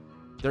so.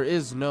 There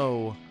is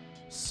no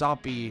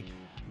soppy,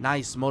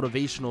 nice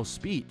motivational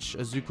speech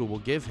Izuku will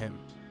give him.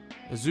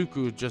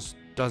 Izuku just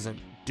doesn't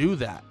do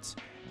that.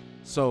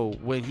 So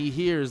when he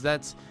hears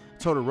that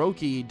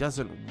Todoroki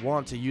doesn't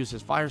want to use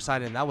his fire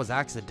side and that was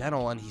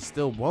accidental and he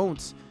still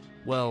won't,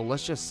 well,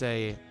 let's just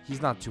say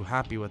he's not too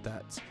happy with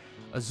that.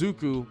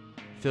 Izuku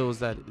feels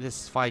that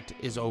this fight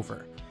is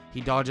over.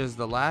 He dodges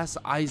the last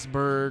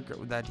iceberg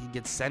that he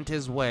gets sent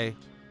his way,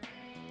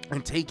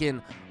 and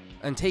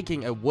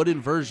taking a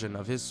wooden version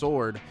of his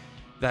sword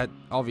that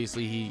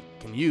obviously he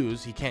can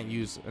use. He can't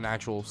use an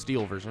actual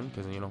steel version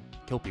because, you know,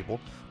 kill people.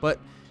 But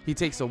he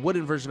takes a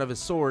wooden version of his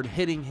sword,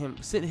 hitting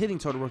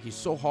Todoroki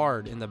so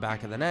hard in the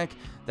back of the neck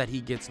that he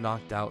gets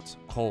knocked out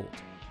cold.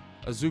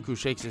 Izuku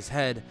shakes his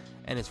head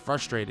and is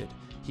frustrated.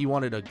 He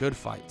wanted a good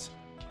fight,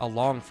 a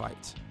long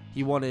fight.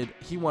 He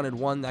wanted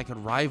one that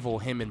could rival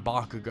him in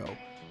Bakugo.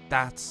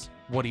 That's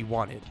what he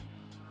wanted.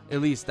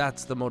 At least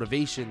that's the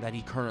motivation that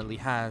he currently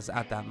has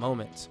at that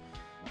moment.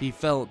 He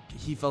felt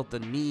the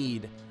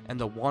need and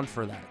the want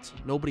for that.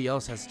 Nobody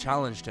else has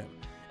challenged him.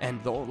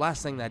 And the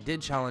last thing that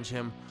did challenge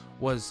him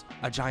was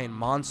a giant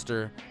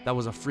monster that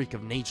was a freak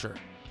of nature.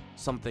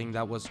 Something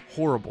that was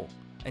horrible.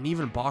 And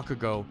even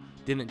Bakugo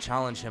didn't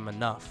challenge him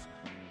enough.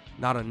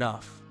 Not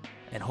enough.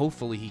 And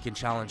hopefully he can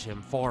challenge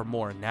him far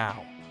more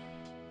now.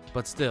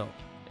 But still,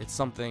 it's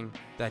something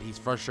that he's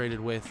frustrated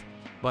with,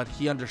 but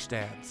he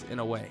understands in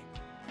a way.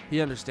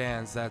 He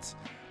understands that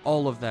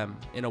all of them,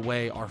 in a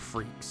way, are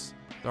freaks.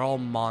 They're all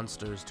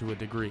monsters to a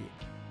degree.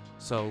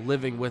 So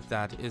living with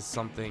that is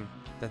something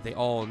that they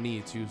all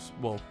need to,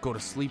 well, go to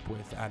sleep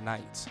with at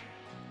night.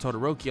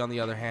 Todoroki, on the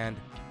other hand,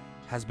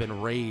 has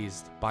been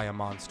raised by a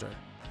monster.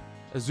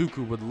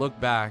 Izuku would look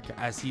back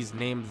as he's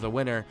named the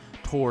winner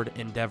toward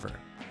Endeavor.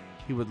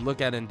 He would look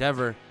at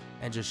Endeavor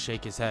and just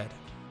shake his head.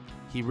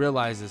 He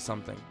realizes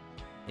something.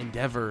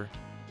 Endeavor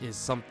is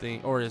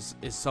something, or is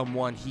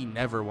someone he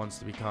never wants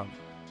to become.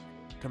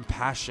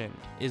 Compassion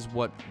is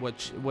what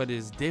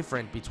is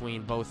different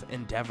between both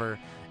Endeavor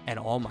and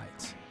All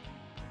Might.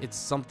 It's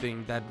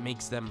something that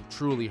makes them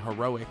truly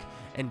heroic.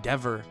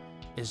 Endeavor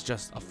is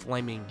just a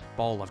flaming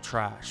ball of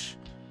trash.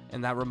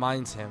 And that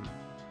reminds him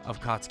of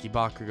Katsuki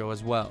Bakugo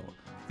as well.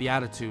 The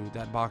attitude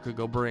that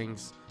Bakugo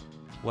brings,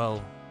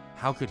 well,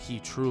 How could he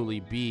truly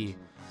be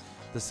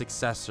the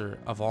successor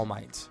of All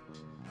Might?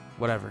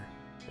 Whatever.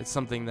 It's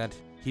something that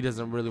he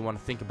doesn't really want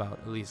to think about,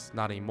 at least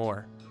not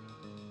anymore.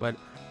 But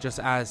just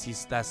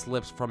as that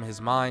slips from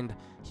his mind,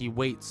 he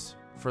waits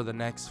for the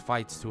next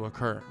fights to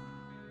occur.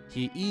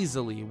 He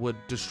easily would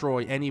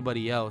destroy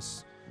anybody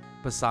else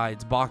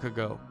besides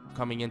Bakugo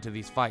coming into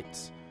these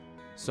fights.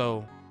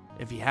 So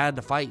if he had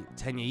to fight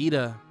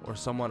Tenyuita or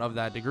someone of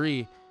that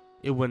degree,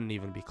 it wouldn't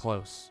even be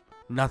close.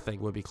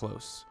 Nothing would be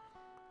close.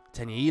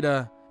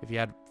 Tenyuita, if he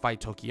had to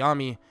fight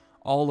Tokiyami,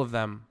 all of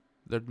them,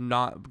 they're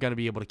not going to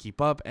be able to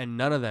keep up, and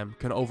none of them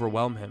can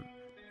overwhelm him.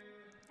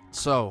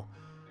 So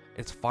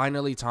it's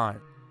finally time.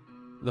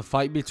 The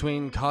fight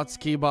between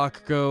Katsuki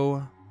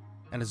Bakugo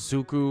and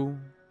Izuku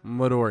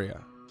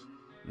Midoriya.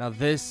 Now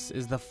this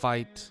is the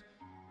fight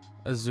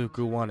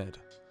Izuku wanted.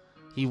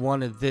 He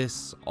wanted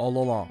this all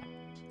along.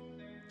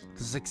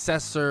 The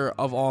successor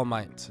of All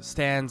Might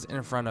stands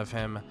in front of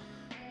him,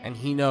 and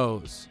he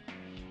knows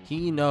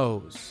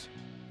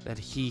that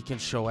he can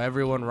show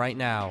everyone right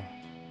now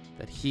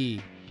that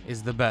he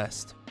is the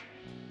best.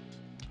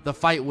 The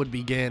fight would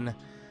begin,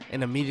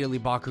 and immediately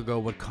Bakugo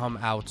would come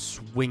out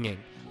swinging,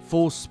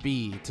 full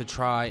speed, to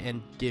try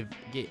and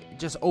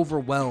just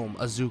overwhelm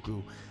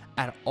Izuku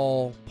at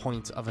all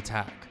points of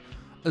attack.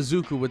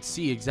 Izuku would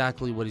see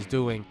exactly what he's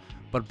doing,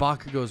 but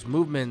Bakugo's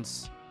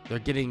movements, they're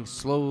getting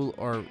slow,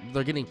 or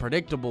they're getting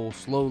predictable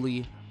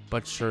slowly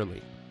but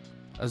surely.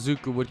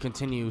 Izuku would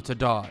continue to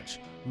dodge,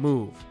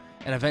 move,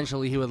 and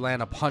eventually he would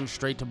land a punch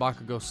straight to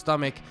Bakugo's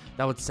stomach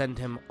that would send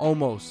him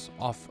almost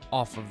off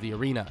of the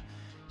arena.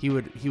 He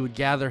would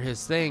gather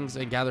his things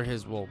and gather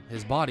his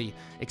body,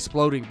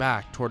 exploding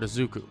back toward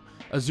Izuku.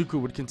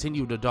 Izuku would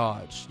continue to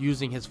dodge,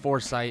 using his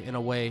foresight in a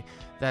way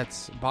that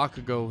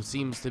Bakugo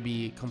seems to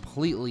be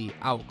completely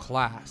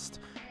outclassed.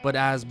 But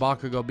as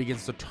Bakugo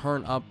begins to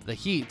turn up the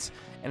heat,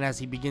 and as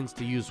he begins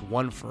to use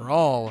One for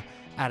All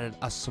at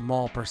a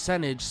small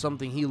percentage,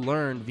 something he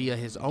learned via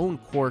his own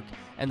quirk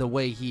and the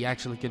way he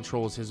actually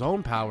controls his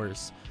own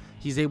powers,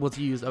 he's able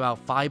to use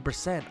about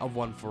 5% of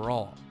One for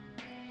All.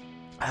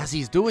 As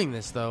he's doing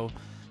this though,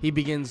 he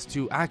begins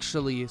to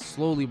actually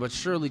slowly but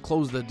surely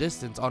close the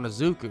distance on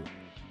Izuku.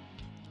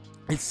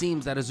 It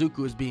seems that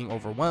Izuku is being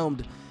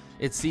overwhelmed.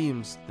 It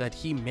seems that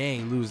he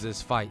may lose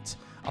this fight.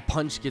 A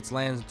punch gets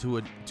landed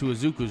to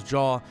Izuku's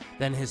jaw,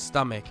 then his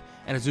stomach,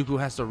 and Izuku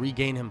has to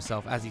regain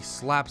himself as he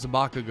slaps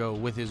Bakugo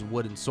with his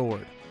wooden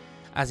sword.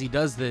 As he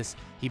does this,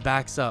 he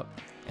backs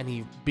up and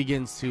he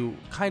begins to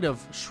kind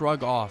of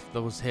shrug off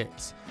those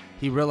hits.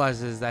 He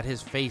realizes that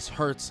his face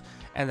hurts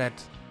and that,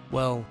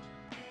 well,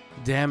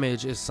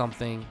 damage is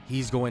something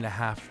he's going to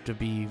have to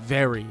be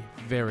very,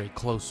 very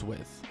close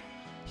with.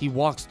 He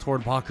walks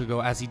toward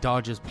Bakugo as he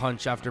dodges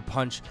punch after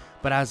punch,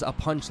 but as a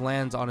punch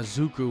lands on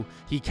Izuku,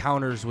 he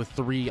counters with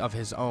 3 of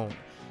his own.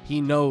 He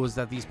knows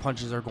that these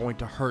punches are going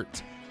to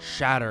hurt,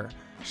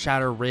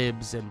 shatter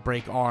ribs and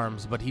break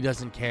arms, but he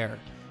doesn't care.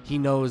 He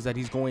knows that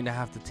he's going to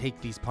have to take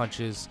these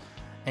punches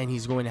and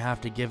he's going to have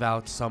to give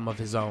out some of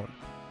his own.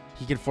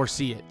 He can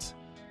foresee it.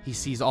 He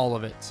sees all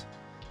of it.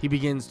 He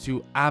begins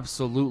to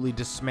absolutely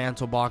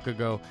dismantle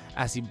Bakugo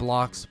as he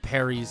blocks,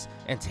 parries,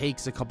 and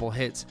takes a couple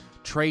hits,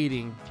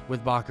 trading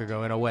with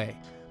Bakugo in a way.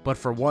 But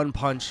for one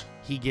punch,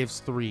 he gives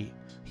 3,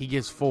 he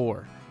gives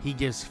 4, he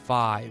gives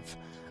 5.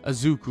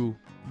 Izuku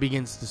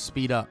begins to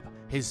speed up.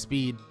 His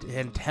speed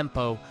and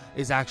tempo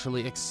is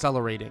actually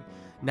accelerating.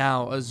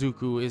 Now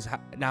Izuku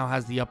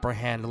has the upper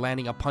hand,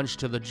 landing a punch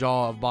to the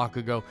jaw of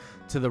Bakugo,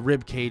 to the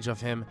rib cage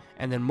of him,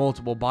 and then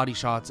multiple body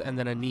shots, and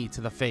then a knee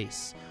to the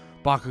face.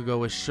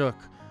 Bakugo is shook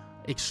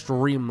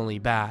extremely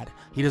bad.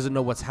 He doesn't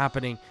know what's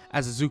happening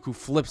as Izuku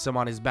flips him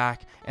on his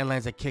back and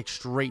lands a kick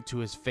straight to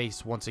his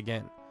face once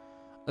again.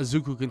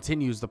 Izuku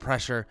continues the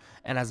pressure,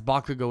 and as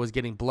Bakugo is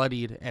getting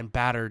bloodied and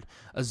battered,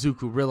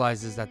 Izuku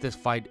realizes that this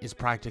fight is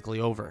practically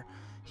over.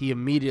 He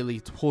immediately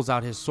pulls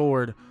out his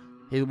sword,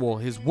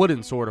 his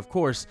wooden sword of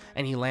course,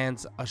 and he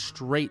lands a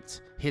straight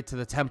hit to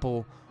the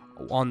temple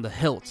on the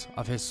hilt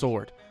of his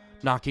sword,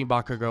 knocking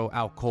Bakugo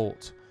out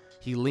cold.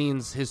 He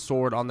leans his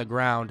sword on the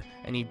ground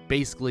and he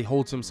basically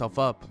holds himself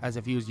up as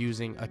if he was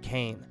using a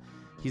cane.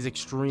 He's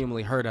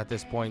extremely hurt at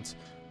this point,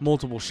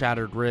 multiple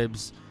shattered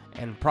ribs,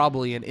 and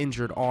probably an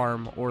injured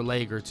arm or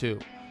leg or two.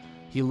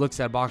 He looks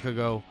at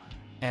Bakugo,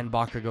 and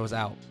Bakugo's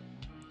out.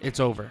 It's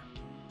over.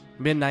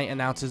 Midnight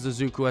announces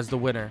Izuku as the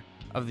winner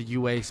of the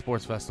UA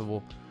Sports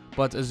Festival,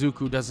 but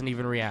Izuku doesn't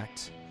even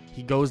react.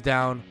 He goes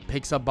down,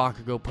 picks up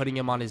Bakugo, putting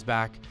him on his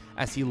back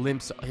as he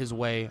limps his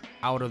way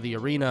out of the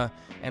arena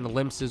and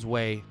limps his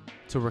way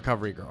to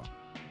Recovery Girl.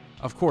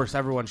 Of course,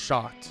 everyone's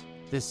shocked.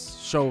 This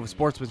show of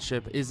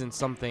sportsmanship isn't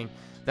something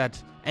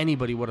that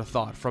anybody would have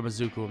thought from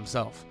Izuku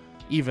himself.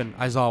 Even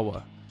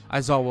Aizawa.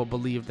 Aizawa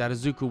believed that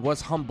Izuku was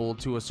humbled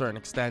to a certain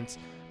extent,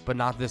 but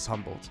not this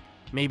humbled.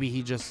 Maybe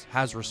he just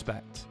has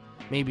respect.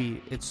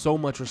 Maybe it's so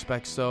much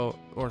respect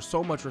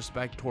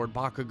toward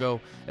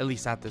Bakugo, at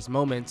least at this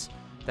moment,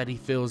 that he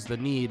feels the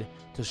need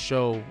to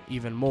show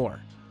even more,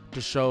 to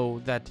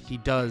show that he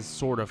does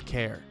sort of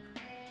care.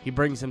 He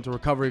brings him to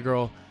Recovery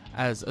Girl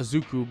As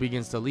Izuku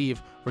begins to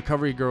leave,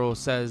 Recovery Girl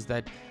says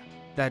that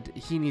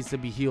he needs to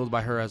be healed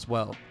by her as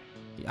well.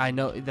 I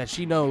know that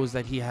she knows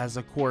that he has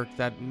a quirk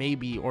that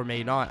maybe or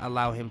may not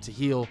allow him to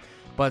heal,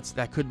 but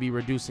that could be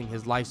reducing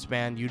his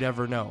lifespan. You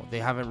never know. They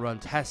haven't run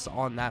tests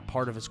on that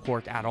part of his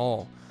quirk at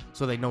all,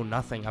 so they know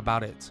nothing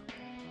about it.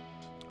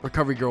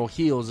 Recovery Girl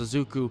heals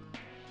Izuku,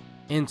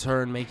 in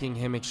turn making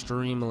him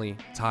extremely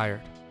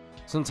tired.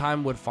 Some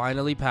time would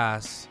finally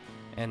pass,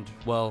 and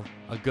well,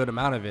 a good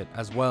amount of it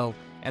as well,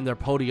 and their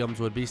podiums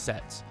would be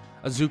set.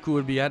 Izuku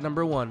would be at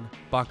number 1,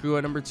 Baku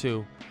at number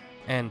 2,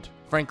 and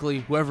frankly,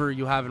 whoever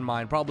you have in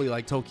mind, probably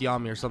like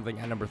Tokiyami or something,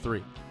 at number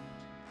 3.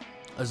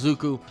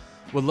 Izuku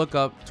would look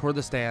up toward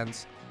the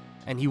stands,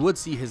 and he would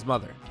see his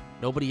mother.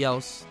 Nobody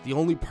else, the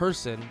only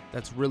person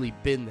that's really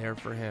been there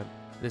for him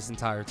this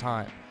entire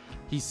time.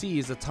 He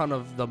sees a ton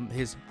of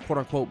his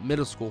quote-unquote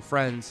middle school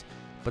friends,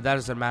 but that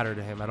doesn't matter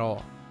to him at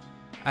all.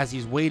 As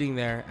he's waiting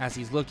there, as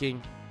he's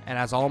looking, and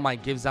as All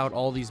Might gives out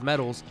all these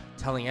medals,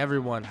 telling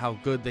everyone how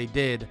good they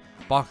did,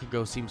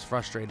 Bakugo seems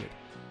frustrated.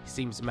 He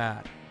seems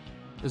mad.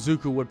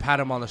 Izuku would pat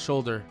him on the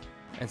shoulder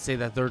and say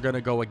that they're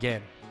gonna go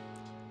again.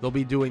 They'll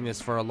be doing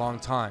this for a long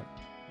time,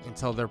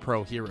 until they're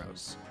pro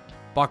heroes.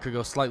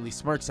 Bakugo slightly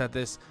smirks at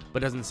this,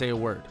 but doesn't say a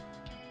word.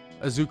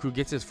 Izuku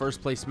gets his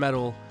first place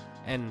medal,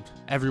 and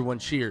everyone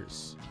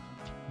cheers.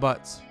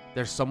 But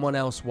there's someone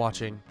else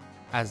watching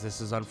as this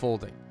is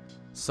unfolding.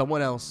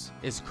 Someone else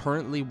is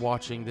currently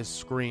watching this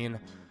screen,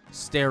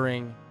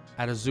 staring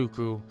at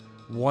Izuku,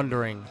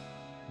 wondering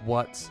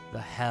what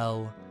the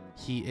hell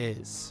he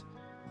is.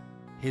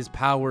 His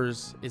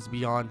powers is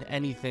beyond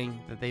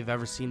anything that they've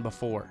ever seen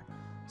before.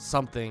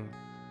 Something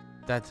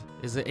that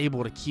is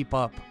able to keep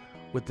up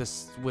with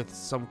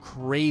some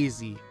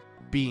crazy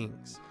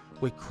beings,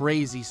 with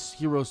crazy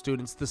hero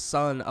students, the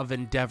son of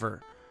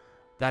Endeavor,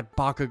 that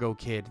Bakugo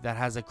kid that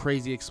has a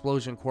crazy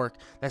explosion quirk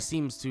that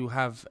seems to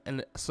have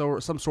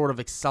some sort of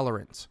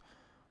accelerant.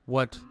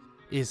 What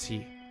is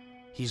he?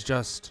 He's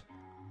just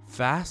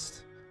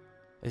fast?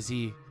 Is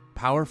he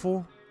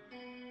powerful?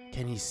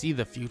 Can he see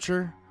the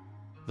future?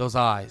 Those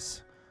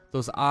eyes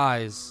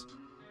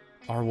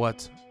are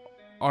what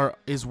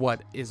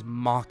is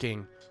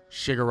mocking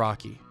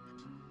Shigaraki.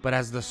 But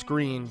as the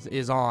screen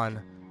is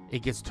on,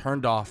 it gets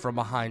turned off from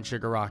behind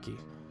Shigaraki.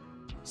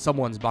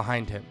 Someone's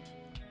behind him.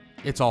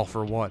 It's All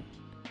For One.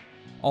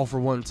 All For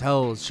One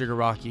tells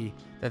Shigaraki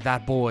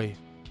that boy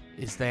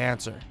is the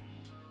answer,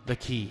 the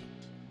key.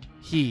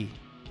 He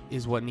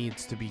is what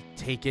needs to be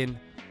taken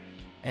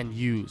and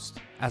used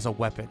as a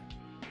weapon.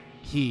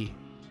 He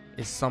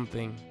is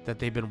something that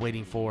they've been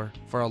waiting for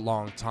a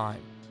long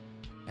time,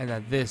 and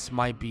that this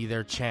might be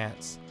their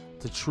chance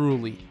to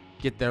truly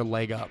get their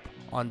leg up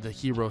on the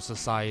Hero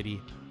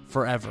Society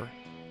forever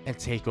and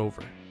take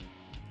over.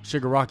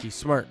 Shigaraki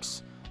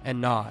smirks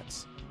and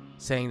nods,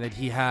 saying that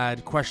he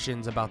had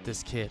questions about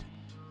this kid,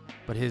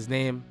 but his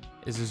name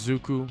is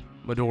Izuku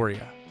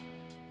Midoriya.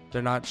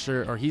 They're not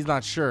sure, or he's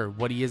not sure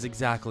what he is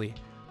exactly,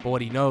 but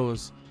what he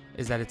knows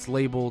is that it's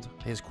labeled,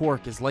 his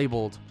quirk is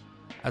labeled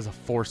as a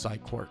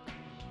Foresight quirk,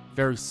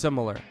 very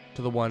similar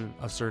to the one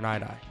of Sir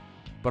Night-Eye,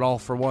 but All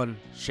For One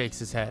shakes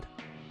his head.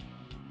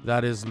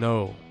 That is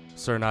no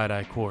Sir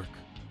Night-Eye quirk.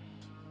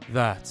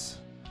 That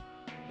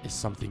is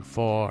something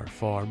far,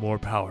 far more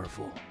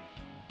powerful.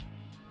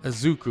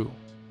 Izuku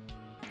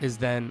is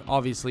then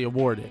obviously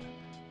awarded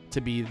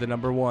to be the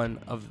number 1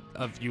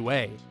 of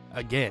UA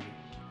again,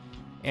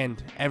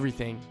 and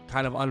everything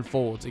kind of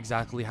unfolds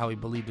exactly how he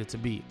believed it to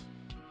be.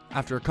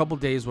 After a couple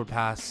days would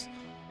pass,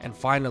 and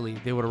finally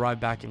they would arrive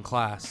back in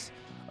class,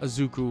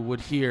 Izuku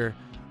would hear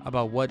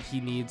about what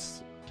he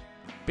needs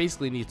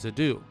to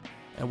do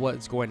and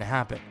what's going to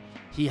happen.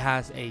 He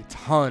has a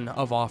ton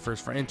of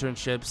offers for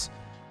internships,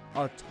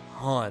 a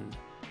ton,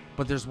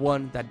 but there's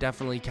one that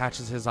definitely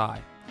catches his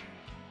eye,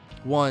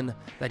 one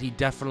that he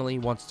definitely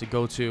wants to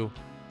go to,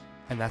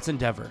 and that's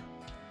Endeavor.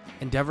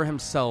 Endeavor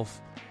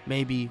himself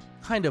may be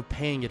kind of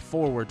paying it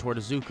forward toward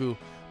Izuku,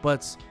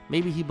 but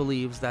maybe he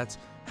believes that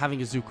having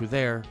Izuku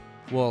there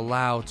will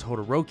allow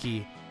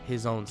Todoroki,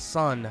 his own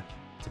son,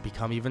 to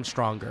become even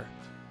stronger.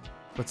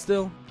 But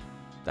still,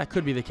 that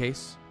could be the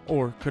case,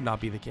 or could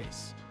not be the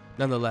case.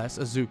 Nonetheless,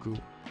 Izuku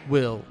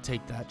will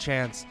take that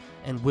chance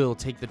and will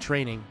take the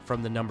training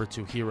from the number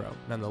 2 hero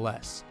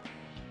nonetheless.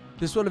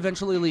 This would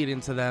eventually lead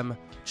into them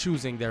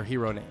choosing their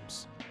hero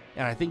names,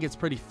 and I think it's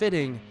pretty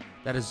fitting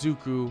that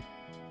Izuku,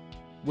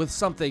 with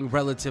something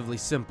relatively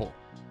simple,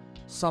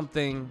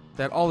 something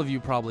that all of you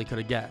probably could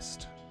have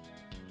guessed.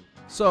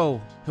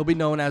 So, he'll be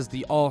known as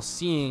the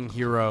all-seeing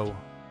hero,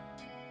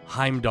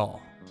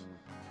 Heimdall.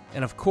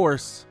 And of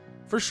course,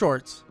 for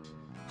short,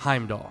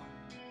 Heimdall.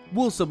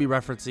 We'll still be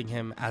referencing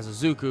him as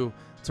Izuku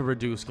to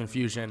reduce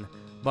confusion,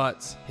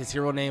 but his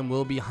hero name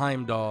will be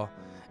Heimdall,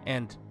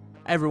 and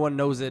everyone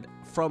knows it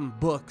from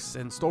books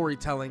and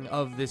storytelling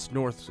of this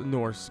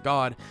Norse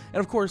god. And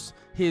of course,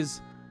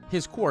 his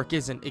quirk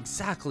isn't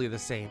exactly the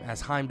same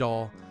as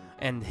Heimdall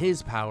and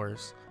his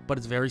powers, but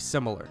it's very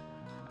similar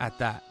at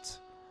that.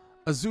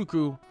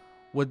 Izuku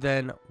would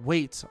then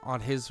wait on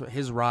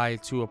his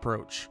ride to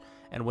approach,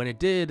 and when it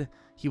did,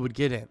 he would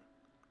get in.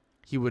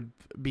 He would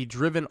be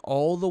driven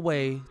all the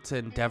way to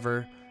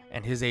Endeavor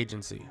and his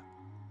agency.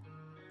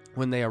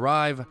 When they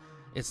arrive,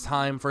 it's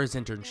time for his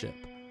internship,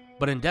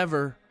 but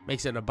Endeavor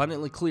makes it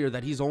abundantly clear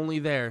that he's only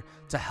there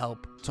to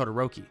help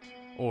Todoroki,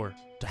 or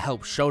to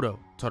help Shoto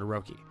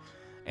Todoroki,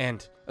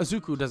 and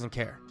Izuku doesn't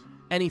care.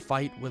 Any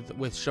fight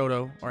with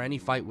Shoto, or any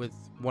fight with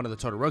one of the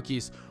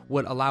Todorokis,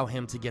 would allow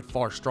him to get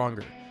far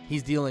stronger.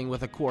 He's dealing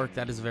with a quirk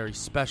that is very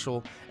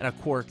special, and a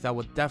quirk that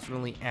would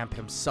definitely amp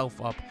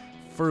himself up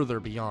further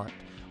beyond.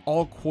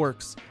 All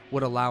quirks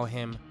would allow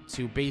him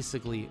to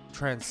basically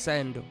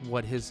transcend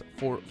what his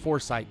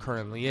foresight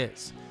currently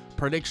is.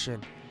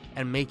 Prediction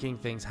and making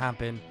things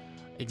happen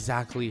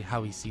exactly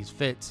how he sees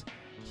fit.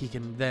 He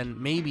can then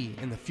maybe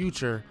in the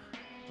future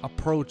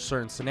approach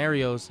certain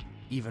scenarios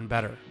even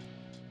better.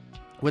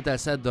 With that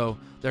said though,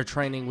 their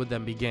training would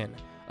then begin.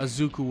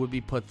 Izuku would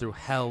be put through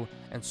hell,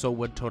 and so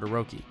would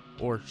Todoroki,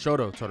 or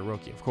Shoto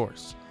Todoroki of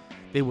course.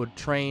 They would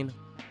train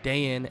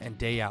day in and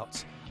day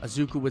out.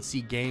 Izuku would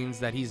see gains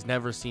that he's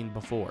never seen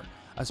before,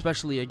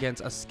 especially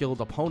against a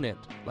skilled opponent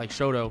like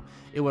Shoto.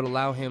 It would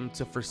allow him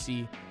to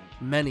foresee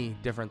many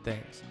different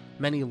things.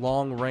 Many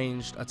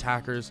long-ranged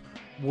attackers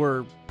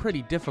were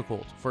pretty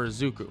difficult for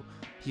Izuku.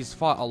 He's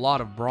fought a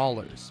lot of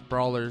brawlers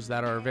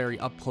that are very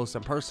up close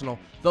and personal.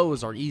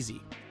 Those are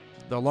easy.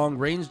 The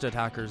long-ranged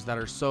attackers that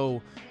are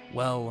so,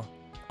 well,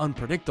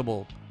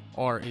 unpredictable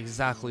are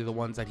exactly the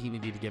ones that he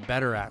needed to get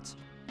better at.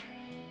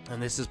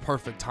 And this is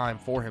perfect time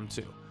for him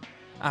to.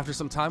 After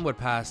some time would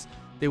pass,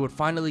 they would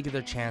finally get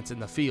their chance in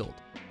the field.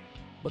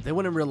 But they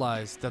wouldn't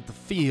realize that the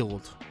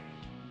field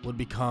would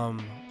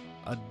become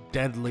a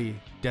deadly,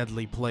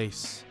 deadly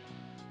place,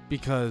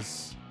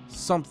 because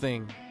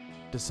something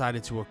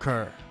decided to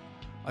occur.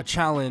 A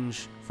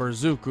challenge for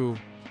Izuku,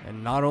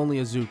 and not only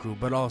Izuku,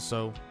 but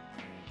also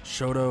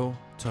Shoto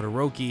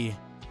Todoroki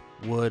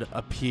would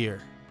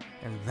appear.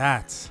 And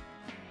that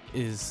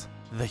is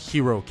the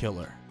Hero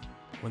Killer.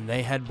 When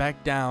they head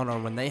back down, or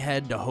when they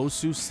head to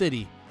Hosu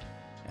City,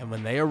 and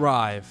when they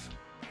arrive,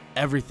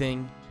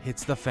 everything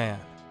hits the fan.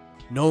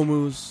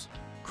 Nomus,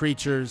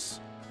 creatures,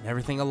 and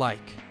everything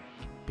alike.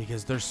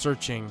 Because they're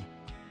searching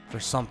for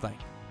something.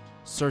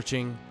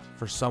 Searching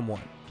for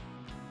someone.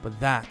 But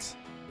that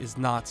is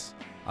not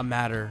a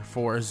matter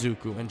for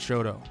Izuku and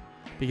Shoto.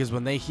 Because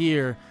when they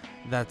hear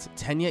that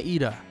Tenya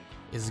Ida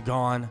is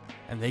gone,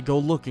 and they go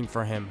looking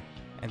for him,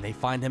 and they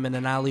find him in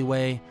an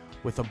alleyway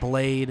with a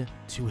blade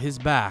to his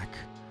back,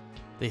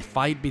 they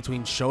fight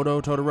between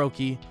Shoto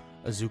Todoroki,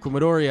 Izuku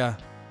Midoriya,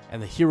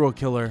 and the Hero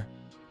Killer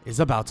is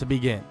about to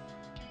begin.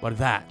 But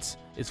that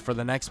is for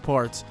the next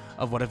part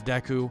of What If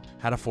Deku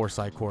Had a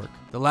Foresight Quirk.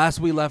 The last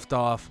we left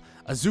off,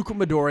 Izuku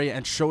Midoriya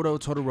and Shoto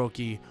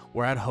Todoroki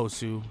were at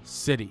Hosu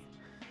City.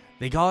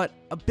 They got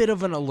a bit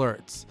of an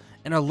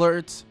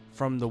alert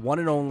from the one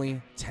and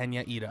only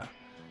Tenya Ida.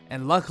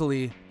 And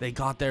luckily, they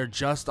got there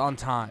just on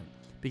time,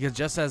 because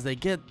just as they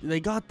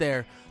got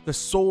there, the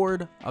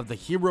sword of the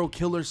Hero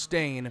Killer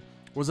Stain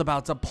was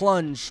about to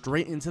plunge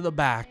straight into the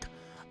back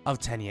of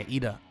Tenya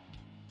Ida.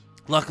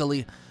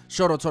 Luckily,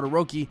 Shoto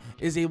Todoroki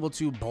is able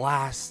to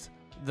blast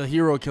the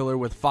Hero Killer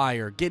with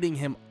fire, getting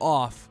him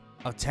off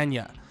of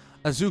Tenya.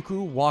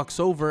 Izuku walks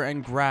over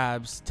and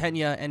grabs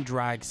Tenya and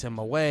drags him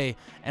away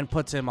and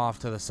puts him off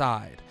to the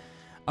side.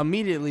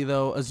 Immediately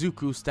though,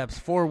 Izuku steps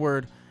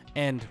forward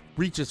and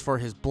reaches for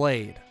his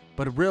blade,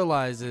 but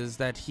realizes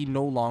that he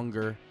no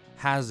longer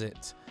has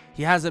it.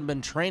 He hasn't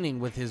been training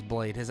with his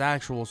blade, his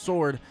actual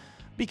sword,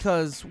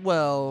 because,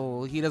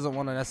 well, he doesn't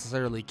want to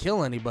necessarily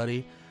kill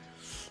anybody,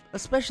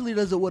 especially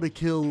doesn't want to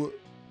kill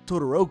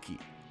Todoroki.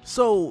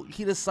 So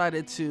he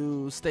decided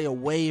to stay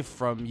away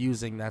from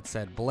using that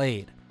said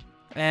blade.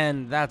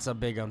 And that's a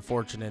big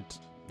unfortunate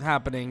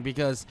happening,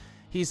 because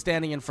he's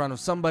standing in front of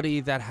somebody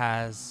that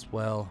has,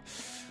 well,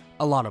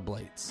 a lot of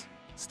blades.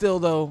 Still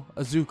though,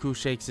 Izuku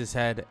shakes his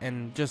head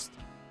and just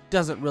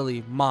doesn't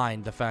really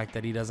mind the fact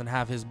that he doesn't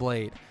have his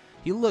blade.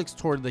 He looks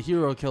toward the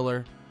Hero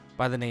Killer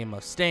by the name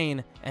of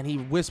Stain, and he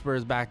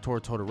whispers back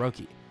toward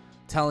Todoroki,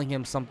 telling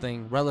him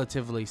something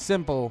relatively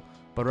simple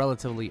but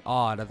relatively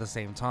odd at the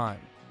same time.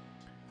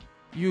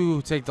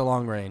 You take the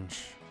long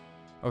range,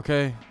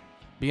 okay?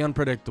 Be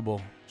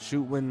unpredictable.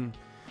 Shoot when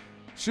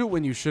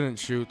you shouldn't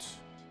shoot.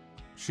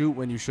 Shoot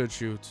when you should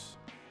shoot.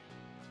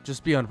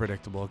 Just be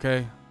unpredictable,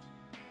 okay?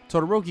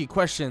 Todoroki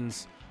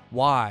questions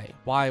why.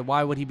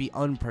 Why would he be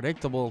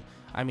unpredictable?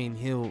 I mean,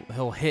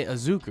 he'll hit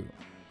Izuku.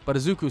 But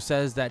Izuku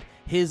says that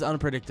his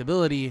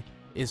unpredictability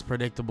is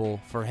predictable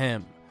for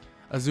him.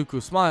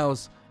 Izuku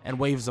smiles and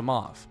waves him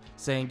off,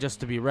 saying just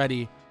to be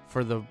ready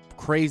for the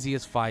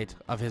craziest fight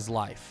of his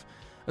life.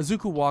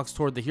 Izuku walks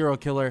toward the Hero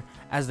Killer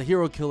as the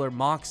Hero Killer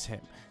mocks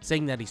him,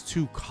 saying that he's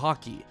too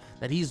cocky,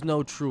 that he's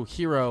no true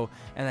hero,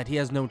 and that he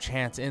has no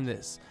chance in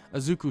this.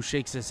 Izuku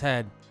shakes his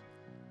head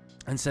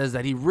and says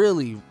that he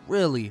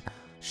really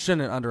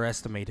shouldn't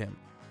underestimate him.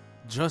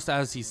 Just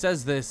as he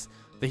says this,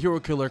 the Hero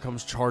Killer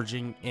comes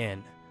charging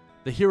in.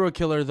 The Hero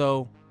Killer,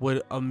 though,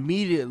 would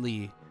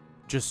immediately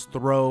just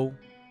throw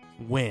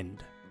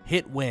wind.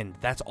 Hit wind.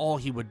 That's all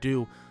he would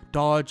do.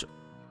 Dodge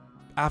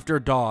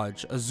After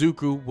dodge,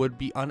 Izuku would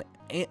be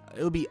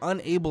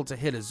unable to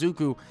hit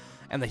Izuku,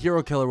 and the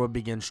hero killer would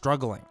begin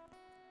struggling.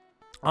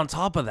 On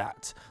top of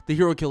that, the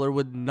hero killer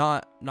would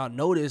not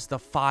notice the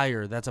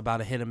fire that's about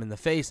to hit him in the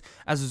face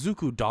as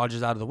Izuku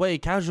dodges out of the way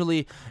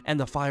casually, and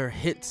the fire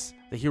hits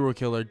the hero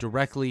killer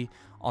directly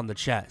on the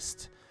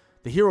chest.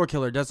 The hero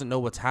killer doesn't know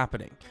what's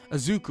happening.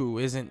 Izuku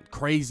isn't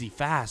crazy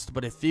fast,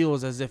 but it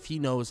feels as if he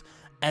knows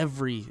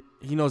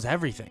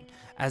everything,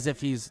 as if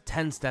he's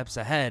 10 steps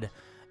ahead,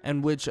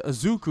 and which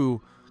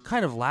Izuku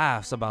kind of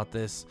laughs about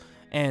this,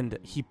 and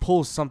he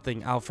pulls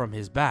something out from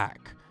his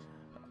back,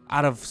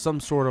 out of some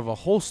sort of a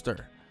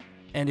holster.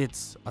 And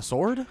it's a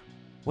sword?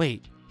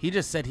 Wait, he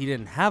just said he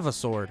didn't have a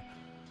sword.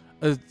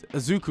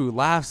 Izuku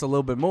laughs a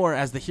little bit more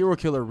as the hero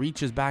killer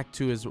reaches back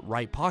to his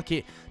right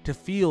pocket to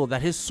feel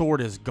that his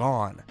sword is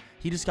gone.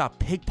 He just got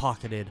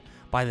pickpocketed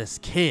by this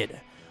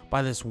kid,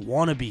 by this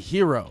wannabe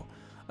hero.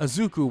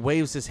 Izuku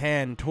waves his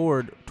hand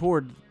toward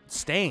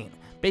Stain,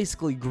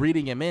 basically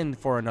greeting him in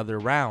for another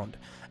round.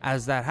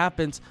 As that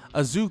happens,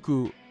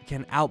 Izuku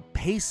can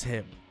outpace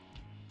him.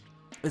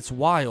 It's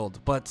wild,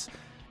 but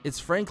it's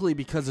frankly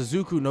because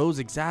Izuku knows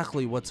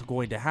exactly what's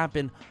going to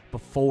happen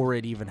before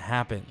it even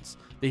happens.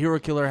 The hero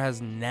killer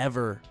has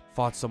never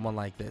fought someone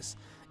like this.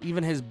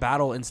 Even his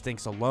battle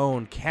instincts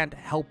alone can't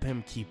help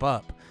him keep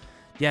up.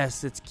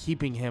 Yes, it's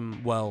keeping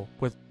him,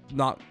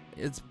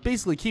 it's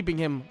basically keeping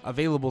him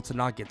available to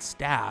not get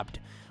stabbed.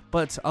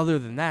 But other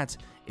than that,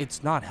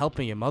 it's not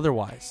helping him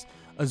otherwise.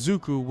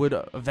 Izuku would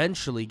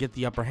eventually get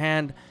the upper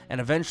hand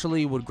and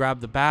eventually would grab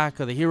the back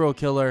of the hero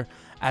killer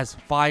as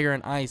fire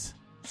and ice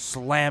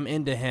slam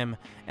into him,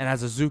 and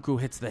as Izuku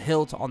hits the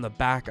hilt on the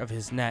back of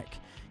his neck,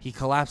 he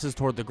collapses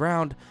toward the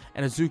ground,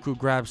 and Izuku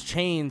grabs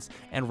chains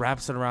and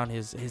wraps it around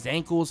his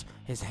ankles,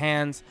 his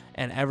hands,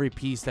 and every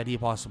piece that he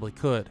possibly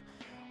could.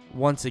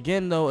 Once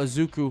again though,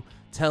 Izuku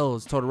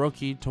tells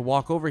Todoroki to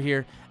walk over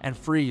here and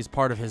freeze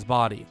part of his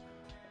body.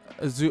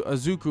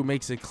 Izuku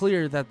makes it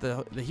clear that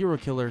the hero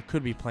killer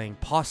could be playing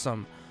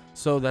possum,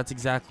 so that's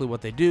exactly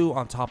what they do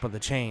on top of the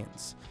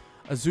chains.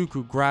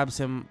 Izuku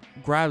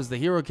grabs the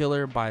hero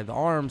killer by the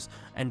arms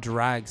and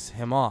drags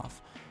him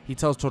off. He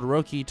tells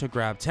Todoroki to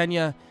grab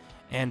Tenya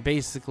and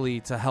basically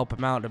to help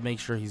him out to make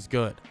sure he's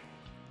good.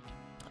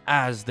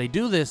 As they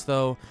do this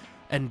though,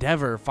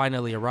 Endeavor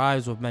finally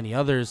arrives with many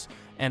others,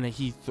 and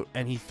he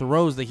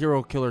throws the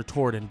hero killer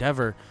toward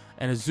Endeavor,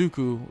 and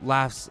Izuku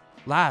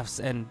laughs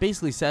and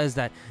basically says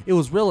that it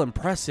was real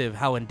impressive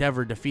how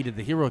Endeavor defeated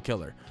the hero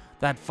killer.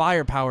 That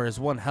firepower is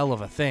one hell of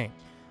a thing.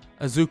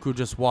 Izuku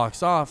just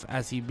walks off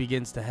as he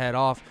begins to head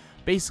off,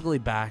 basically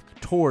back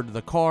toward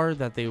the car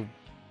that they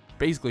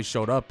basically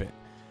showed up in.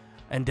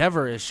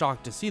 Endeavor is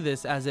shocked to see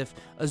this, as if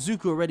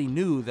Izuku already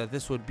knew that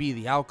this would be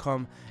the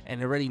outcome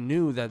and already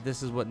knew that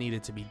this is what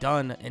needed to be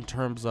done in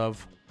terms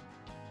of,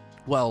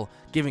 well,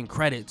 giving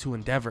credit to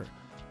Endeavor.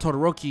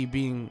 Todoroki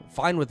being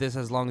fine with this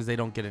as long as they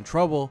don't get in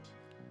trouble,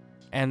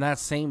 and that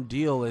same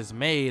deal is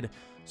made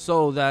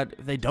so that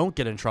they don't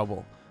get in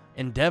trouble.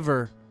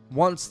 Endeavor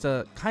wants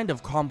to kind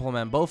of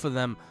compliment both of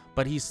them,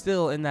 but he's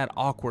still in that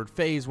awkward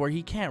phase where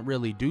he can't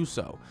really do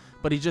so.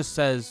 But he just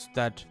says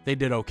that they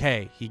did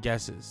okay, he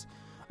guesses.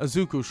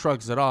 Izuku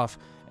shrugs it off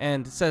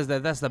and says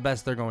that that's the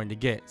best they're going to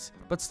get,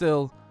 but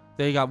still,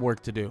 they got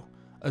work to do.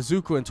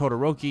 Izuku and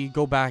Todoroki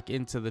go back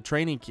into the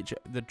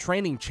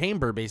training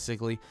chamber,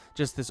 basically,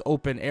 just this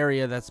open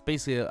area that's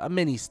basically a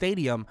mini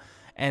stadium,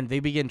 and they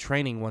begin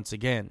training once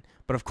again.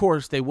 But of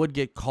course, they would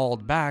get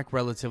called back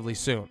relatively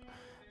soon.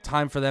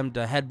 Time for them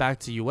to head back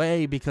to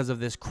UA because of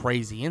this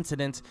crazy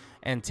incident,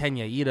 and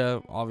Tenya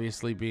Ida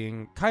obviously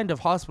being kind of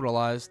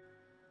hospitalized.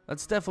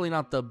 That's definitely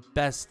not the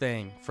best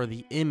thing for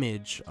the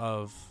image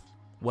of,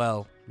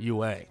 well,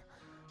 UA.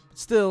 But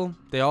still,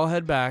 they all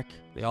head back.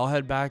 They all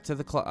head back to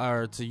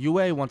to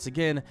UA once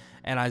again,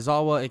 and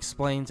Aizawa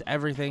explains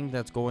everything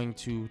that's going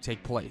to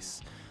take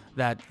place.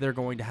 That they're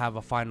going to have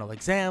a final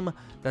exam,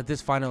 that this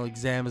final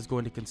exam is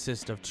going to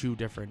consist of two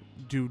different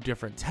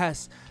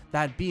tests,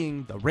 that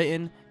being the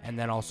written and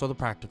then also the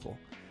practical.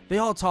 They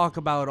all talk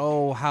about,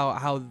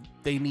 how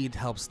they need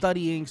help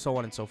studying, so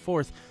on and so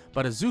forth,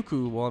 but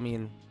Izuku, well, I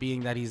mean,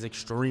 being that he's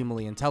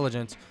extremely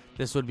intelligent,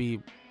 this would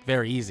be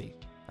very easy.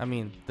 I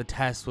mean, the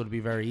test would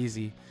be very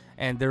easy,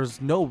 and there's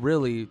no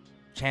really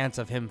chance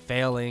of him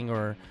failing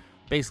or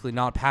basically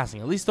not passing,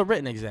 at least the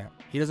written exam.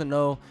 He doesn't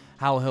know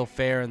how he'll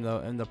fare in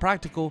the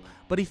practical,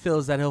 but he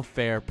feels that he'll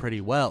fare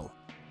pretty well.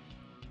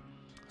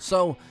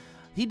 So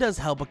he does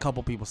help a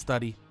couple people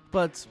study,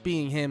 but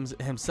being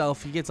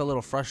himself, he gets a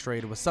little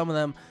frustrated with some of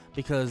them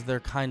because they're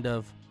kind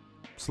of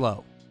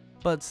slow.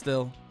 But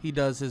still, he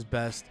does his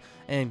best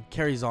and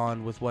carries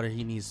on with what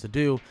he needs to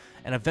do,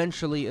 and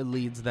eventually it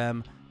leads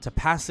them to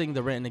passing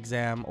the written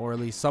exam, or at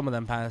least some of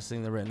them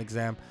passing the written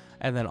exam,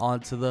 and then on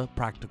to the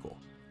practical.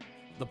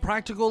 The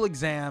practical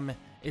exam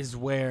is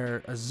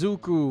where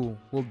Izuku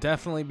will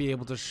definitely be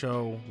able to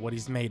show what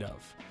he's made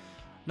of.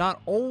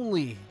 Not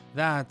only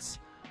that,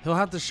 he'll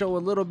have to show a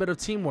little bit of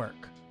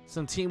teamwork.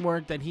 Some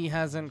teamwork that he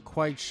hasn't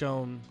quite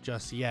shown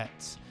just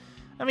yet.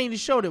 I mean, he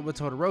showed it with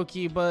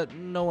Todoroki, but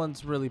no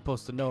one's really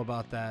supposed to know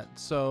about that.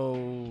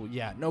 So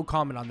yeah, no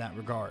comment on that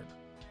regard.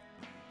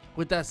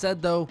 With that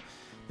said though,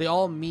 they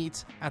all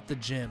meet at the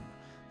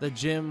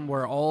gym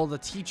where all the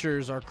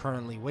teachers are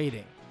currently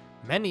waiting.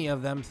 Many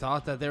of them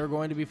thought that they were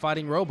going to be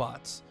fighting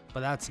robots, but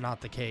that's not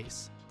the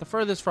case. The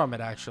furthest from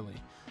it, actually.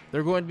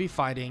 They're going to be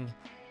fighting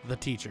the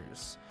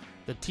teachers.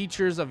 The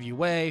teachers of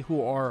UA,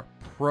 who are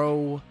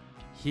pro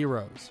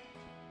heroes.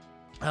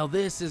 Now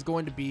this is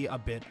going to be a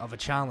bit of a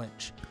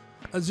challenge.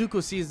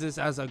 Izuku sees this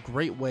as a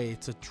great way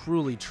to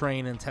truly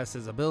train and test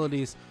his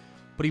abilities,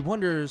 but he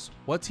wonders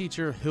what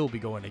teacher he'll be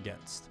going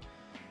against.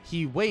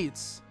 He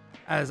waits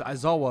as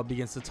Aizawa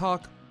begins to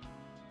talk,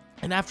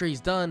 and after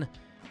he's done,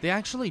 they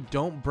actually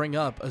don't bring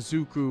up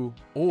Izuku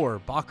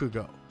or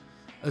Bakugo.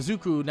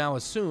 Izuku now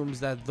assumes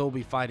that they'll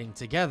be fighting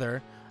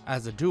together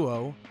as a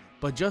duo,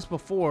 but just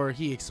before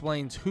he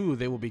explains who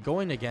they will be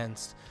going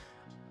against,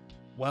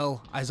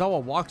 well,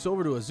 Aizawa walks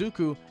over to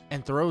Izuku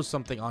and throws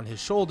something on his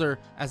shoulder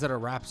as it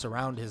wraps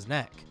around his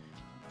neck.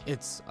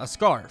 It's a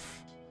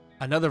scarf.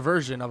 Another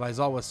version of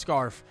Aizawa's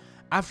scarf.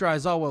 After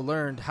Aizawa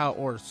learned how,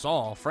 or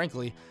saw,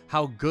 frankly,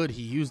 how good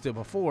he used it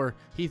before,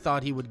 he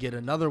thought he would get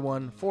another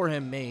one for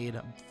him made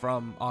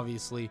from,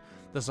 obviously,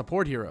 the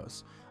support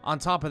heroes. On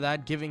top of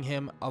that, giving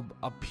him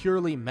a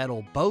purely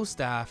metal bow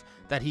staff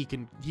that he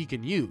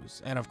can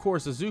use. And of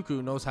course,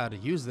 Izuku knows how to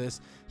use this.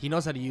 He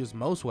knows how to use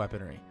most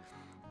weaponry.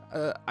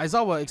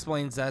 Aizawa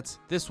explains that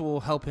this will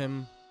help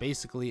him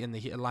basically in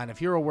the line of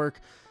hero work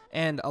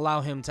and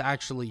allow him to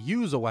actually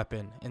use a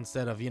weapon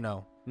instead of,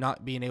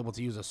 not being able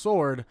to use a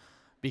sword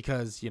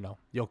because,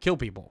 you'll kill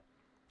people.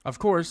 Of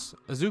course,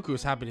 Izuku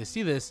is happy to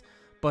see this,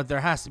 but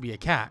there has to be a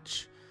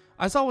catch.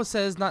 Aizawa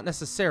says not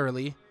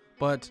necessarily,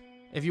 but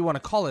if you want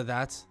to call it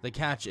that, the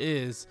catch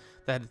is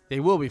that they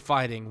will be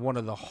fighting one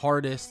of the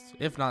hardest,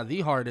 if not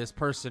the hardest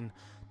person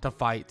to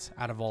fight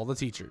out of all the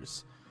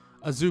teachers.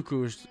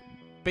 Izuku is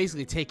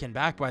basically taken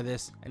back by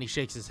this, and he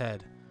shakes his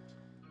head.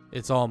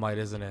 It's All Might,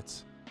 isn't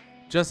it?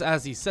 Just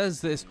as he says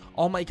this,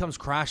 All Might comes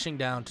crashing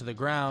down to the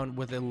ground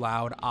with a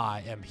loud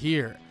 "I am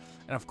here."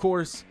 And of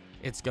course,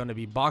 it's going to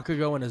be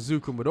Bakugo and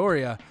Izuku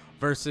Midoriya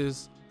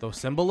versus the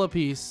symbol of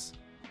peace,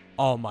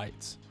 All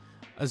Might.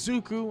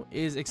 Izuku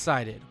is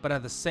excited, but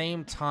at the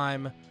same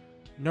time,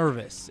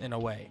 nervous in a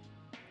way.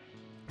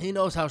 He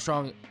knows how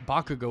strong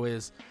Bakugo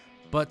is,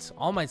 but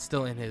All Might's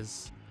still in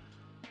his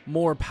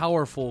more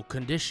powerful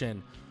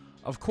condition.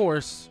 Of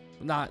course,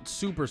 not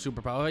super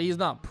powerful. He's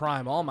not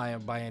prime All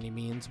Might by any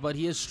means, but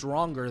he is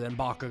stronger than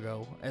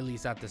Bakugo, at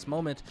least at this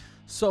moment.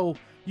 So,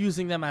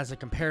 using them as a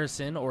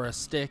comparison or a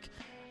stick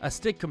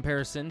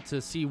comparison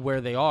to see where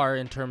they are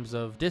in terms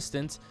of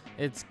distance,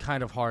 it's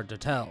kind of hard to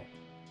tell.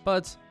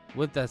 But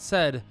with that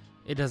said,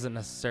 it doesn't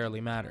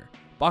necessarily matter.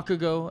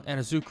 Bakugo and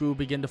Izuku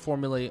begin to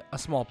formulate a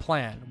small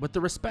plan. With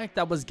the respect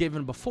that was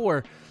given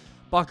before,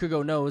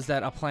 Bakugo knows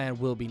that a plan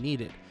will be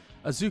needed.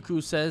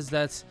 Izuku says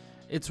that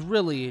it's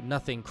really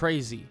nothing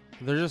crazy.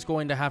 They're just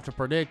going to have to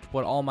predict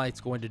what All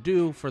Might's going to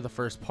do for the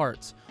first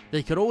parts.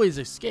 They could always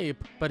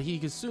escape, but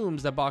he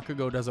assumes that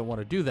Bakugo doesn't want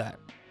to do that.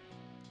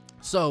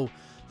 So,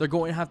 they're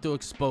going to have to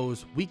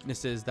expose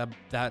weaknesses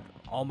that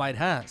All Might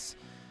has,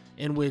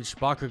 in which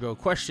Bakugo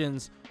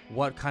questions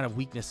what kind of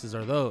weaknesses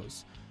are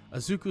those.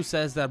 Izuku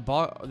says that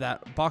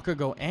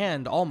Bakugo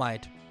and All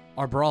Might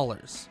are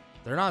brawlers.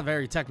 They're not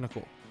very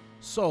technical,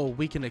 so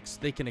they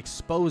can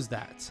expose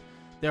that.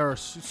 There are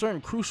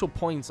certain crucial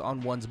points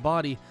on one's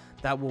body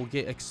that will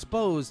get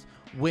exposed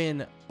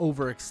when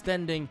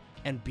overextending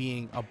and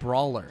being a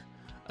brawler.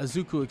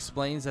 Izuku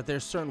explains that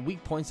there's certain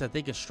weak points that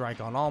they can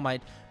strike on All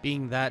Might,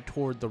 being that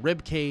toward the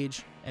rib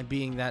cage and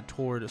being that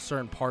toward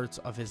certain parts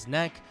of his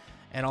neck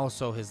and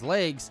also his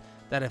legs,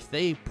 that if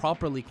they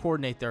properly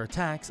coordinate their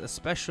attacks,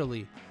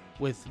 especially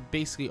with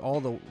basically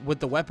with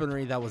the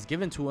weaponry that was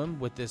given to him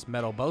with this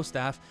metal bow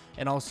staff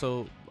and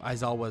also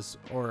Aizawa's,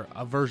 or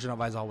a version of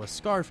Aizawa's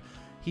scarf,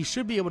 he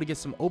should be able to get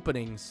some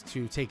openings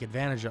to take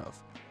advantage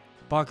of.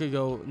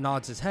 Bakugo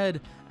nods his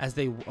head as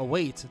they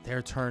await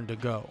their turn to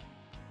go.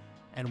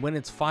 And when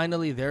it's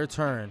finally their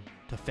turn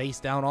to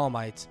face down All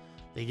Might,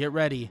 they get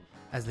ready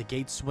as the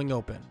gates swing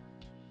open.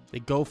 They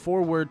go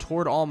forward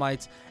toward All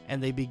Might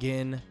and they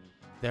begin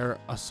their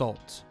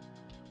assault.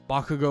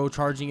 Bakugo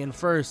charging in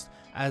first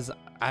as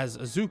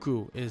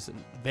Izuku is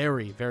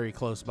very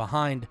close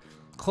behind,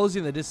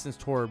 closing the distance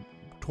toward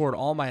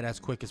All Might as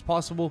quick as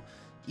possible,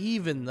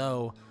 even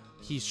though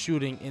he's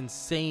shooting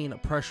insane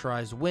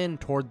pressurized wind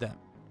toward them.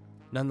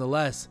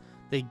 Nonetheless,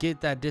 they get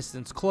that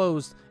distance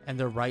closed and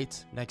they're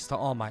right next to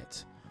All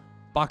Might.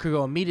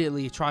 Bakugo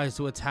immediately tries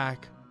to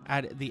attack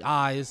at the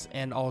eyes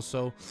and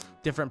also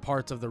different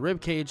parts of the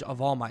ribcage of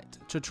All Might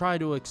to try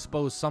to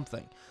expose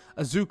something.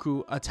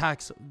 Izuku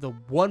attacks the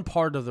one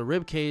part of the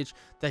ribcage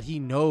that he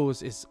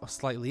knows is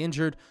slightly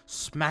injured,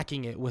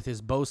 smacking it with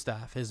his bow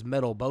staff, his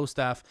metal bow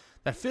staff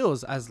that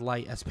feels as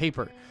light as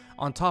paper.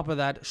 On top of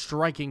that,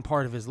 striking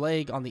part of his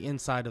leg on the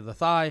inside of the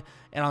thigh,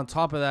 and on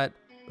top of that,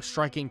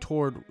 striking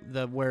toward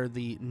where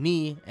the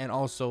knee and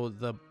also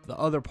the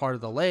other part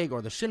of the leg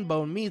or the shin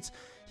bone meets,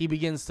 he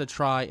begins to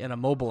try and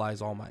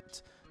immobilize All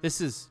Might.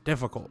 This is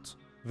difficult,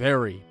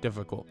 very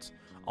difficult.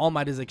 All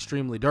Might is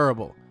extremely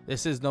durable.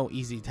 This is no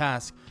easy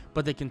task,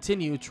 but they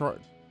continue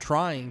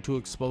trying to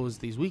expose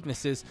these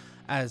weaknesses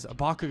as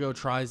Bakugo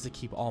tries to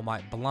keep All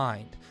Might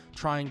blind,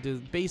 trying to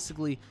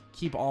basically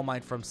keep All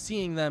Might from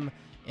seeing them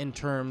in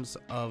terms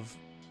of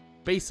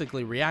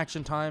basically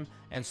reaction time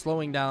and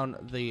slowing down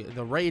the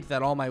rate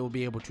that All Might will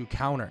be able to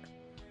counter.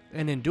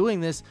 And in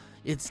doing this,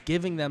 it's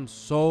giving them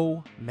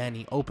so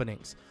many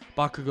openings.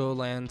 Bakugo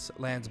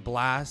lands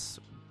blasts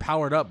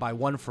powered up by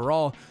One For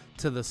All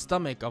to the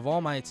stomach of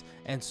All Might,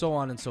 and so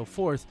on and so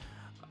forth.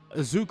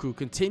 Izuku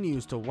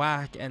continues to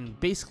whack and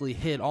basically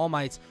hit All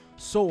Might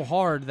so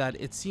hard that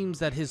it seems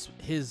that his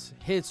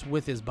hits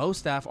with his bow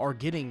staff are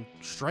getting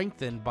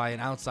strengthened by an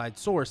outside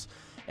source.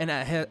 And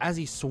as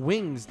he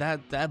swings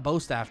that bow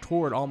staff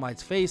toward All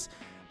Might's face,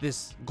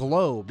 this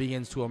glow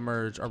begins to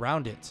emerge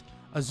around it.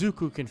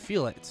 Izuku can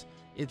feel it.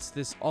 It's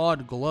this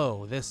odd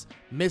glow, this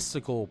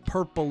mystical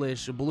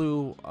purplish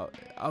blue,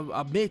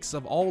 a mix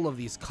of all of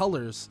these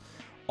colors,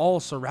 all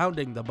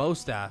surrounding the bow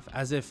staff,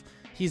 as if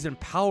he's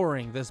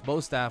empowering this bow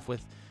staff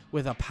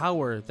with a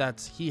power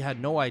that he had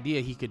no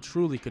idea he could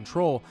truly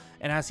control.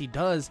 And as he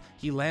does,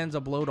 he lands a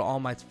blow to All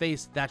Might's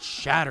face that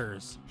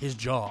shatters his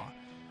jaw.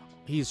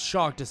 He's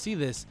shocked to see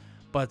this,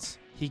 but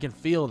he can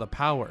feel the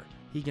power.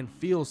 He can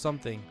feel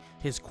something,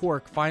 his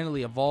quirk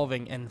finally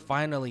evolving and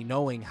finally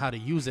knowing how to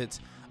use it.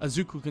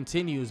 Izuku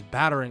continues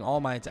battering All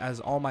Might as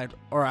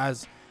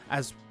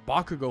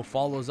Bakugo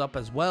follows up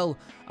as well,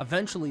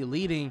 eventually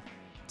leading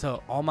to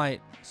All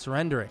Might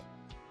surrendering.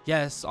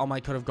 Yes, All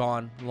Might could have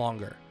gone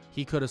longer.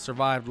 He could have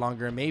survived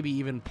longer and maybe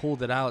even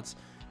pulled it out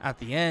at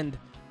the end,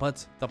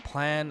 but the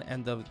plan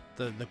and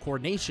the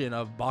coordination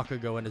of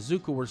Bakugo and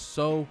Izuku were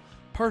so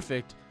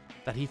perfect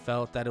that he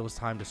felt that it was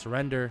time to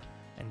surrender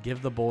and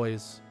give the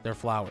boys their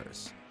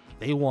flowers.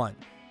 They won.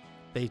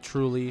 They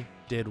truly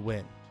did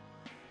win.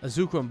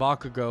 Izuku and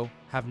Bakugo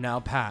have now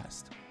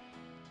passed,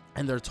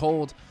 and they're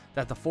told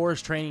that the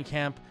forest training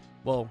camp,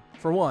 well,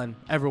 for one,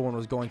 everyone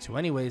was going to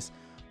anyways,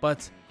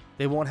 but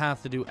they won't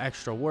have to do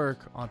extra work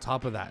on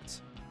top of that.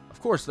 Of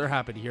course, they're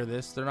happy to hear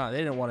this. They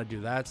didn't want to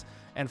do that,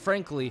 and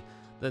frankly,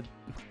 the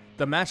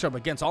matchup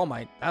against All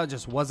Might, that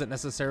just wasn't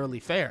necessarily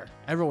fair.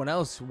 Everyone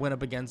else went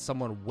up against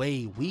someone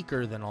way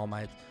weaker than All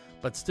Might,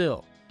 but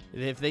still,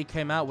 if they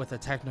came out with a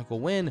technical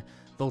win,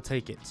 they'll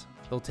take it.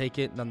 They'll take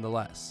it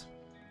nonetheless.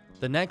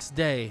 The next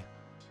day,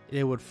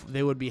 they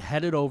would be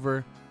headed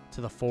over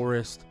to the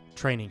forest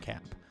training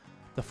camp.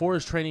 The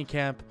forest training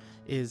camp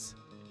is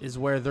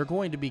where they're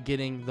going to be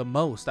getting the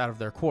most out of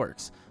their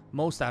quirks,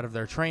 most out of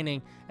their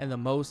training, and the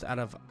most out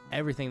of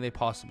everything they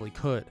possibly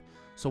could.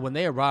 So when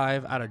they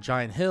arrive at a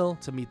giant hill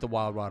to meet the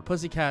Wild Wild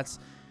Pussycats,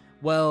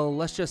 well,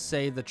 let's just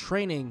say the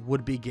training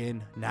would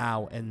begin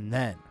now and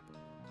then.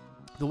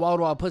 The Wild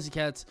Wild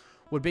Pussycats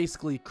would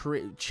basically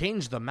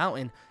change the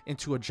mountain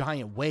into a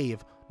giant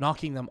wave,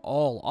 knocking them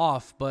all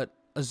off, but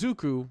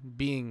Izuku,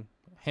 being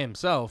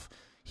himself,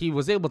 he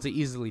was able to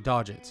easily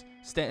dodge it,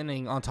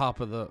 standing on top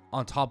of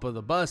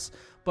the bus.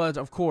 But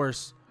of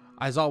course,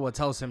 Aizawa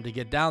tells him to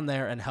get down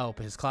there and help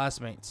his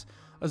classmates.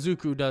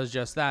 Izuku does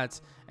just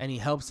that, and he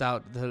helps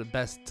out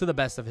to the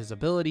best of his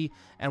ability,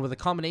 and with a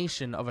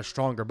combination of a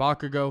stronger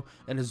Bakugo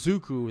and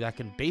Izuku that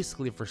can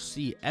basically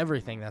foresee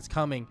everything that's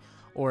coming,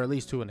 or at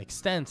least to an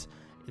extent,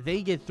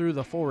 they get through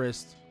the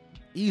forest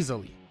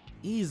easily.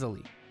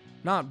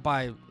 Not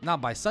by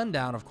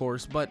sundown, of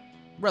course, but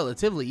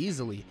relatively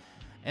easily.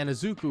 And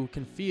Izuku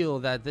can feel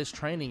that this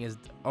training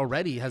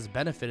has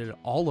benefited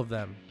all of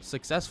them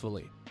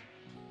successfully.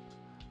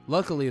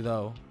 Luckily,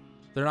 though,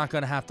 they're not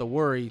going to have to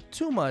worry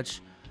too much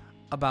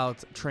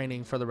about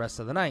training for the rest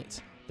of the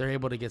night. They're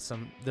able to get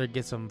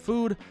some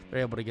food, they're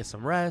able to get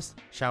some rest,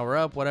 shower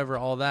up, whatever,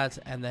 all that,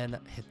 and then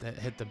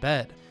hit the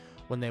bed.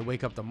 When they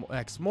wake up the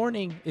next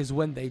morning is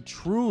when they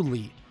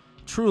truly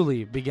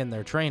begin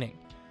their training.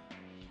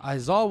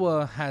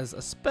 Aizawa has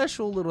a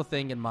special little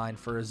thing in mind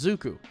for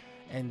Izuku,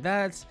 and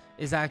that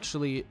is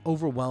actually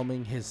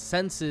overwhelming his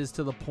senses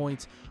to the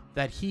point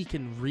that he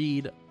can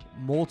read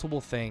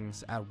multiple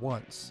things at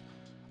once.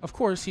 Of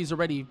course, he's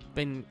already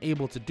been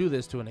able to do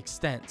this to an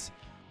extent,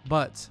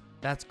 but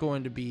that's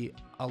going to be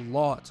a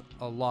lot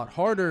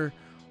harder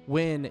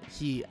when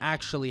he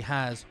actually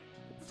has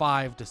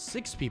 5 to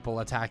 6 people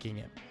attacking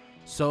him.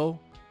 So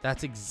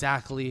that's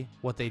exactly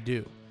what they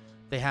do.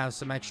 They have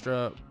some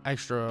extra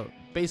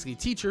basically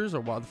teachers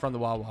from the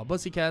Wild Wild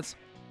Pussycats,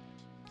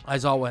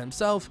 Aizawa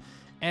himself,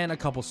 and a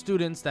couple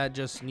students that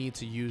just need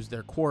to use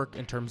their quirk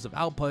in terms of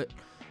output,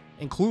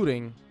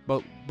 including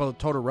both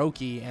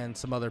Todoroki and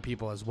some other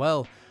people as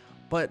well.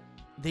 But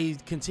they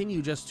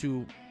continue just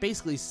to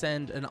basically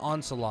send an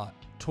onslaught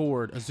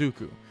toward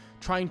Izuku,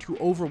 trying to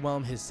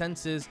overwhelm his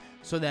senses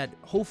so that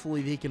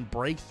hopefully they can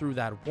break through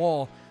that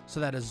wall so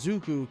that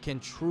Izuku can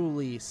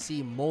truly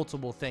see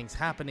multiple things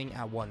happening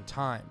at one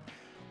time.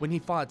 When he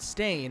fought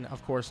Stain,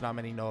 of course, not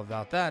many know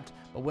about that,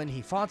 but when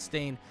he fought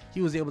Stain,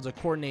 he was able to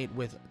coordinate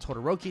with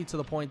Todoroki to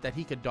the point that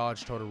he could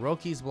dodge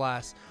Todoroki's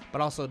blast,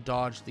 but also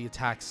dodge the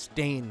attack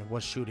Stain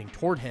was shooting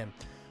toward him.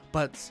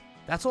 But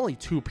that's only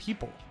 2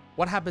 people.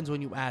 What happens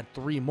when you add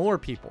 3 more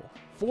people,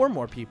 4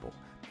 more people?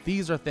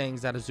 These are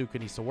things that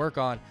Izuku needs to work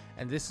on,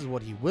 and this is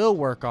what he will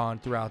work on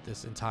throughout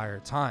this entire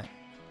time.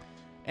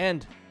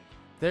 And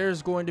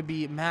there's going to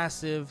be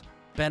massive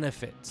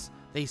benefits.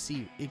 They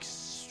see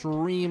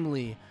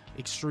extremely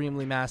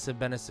massive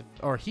benefits,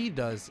 or he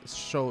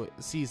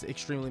sees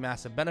extremely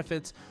massive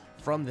benefits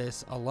from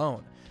this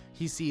alone.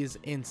 He sees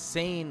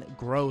insane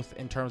growth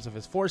in terms of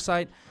his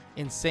foresight,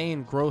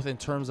 insane growth in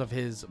terms of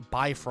his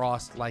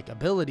Bifrost-like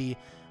ability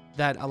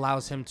that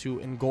allows him to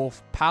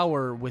engulf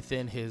power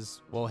within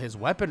his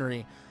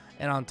weaponry.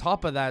 And on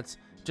top of that,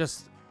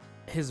 just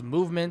his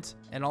movement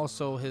and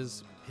also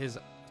his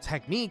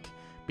technique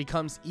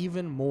becomes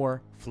even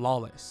more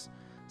flawless.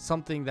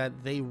 Something that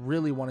they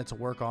really wanted to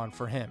work on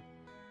for him.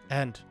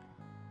 And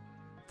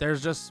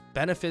there's just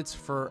benefits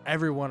for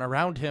everyone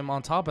around him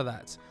on top of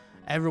that.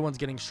 Everyone's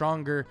getting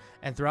stronger,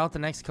 and throughout the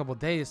next couple of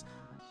days,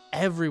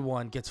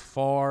 everyone gets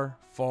far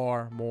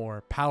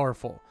more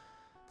powerful.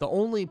 The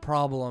only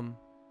problem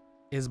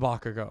is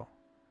Bakugo.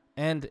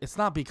 And it's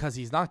not because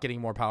he's not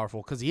getting more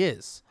powerful, because he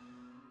is.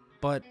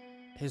 But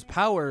his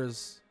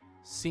powers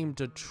seem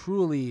to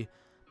truly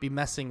be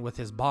messing with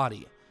his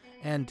body.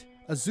 And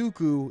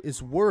Izuku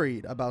is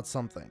worried about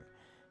something.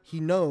 He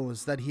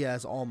knows that he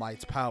has All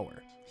Might's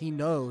power. He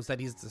knows that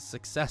he's the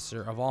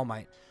successor of All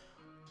Might.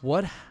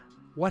 What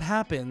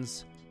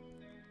happens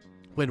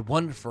when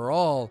One for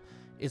All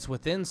is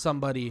within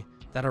somebody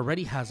that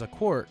already has a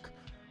quirk?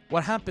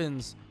 What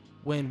happens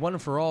when One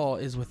for All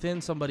is within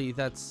somebody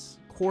that's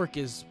quirk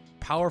is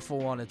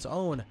powerful on its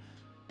own?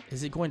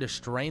 Is it going to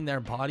strain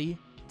their body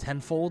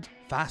tenfold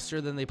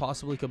faster than they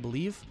possibly could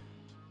believe?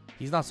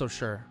 He's not so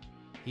sure.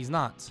 He's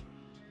not.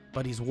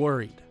 But he's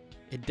worried.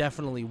 It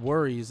definitely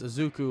worries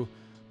Izuku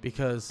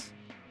because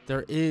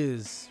there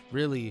is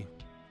really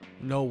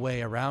no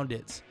way around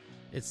it.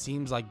 It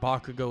seems like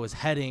Bakugo is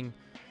heading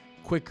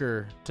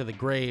quicker to the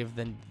grave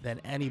than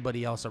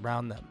anybody else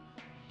around them.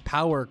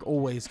 Power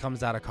always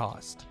comes at a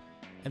cost,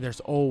 and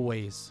there's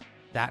always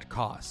that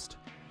cost.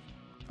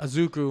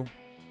 Izuku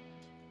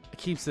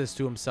keeps this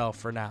to himself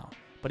for now,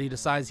 but he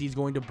decides he's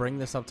going to bring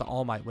this up to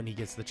All Might when he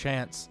gets the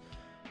chance.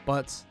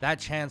 But that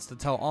chance to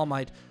tell All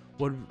Might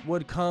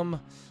would come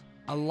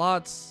a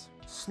lot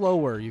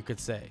slower, you could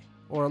say,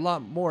 or a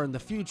lot more in the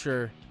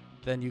future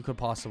than you could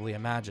possibly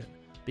imagine.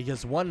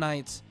 Because one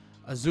night,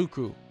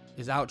 Izuku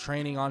is out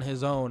training on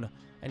his own,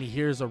 and he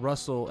hears a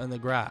rustle in the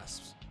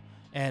grass.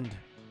 And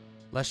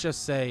let's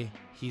just say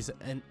he's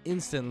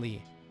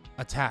instantly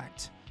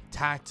attacked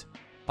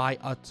by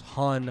a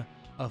ton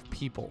of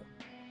people.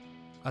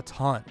 A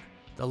ton.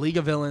 The League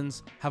of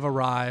Villains have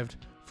arrived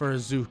for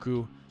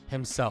Izuku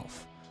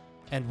himself.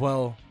 And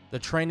well, the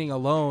training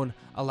alone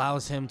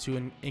allows him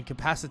to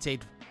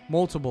incapacitate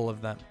multiple of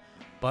them.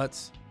 But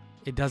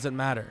it doesn't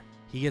matter.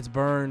 He gets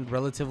burned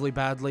relatively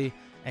badly,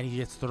 and he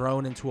gets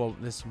thrown into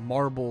this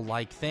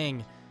marble-like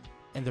thing,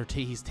 and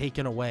he's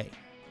taken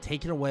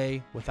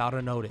away without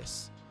a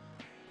notice.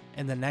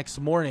 And the next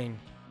morning,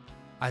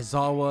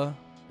 Aizawa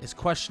is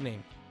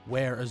questioning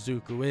where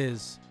Izuku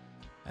is,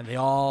 and they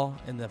all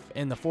in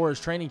the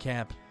forest training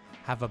camp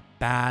have a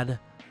bad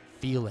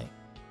feeling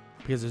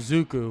because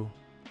Izuku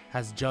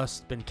has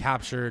just been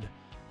captured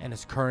and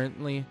is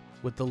currently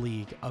with the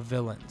League of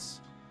Villains.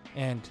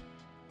 And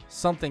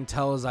something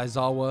tells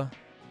Aizawa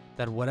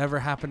that whatever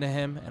happened to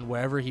him and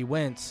wherever he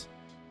went,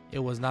 it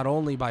was not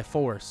only by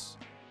force,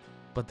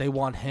 but they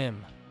want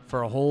him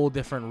for a whole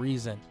different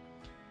reason.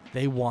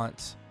 They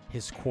want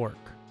his quirk.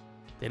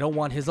 They don't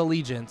want his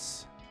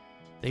allegiance.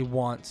 They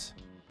want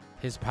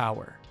his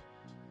power.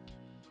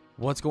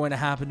 What's going to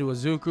happen to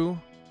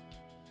Izuku?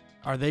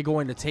 Are they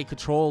going to take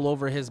control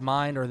over his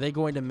mind? Are they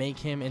going to make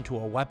him into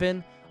a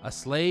weapon, a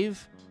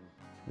slave?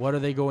 What are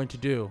they going to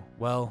do?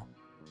 Well,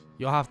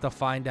 you'll have to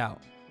find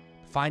out.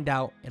 Find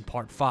out in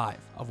part 5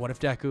 of What If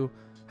Deku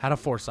Had a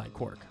Foresight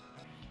Quirk.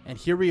 And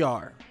here we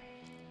are.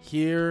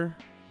 Here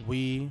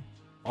we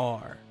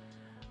are.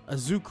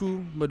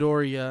 Izuku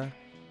Midoriya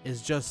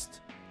is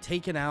just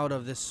taken out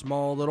of this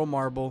small little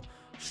marble,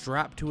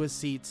 strapped to his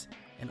seat,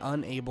 and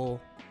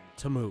unable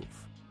to move.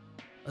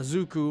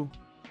 Izuku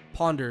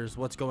ponders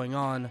what's going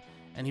on,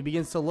 and he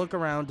begins to look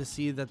around to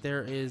see that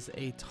there is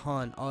a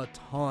ton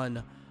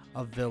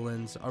of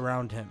villains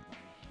around him.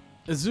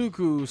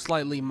 Izuku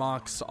slightly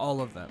mocks all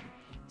of them,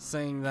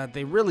 saying that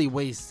they really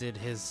wasted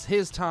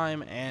his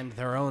time and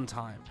their own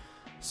time,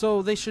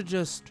 so they should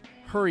just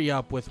hurry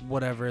up with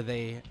whatever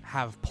they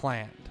have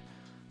planned.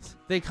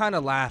 They kind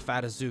of laugh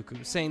at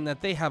Izuku, saying that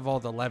they have all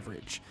the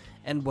leverage,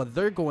 and what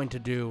they're going to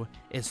do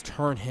is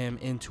turn him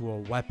into a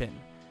weapon.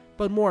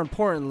 But more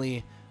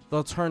importantly,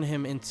 they'll turn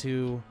him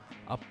into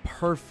a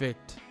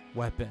perfect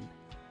weapon.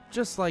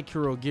 Just like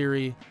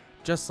Kurogiri,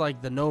 just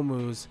like the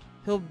Nomus,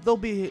 he'll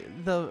be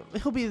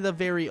the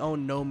very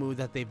own Nomu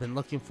that they've been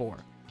looking for.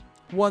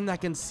 One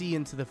that can see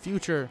into the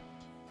future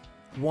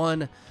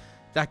one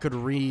that could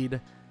read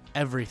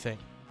everything.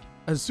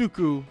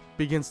 Izuku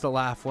begins to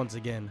laugh once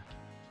again.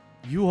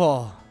 You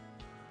all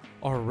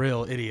are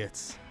real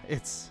idiots.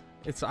 It's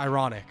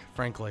ironic,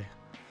 frankly.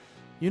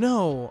 You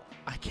know,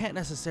 I can't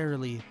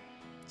necessarily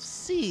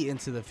see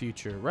into the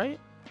future, right?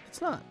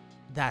 It's not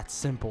that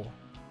simple.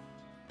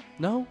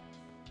 No?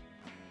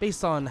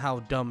 Based on how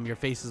dumb your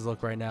faces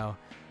look right now,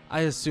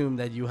 I assume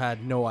that you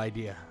had no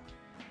idea.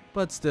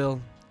 But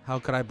still, how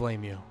could I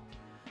blame you?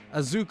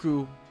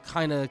 Izuku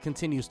kinda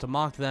continues to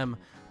mock them,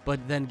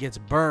 but then gets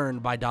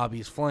burned by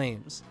Dabi's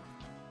flames.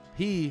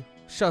 He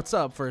shuts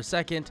up for a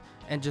second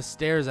and just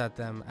stares at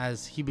them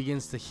as he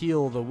begins to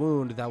heal the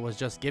wound that was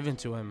just given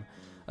to him.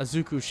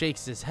 Izuku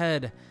shakes his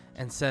head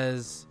and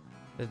says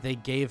that they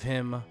gave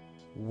him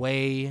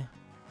way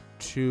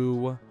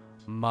too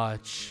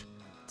much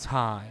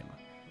time.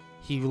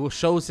 He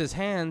shows his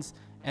hands,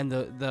 and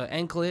the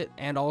anklet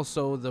and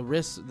also the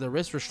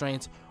wrist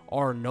restraints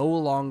are no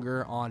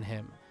longer on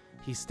him.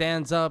 He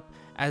stands up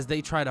as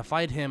they try to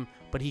fight him,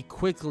 but he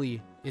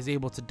quickly is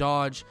able to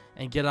dodge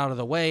and get out of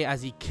the way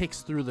as he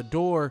kicks through the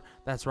door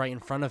that's right in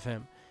front of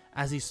him.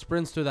 As he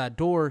sprints through that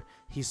door,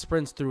 he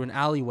sprints through an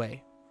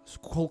alleyway,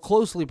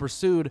 closely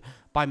pursued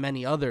by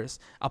many others.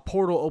 A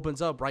portal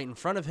opens up right in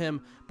front of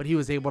him, but he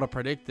was able to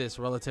predict this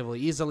relatively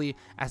easily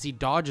as he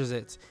dodges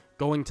it,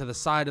 going to the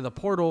side of the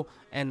portal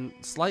and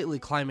slightly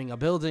climbing a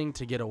building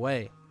to get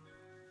away.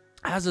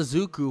 As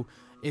Izuku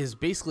is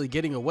basically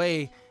getting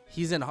away,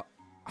 he's in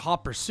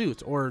hot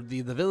pursuit, or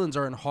the villains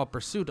are in hot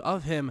pursuit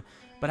of him.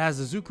 But as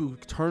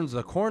Izuku turns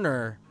the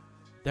corner,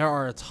 there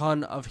are a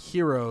ton of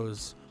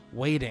heroes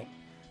waiting.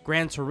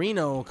 Gran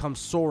Torino comes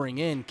soaring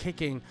in,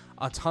 kicking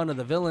a ton of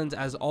the villains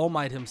as All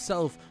Might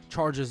himself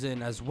charges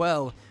in as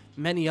well,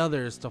 many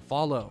others to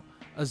follow.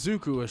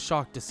 Izuku is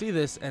shocked to see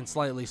this and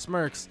slightly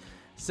smirks,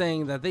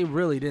 saying that they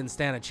really didn't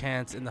stand a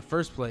chance in the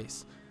first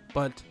place.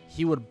 But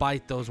he would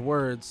bite those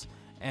words,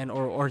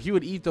 or he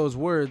would eat those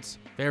words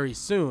very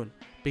soon,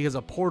 because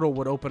a portal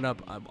would open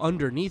up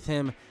underneath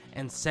him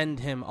and send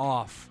him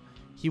off.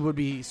 He would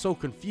be so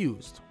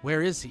confused.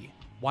 Where is he?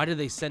 Why did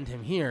they send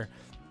him here?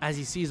 As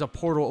he sees a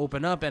portal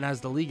open up and as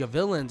the League of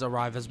Villains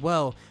arrive as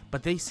well,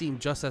 but they seem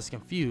just as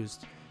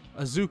confused.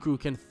 Izuku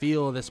can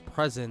feel this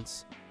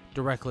presence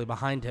directly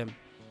behind him.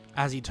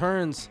 As he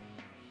turns,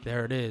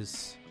 there it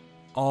is.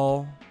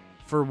 All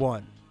for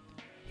One.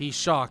 He's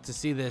shocked to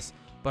see this,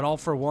 but All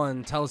for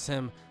One tells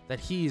him that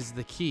he's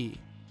the key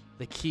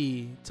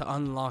to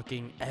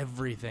unlocking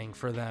everything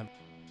for them.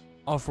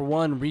 All for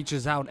One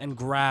reaches out and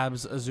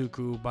grabs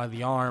Izuku by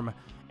the arm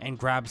and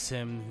grabs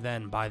him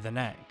then by the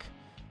neck,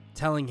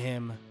 telling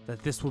him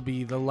that this will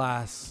be the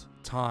last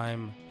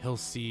time he'll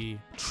see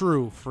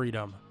true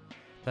freedom,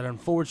 that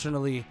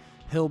unfortunately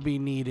he'll be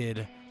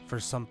needed for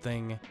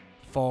something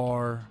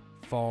far,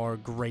 far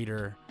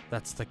greater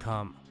that's to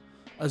come.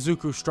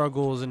 Izuku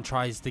struggles and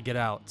tries to get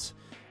out,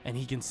 and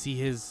he can see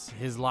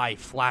his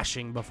life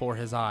flashing before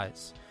his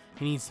eyes.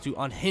 He needs to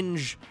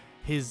unhinge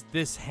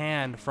this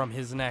hand from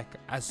his neck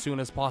as soon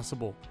as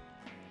possible.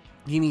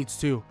 He needs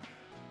to.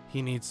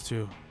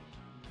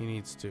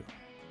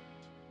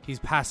 He's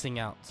passing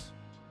out.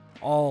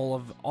 All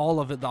of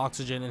the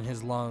oxygen in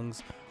his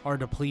lungs are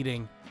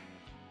depleting,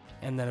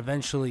 and then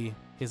eventually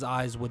his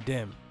eyes would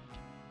dim,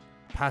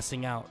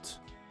 passing out.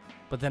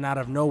 But then out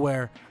of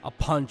nowhere, a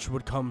punch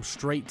would come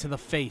straight to the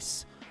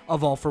face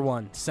of All for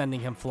One,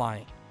 sending him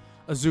flying.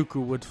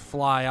 Izuku would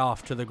fly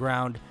off to the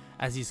ground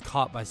as he's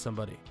caught by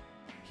somebody.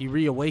 He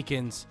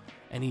reawakens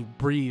and he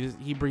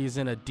breathes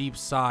in a deep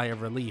sigh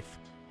of relief,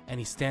 and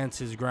he stands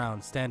his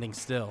ground, standing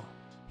still.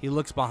 He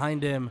looks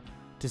behind him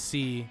to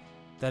see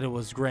that it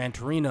was Gran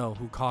Torino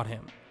who caught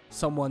him,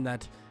 someone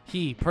that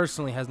he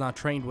personally has not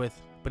trained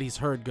with, but he's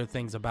heard good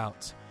things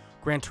about.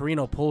 Gran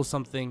Torino pulls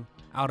something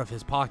out of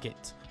his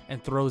pocket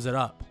and throws it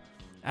up.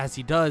 As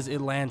he does,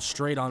 it lands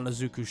straight on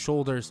Izuku's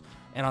shoulders,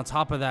 and on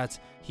top of that,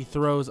 he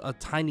throws a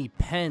tiny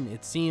pen,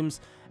 it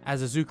seems,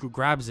 as Izuku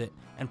grabs it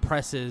and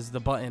presses the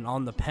button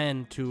on the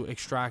pen to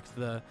extract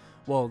the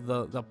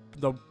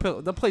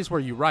place where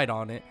you write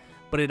on it,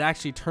 but it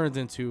actually turns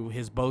into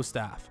his bow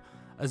staff.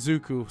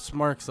 Izuku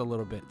smirks a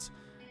little bit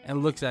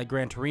and looks at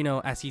Gran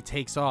Torino as he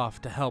takes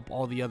off to help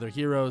all the other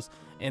heroes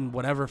in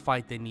whatever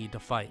fight they need to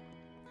fight.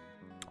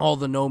 All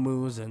the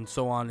Nomus and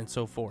so on and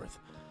so forth.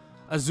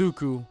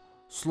 Izuku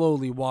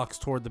slowly walks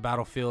toward the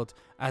battlefield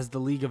as the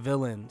League of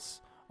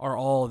Villains are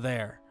all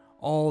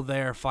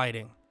there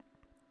fighting.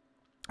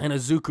 And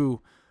Izuku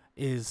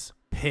is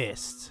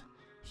pissed.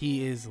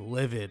 He is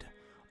livid.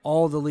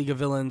 All the League of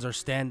Villains are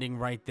standing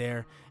right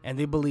there, and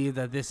they believe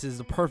that this is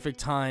the perfect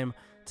time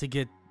to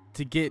get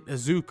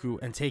Izuku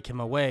and take him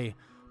away.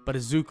 But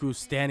Izuku's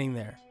standing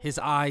there, his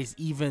eyes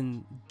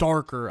even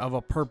darker of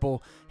a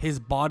purple. His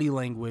body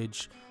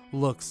language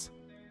looks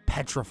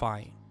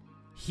petrifying.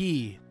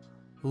 He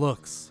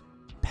looks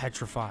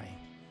petrifying.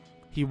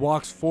 He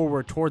walks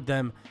forward toward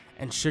them,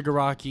 and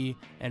Shigaraki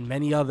and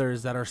many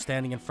others that are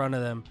standing in front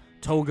of them,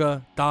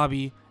 Toga,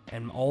 Dabi,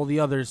 and all the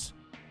others,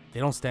 they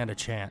don't stand a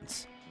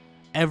chance.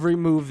 Every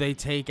move they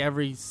take,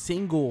 every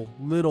single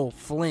little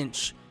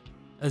flinch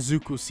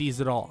Izuku sees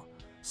it all,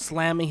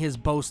 slamming his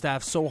bow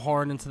staff so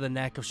hard into the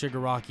neck of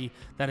Shigaraki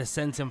that it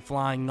sends him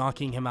flying,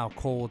 knocking him out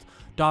cold.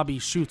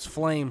 Dabi shoots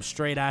flames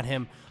straight at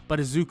him, but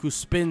Izuku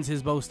spins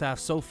his bow staff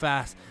so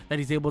fast that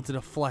he's able to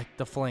deflect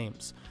the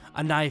flames.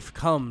 A knife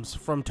comes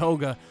from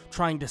Toga,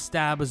 trying to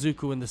stab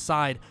Izuku in the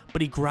side,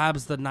 but he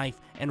grabs the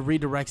knife and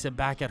redirects it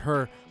back at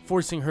her,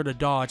 forcing her to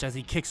dodge as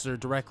he kicks her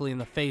directly in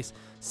the face,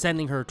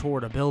 sending her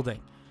toward a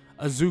building.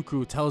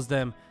 Izuku tells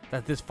them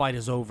that this fight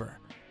is over,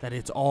 that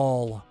it's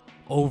all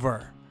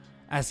over.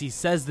 As he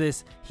says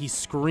this, he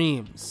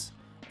screams,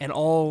 and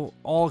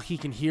all he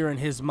can hear in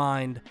his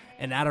mind,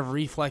 and out of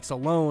reflex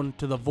alone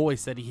to the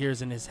voice that he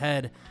hears in his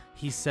head,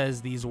 he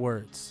says these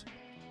words: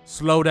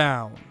 "Slow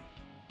down."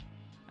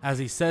 As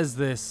he says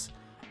this,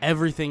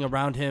 everything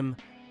around him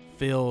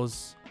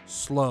feels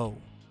slow,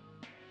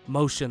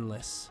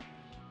 motionless.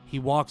 He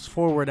walks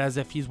forward as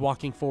if he's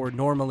walking forward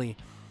normally,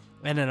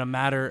 and in a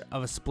matter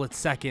of a split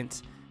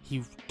second,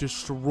 he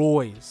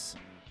destroys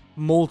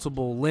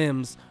multiple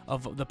limbs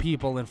of the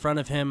people in front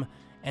of him,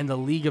 and the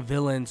League of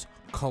Villains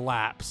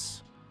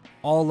collapse.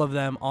 All of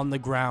them on the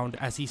ground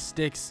as he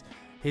sticks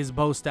his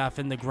bow staff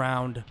in the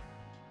ground,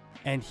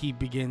 and he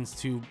begins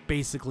to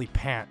basically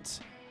pant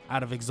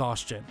out of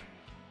exhaustion.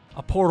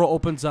 A portal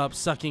opens up,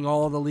 sucking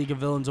all the League of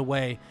Villains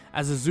away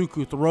as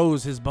Izuku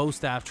throws his bow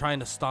staff,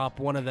 trying to stop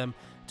one of them,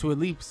 to at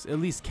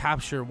least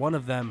capture one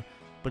of them,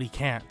 but he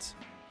can't.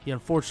 He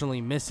unfortunately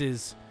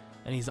misses,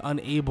 and he's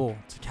unable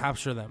to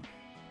capture them.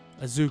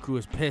 Izuku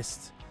is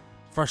pissed,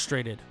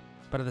 frustrated,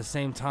 but at the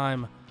same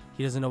time,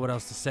 he doesn't know what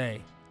else to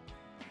say.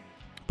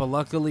 But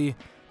luckily,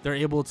 they're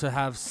able to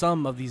have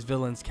some of these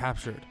villains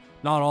captured.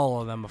 Not all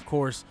of them, of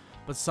course,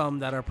 but some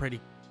that are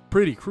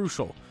pretty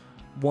crucial.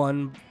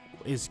 One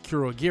is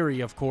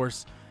Kurogiri, of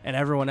course, and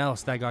everyone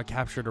else that got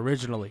captured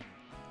originally.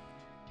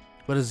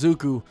 But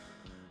Izuku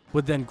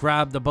would then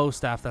grab the bow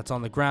staff that's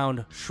on the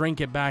ground, shrink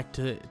it back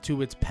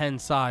to its pen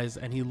size,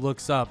 and he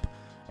looks up,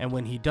 and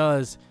when he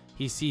does,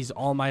 he sees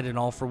All Might and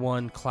All for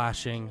One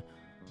clashing,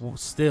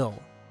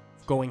 still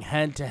going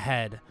head to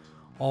head.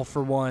 All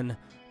for One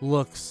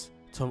looks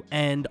to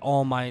end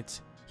All Might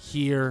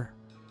here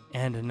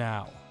and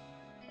now.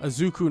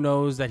 Izuku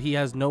knows that he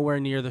has nowhere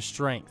near the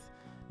strength,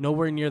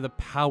 nowhere near the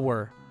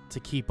power to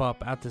keep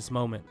up at this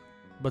moment,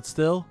 but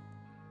still,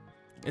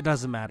 it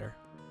doesn't matter.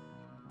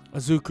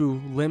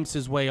 Izuku limps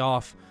his way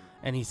off,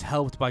 and he's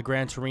helped by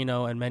Gran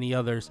Torino and many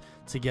others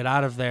to get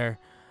out of there,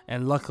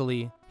 and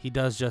luckily, he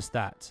does just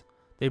that.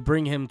 They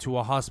bring him to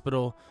a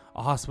hospital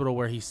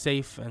where he's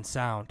safe and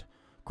sound.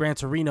 Gran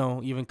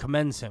Torino even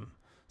commends him,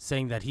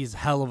 saying that he's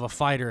hell of a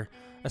fighter,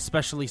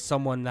 especially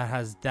someone that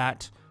has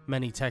that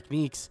many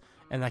techniques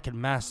and that can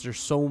master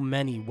so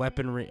many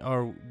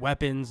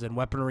weapons and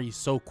weaponry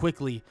so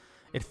quickly.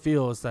 It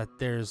feels that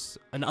there's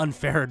an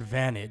unfair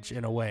advantage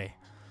in a way.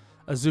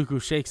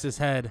 Izuku shakes his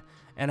head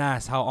and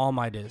asks how All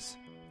Might is.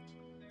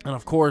 And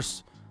of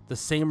course, the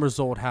same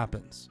result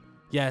happens.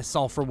 Yes,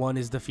 All for One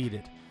is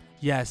defeated.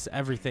 Yes,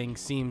 everything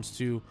seems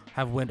to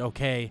have went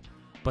okay,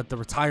 but the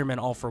retirement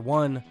All for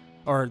One,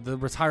 or the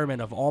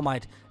retirement of All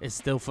Might, is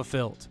still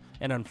fulfilled.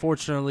 And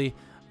unfortunately,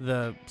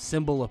 the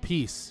symbol of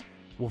peace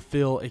will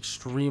feel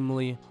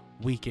extremely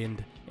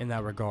weakened in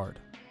that regard.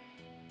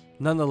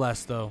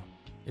 Nonetheless, though,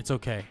 it's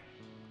okay.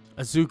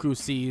 Izuku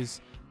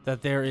sees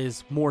that there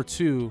is more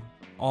to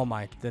All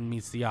Might than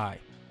meets the eye.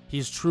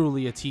 He's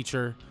truly a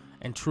teacher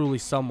and truly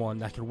someone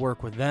that can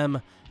work with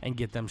them and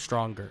get them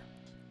stronger.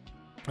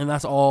 And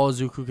that's all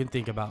Izuku can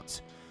think about.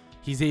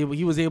 He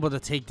was able to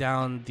take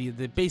down the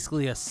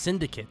basically a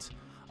syndicate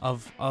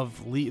of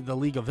the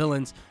League of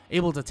Villains,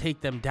 able to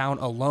take them down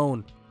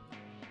alone.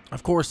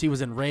 Of course, he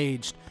was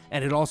enraged,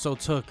 and it also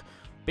took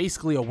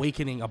basically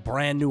awakening a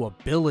brand new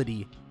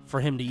ability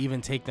for him to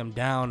even take them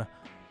down,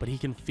 but he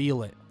can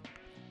feel it.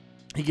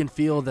 He can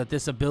feel that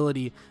this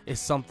ability is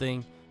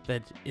something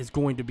that is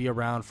going to be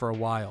around for a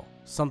while,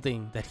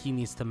 something that he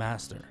needs to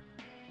master,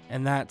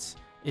 and that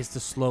is to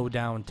slow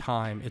down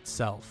time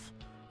itself.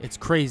 It's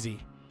crazy.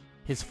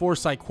 His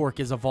Foresight quirk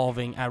is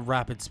evolving at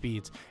rapid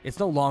speeds. It's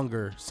no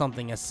longer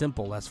something as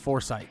simple as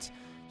Foresight.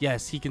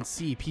 Yes, he can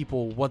see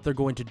people, what they're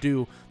going to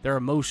do, their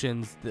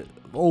emotions that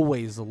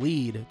always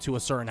lead to a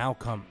certain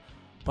outcome.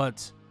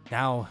 But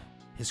now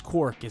his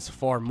quirk is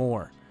far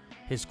more.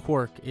 His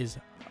quirk is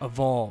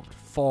evolved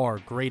far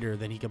greater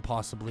than he could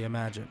possibly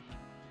imagine.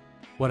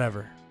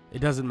 Whatever, it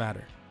doesn't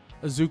matter.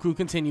 Izuku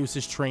continues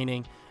his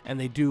training, and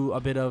they do a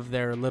bit of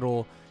their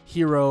little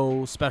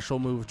hero special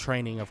move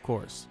training, of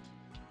course.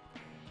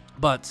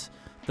 But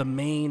the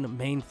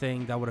main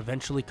thing that would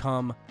eventually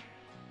come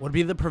would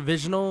be the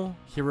provisional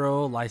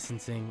hero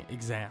licensing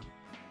exam.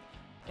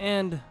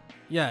 And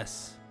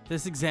yes,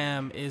 this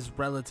exam is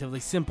relatively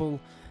simple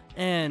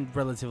and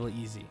relatively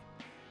easy.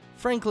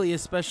 Frankly,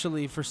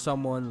 especially for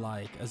someone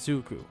like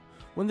Izuku.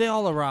 When they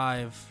all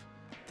arrive,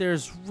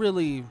 there's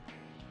really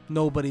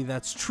nobody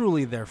that's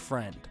truly their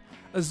friend.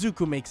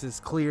 Izuku makes this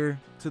clear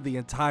to the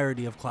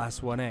entirety of Class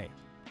 1A.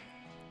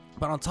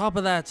 But on top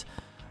of that,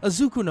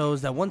 Izuku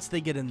knows that once they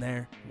get in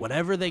there,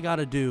 whatever they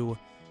gotta do,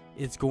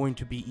 it's going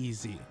to be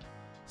easy,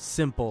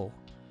 simple,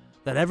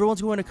 that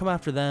everyone's going to come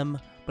after them,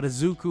 but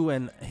Izuku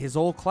and his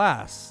whole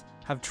class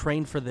have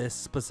trained for this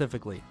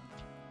specifically.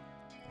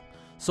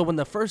 So when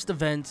the first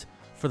event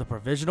for the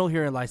provisional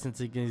hearing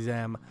licensing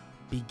exam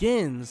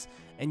begins,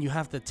 and you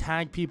have to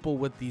tag people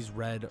with these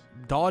red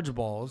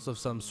dodgeballs of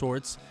some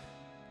sorts,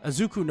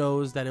 Izuku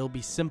knows that it'll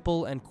be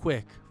simple and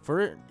quick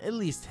for at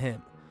least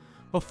him.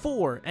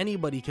 Before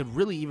anybody could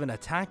really even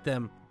attack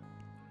them,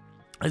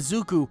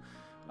 Izuku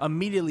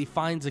immediately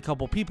finds a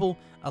couple people,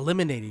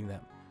 eliminating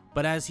them.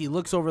 But as he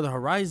looks over the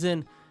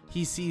horizon,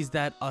 he sees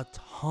that a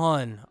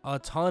ton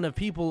of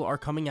people are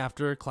coming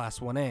after Class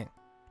 1A.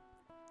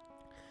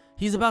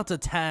 He's about to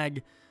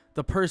tag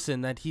the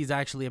person that he's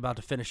actually about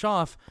to finish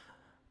off,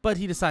 but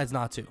he decides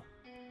not to.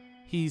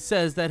 He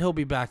says that he'll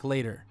be back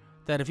later,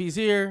 that if he's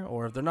here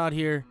or if they're not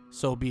here,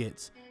 so be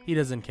it. He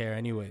doesn't care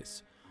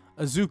anyways.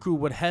 Izuku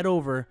would head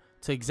over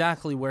to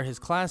exactly where his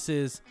class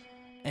is,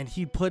 and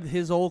he'd put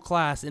his whole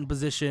class in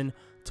position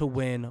to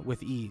win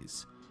with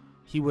ease.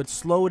 He would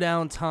slow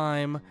down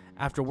time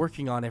after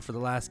working on it for the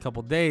last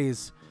couple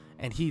days,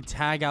 and he'd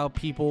tag out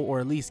people, or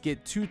at least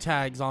get 2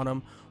 tags on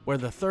them, where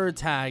the 3rd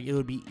tag, it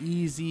would be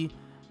easy,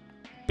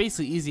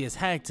 basically easy as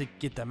heck to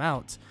get them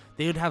out.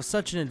 They would have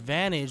such an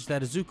advantage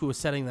that Izuku was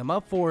setting them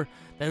up for,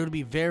 that it would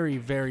be very,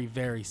 very,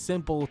 very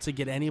simple to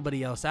get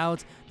anybody else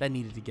out that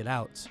needed to get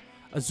out.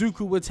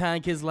 Izuku would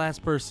tag his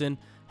last person,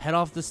 head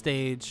off the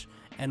stage,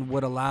 and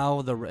would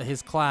allow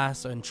his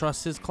class and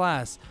trust his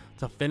class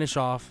to finish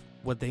off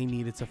what they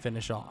needed to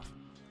finish off.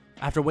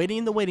 After waiting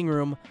in the waiting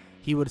room,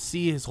 he would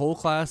see his whole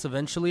class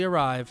eventually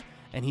arrive,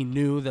 and he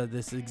knew that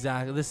this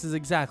is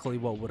exactly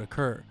what would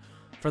occur.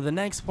 For the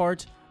next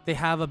part, they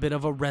have a bit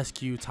of a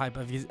rescue type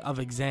of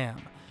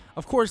exam.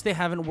 Of course, they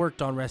haven't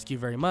worked on rescue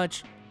very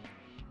much,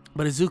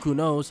 but Izuku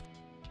knows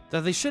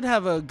that they should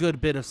have a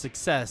good bit of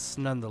success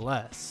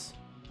nonetheless.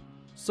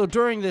 So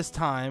during this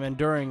time, and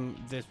during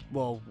this,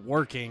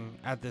 working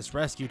at this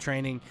rescue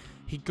training,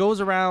 he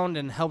goes around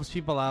and helps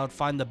people out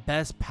find the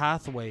best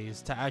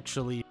pathways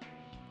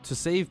to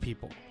save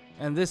people.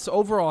 And this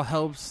overall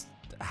helps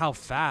how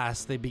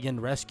fast they begin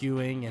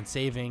rescuing and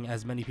saving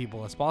as many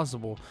people as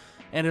possible.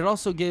 And it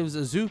also gives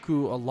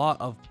Izuku a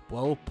lot of,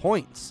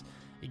 points.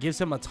 It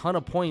gives him a ton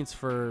of points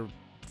for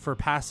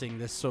passing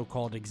this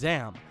so-called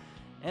exam.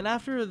 And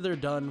after they're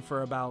done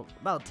for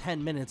about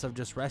 10 minutes of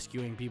just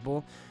rescuing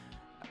people,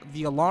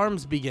 the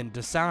alarms begin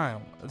to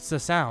sound.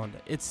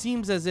 It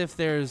seems as if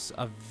there's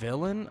a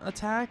villain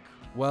attack.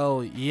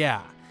 Well,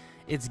 yeah.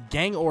 It's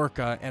Gang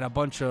Orca and a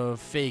bunch of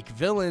fake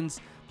villains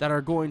that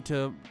are going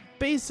to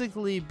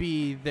basically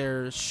be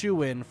their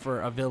shoo-in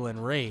for a villain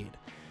raid.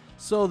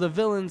 So the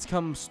villains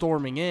come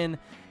storming in,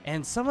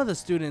 and some of the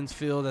students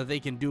feel that they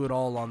can do it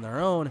all on their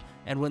own,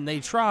 and when they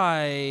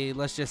try,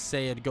 let's just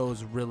say it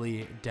goes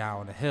really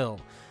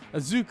downhill.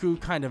 Izuku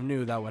kind of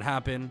knew that would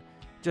happen.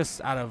 Just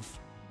out of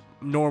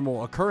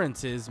normal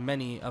occurrences,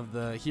 many of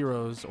the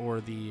heroes, or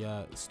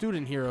the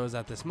student heroes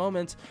at this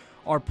moment,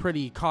 are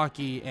pretty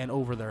cocky and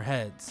over their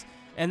heads.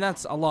 And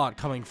that's a lot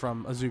coming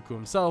from Izuku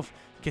himself,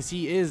 because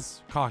he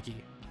is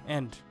cocky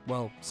and,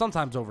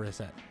 sometimes over his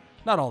head.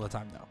 Not all the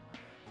time, though.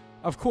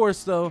 Of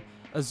course, though,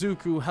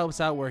 Izuku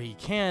helps out where he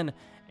can,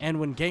 and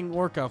when Gang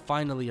Orca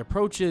finally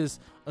approaches,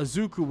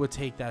 Izuku would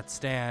take that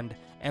stand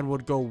and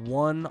would go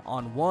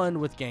one-on-one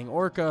with Gang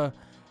Orca,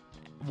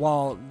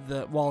 while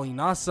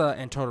Inasa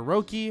and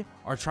Todoroki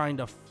are trying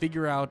to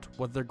figure out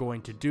what they're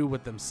going to do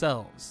with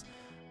themselves.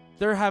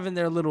 They're having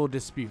their little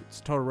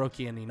disputes,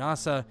 Todoroki and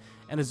Inasa,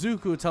 and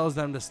Izuku tells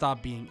them to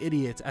stop being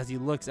idiots as he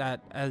looks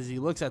at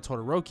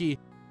Todoroki,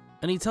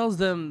 and he tells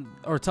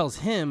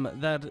him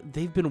that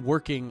they've been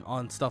working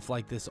on stuff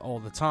like this all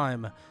the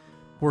time,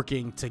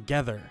 working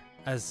together.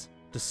 As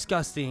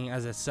disgusting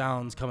as it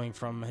sounds coming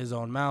from his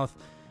own mouth,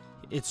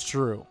 it's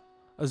true.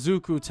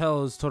 Izuku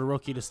tells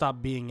Todoroki to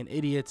stop being an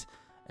idiot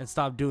and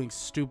stop doing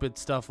stupid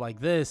stuff like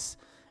this,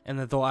 and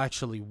that they'll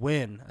actually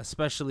win,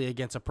 especially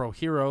against a pro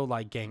hero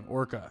like Gang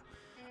Orca.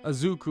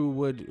 Izuku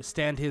would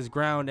stand his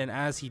ground, and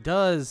as he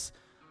does,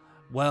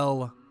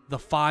 the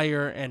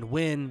fire and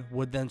wind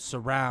would then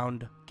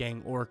surround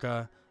Gang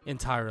Orca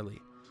entirely.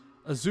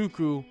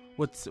 Izuku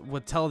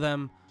would tell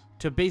them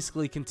to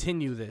basically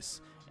continue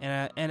this,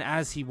 and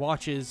as he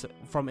watches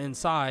from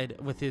inside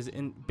with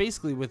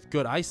with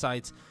good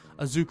eyesight,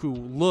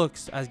 Izuku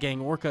looks as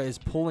Gang Orca is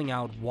pulling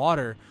out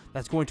water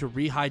that's going to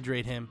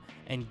rehydrate him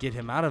and get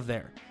him out of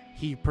there.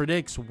 He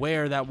predicts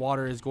where that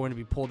water is going to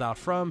be pulled out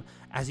from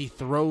as he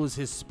throws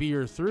his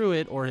spear through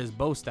it, or his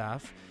bow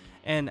staff,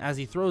 and as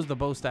he throws the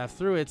bow staff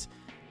through it,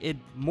 it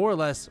more or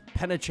less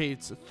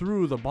penetrates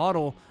through the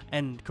bottle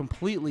and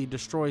completely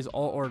destroys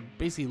or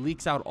basically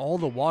leaks out all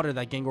the water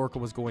that Gang Orca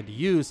was going to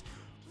use,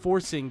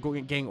 forcing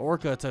Gang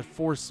Orca to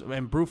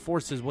brute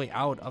force his way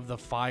out of the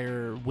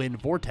fire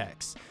wind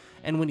vortex.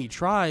 And when he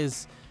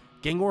tries,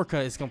 Gang Orca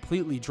is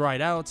completely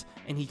dried out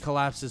and he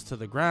collapses to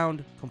the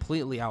ground,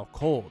 completely out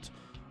cold.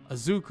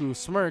 Izuku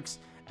smirks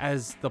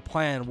as the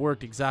plan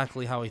worked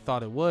exactly how he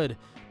thought it would.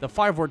 The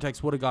fire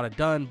vortex would have got it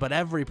done, but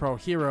every pro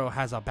hero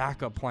has a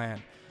backup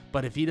plan.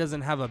 But if he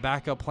doesn't have a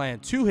backup plan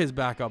to his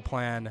backup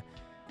plan,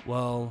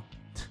 Well,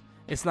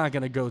 it's not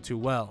going to go too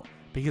well,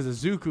 because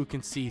Izuku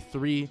can see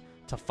 3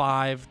 to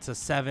 5 to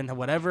 7,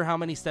 whatever, how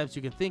many steps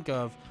you can think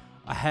of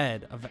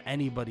ahead of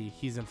anybody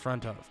he's in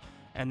front of.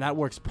 And that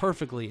works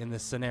perfectly in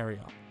this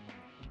scenario.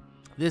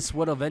 This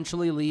would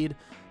eventually lead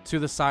to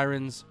the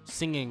sirens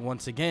singing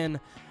once again,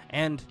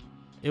 and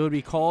it would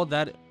be called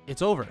that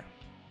it's over.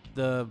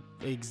 The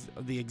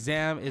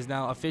exam is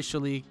now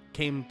officially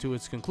came to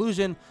its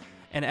conclusion,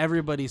 and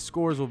everybody's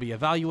scores will be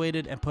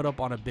evaluated and put up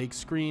on a big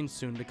screen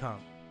soon to come.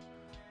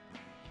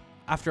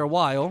 After a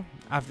while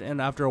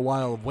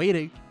of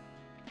waiting,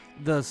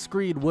 the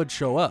screen would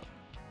show up,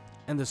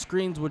 and the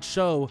screens would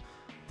show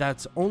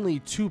that only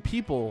 2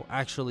 people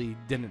actually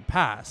didn't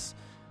pass,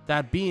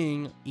 that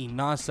being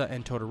Inasa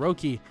and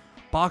Todoroki,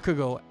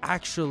 Bakugo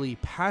actually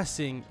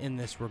passing in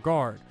this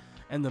regard.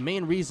 And the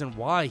main reason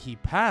why he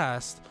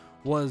passed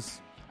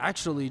was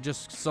actually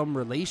just some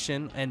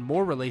relation and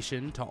more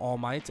relation to All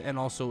Might and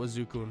also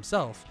Izuku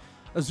himself.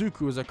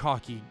 Izuku is a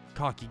cocky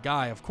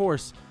guy, of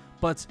course,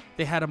 but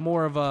they had a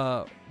more of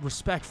a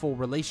respectful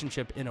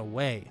relationship in a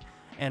way.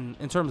 And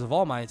in terms of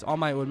All Might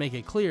would make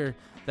it clear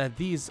that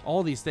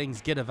all these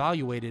things get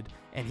evaluated,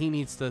 and he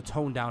needs to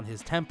tone down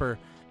his temper.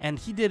 And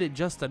he did it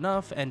just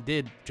enough, and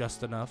did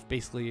just enough,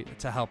 basically,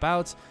 to help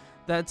out,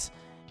 that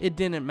it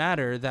didn't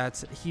matter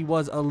that he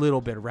was a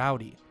little bit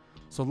rowdy.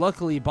 So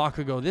luckily,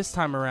 Bakugo this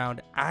time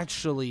around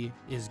actually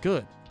is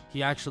good.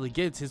 He actually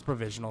gets his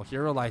provisional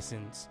hero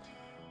license.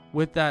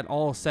 With that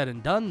all said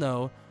and done,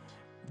 though,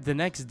 the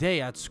next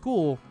day at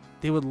school,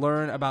 they would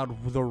learn about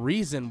the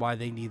reason why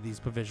they need these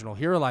provisional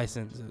hero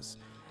licenses.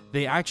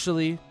 They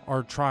actually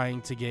are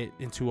trying to get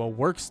into a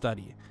work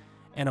study.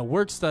 And a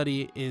work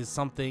study is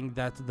something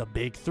that the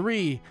big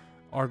 3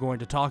 are going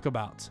to talk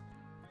about.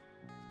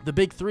 The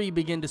big 3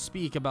 begin to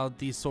speak about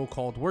these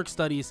so-called work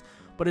studies,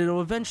 but it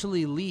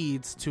eventually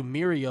leads to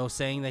Mirio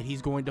saying that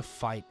he's going to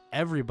fight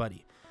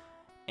everybody.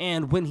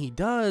 And when he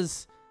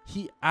does,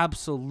 he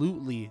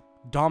absolutely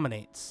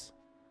dominates.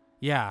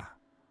 Yeah,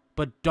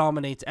 but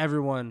dominates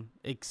everyone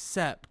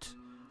except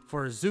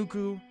for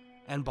Izuku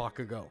and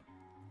Bakugo.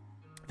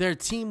 Their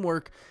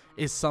teamwork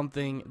is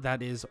something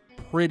that is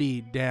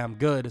pretty damn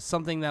good,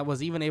 something that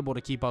was even able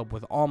to keep up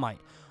with All Might.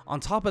 On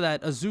top of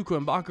that, Izuku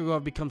and Bakugo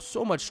have become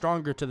so much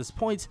stronger to this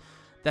point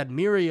that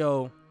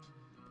Mirio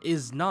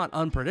is not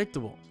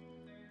unpredictable.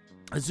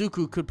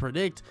 Izuku could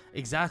predict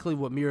exactly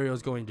what Mirio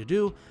is going to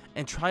do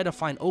and try to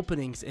find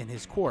openings in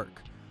his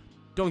quirk.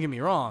 Don't get me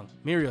wrong,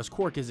 Mirio's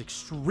quirk is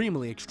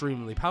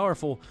extremely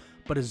powerful,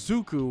 but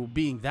Izuku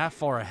being that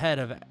far ahead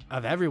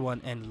of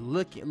everyone and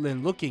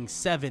looking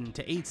 7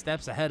 to 8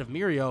 steps ahead of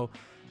Mirio,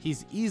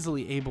 he's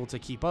easily able to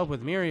keep up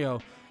with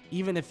Mirio,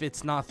 even if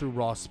it's not through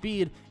raw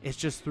speed, it's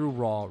just through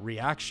raw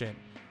reaction.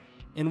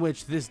 In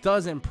which this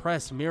does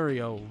impress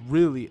Mirio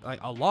really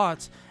a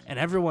lot, and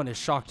everyone is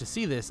shocked to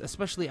see this,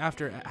 especially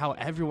after how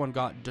everyone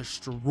got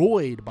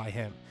destroyed by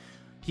him.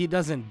 He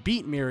doesn't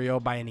beat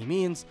Mirio by any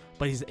means,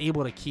 but he's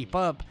able to keep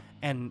up,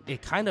 and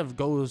it kind of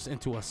goes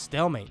into a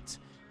stalemate.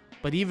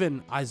 But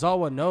even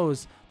Aizawa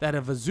knows that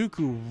if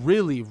Izuku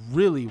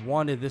really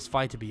wanted this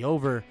fight to be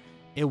over,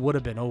 it would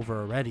have been over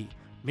already.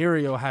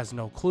 Mirio has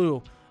no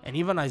clue, and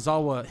even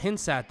Aizawa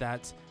hints at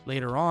that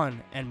later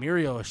on, and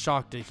Mirio is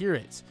shocked to hear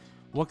it.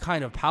 What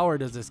kind of power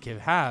does this kid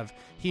have?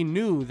 He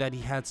knew that he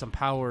had some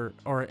power,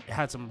 or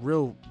had some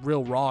real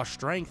raw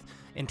strength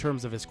in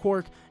terms of his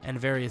quirk and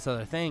various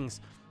other things,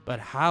 but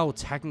how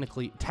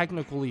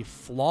technically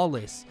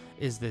flawless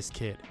is this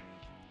kid?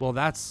 Well,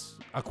 that's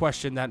a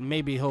question that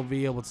maybe he'll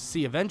be able to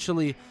see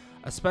eventually,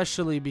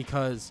 especially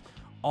because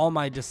All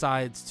Might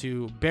decides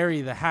to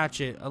bury the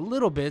hatchet a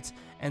little bit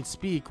and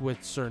speak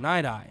with Sir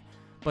Night-Eye.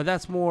 But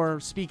that's more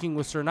speaking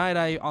with Sir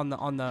Night-Eye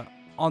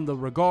on the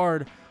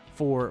regard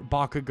for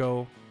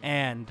Bakugo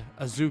and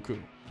Izuku.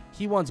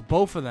 He wants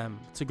both of them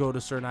to go to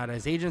Sir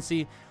Night-Eye's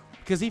agency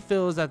because he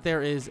feels that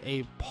there is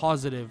a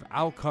positive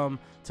outcome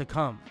to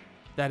come.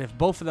 That if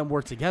both of them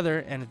work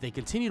together, and if they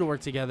continue to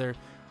work together,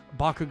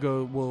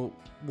 Bakugo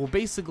will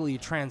basically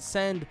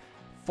transcend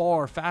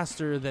far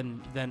faster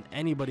than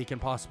anybody can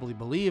possibly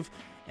believe.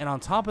 And on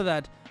top of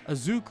that,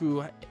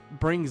 Izuku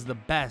brings the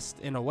best,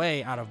 in a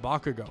way, out of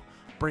Bakugo,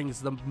 brings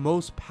the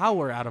most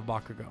power out of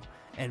Bakugo.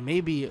 And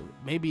maybe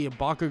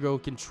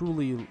Bakugo can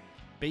truly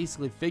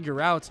basically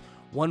figure out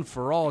one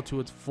for all to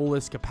its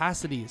fullest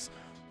capacities,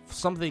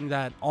 something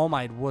that All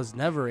Might was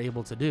never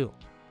able to do.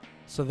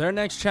 So their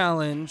next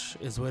challenge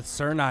is with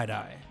Sir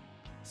Night-Eye,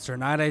 Sir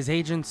Night-Eye's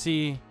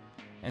agency,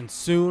 and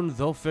soon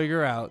they'll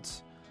figure out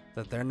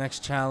that their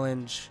next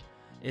challenge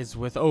is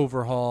with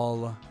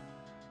Overhaul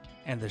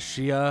and the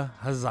Shia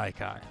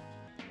Hazaikai.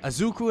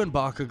 Izuku and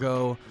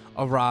Bakugo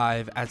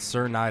arrive at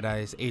Sir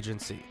Night-Eye's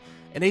agency,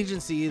 an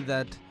agency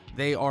that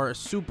they are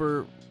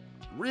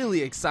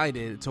really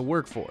excited to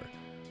work for.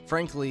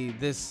 Frankly,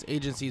 this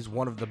agency is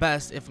one of the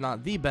best, if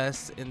not the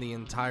best, in the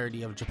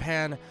entirety of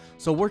Japan,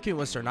 so working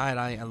with Sir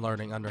Night-Eye and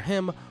learning under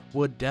him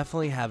would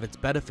definitely have its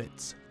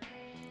benefits.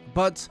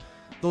 But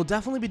they'll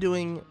definitely be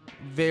doing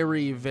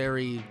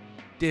very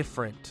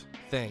different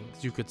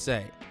things, you could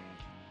say.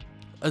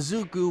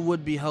 Izuku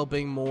would be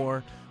helping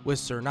more with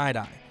Sir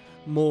Night-Eye,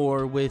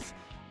 more with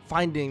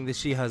finding the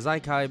Shiha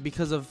Zykai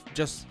because of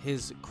just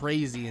his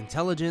crazy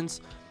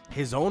intelligence,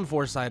 his own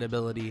foresight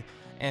ability,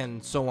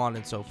 and so on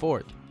and so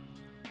forth.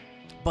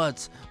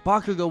 But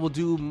Bakugo will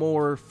do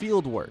more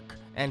field work,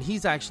 and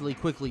he's actually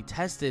quickly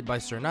tested by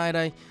Sir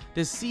Night-Eye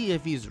to see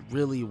if he's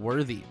really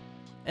worthy.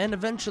 And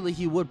eventually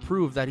he would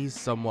prove that he's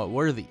somewhat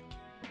worthy.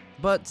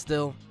 But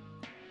still,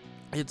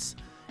 it's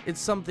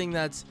something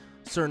that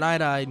Sir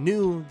Night-Eye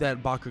knew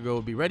that Bakugo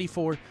would be ready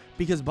for,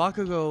 because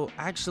Bakugo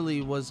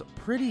actually was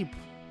pretty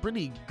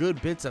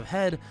good bits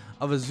ahead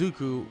of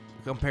Izuku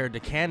compared to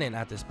canon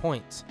at this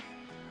point.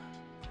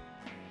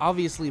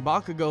 Obviously,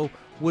 Bakugo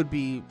would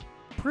be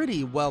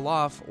pretty well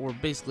off, or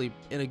basically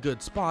in a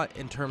good spot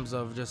in terms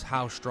of just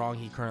how strong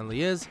he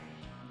currently is,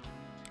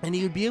 and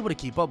he would be able to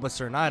keep up with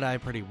Sir Night-Eye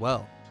pretty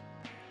well.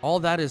 All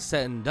that is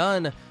said and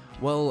done,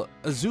 well,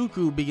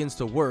 Izuku begins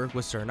to work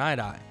with Sir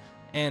Night-Eye,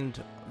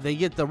 and they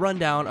get the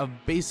rundown of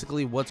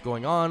basically what's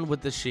going on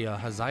with the Shiha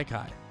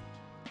Zykai.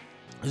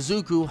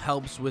 Izuku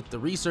helps with the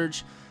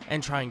research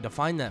and trying to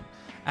find them,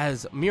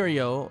 as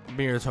Mirio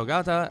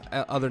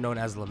Togata, other known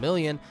as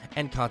Lemillion,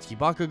 and Katsuki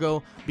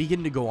Bakugo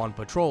begin to go on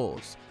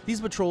patrols.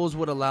 These patrols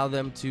would allow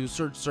them to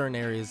search certain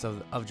areas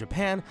of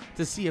Japan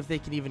to see if they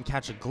can even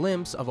catch a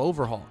glimpse of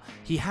Overhaul.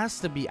 He has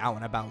to be out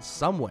and about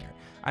somewhere.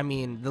 I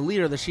mean, the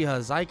leader of the Shiha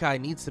Zykai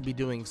needs to be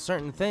doing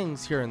certain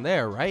things here and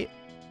there, right?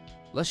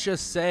 Let's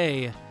just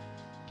say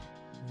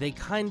they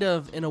kind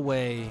of, in a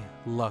way,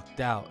 lucked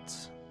out.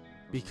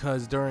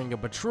 Because during a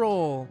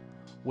patrol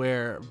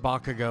where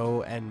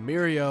Bakugo and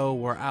Mirio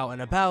were out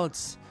and about,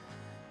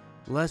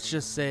 let's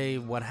just say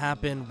what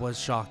happened was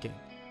shocking.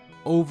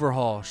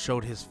 Overhaul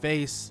showed his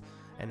face,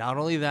 and not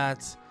only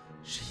that,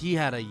 he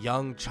had a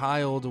young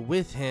child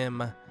with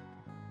him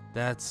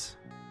that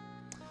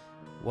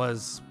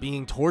was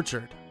being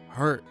tortured,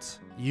 hurt,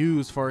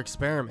 used for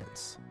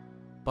experiments.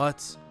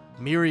 But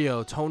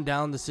Mirio toned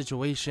down the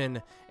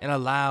situation and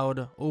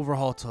allowed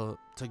Overhaul to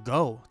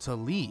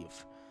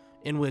leave,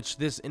 in which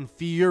this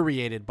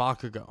infuriated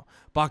Bakugo.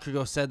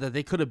 Bakugo said that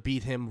they could have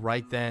beat him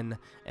right then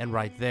and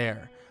right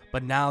there,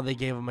 but now they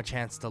gave him a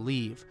chance to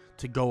leave,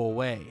 to go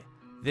away.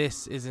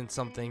 This isn't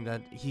something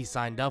that he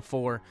signed up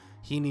for.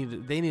 They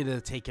needed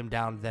to take him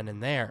down then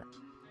and there.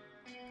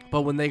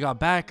 But when they got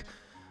back,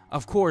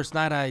 of course,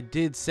 Night-Eye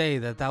did say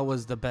that that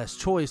was the best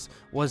choice,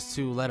 was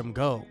to let him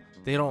go.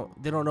 They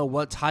don't know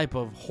what type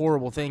of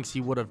horrible things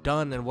he would have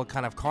done and what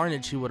kind of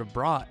carnage he would have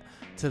brought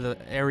to the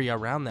area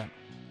around them.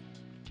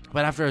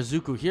 But after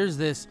Izuku hears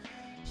this,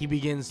 he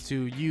begins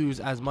to use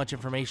as much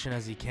information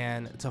as he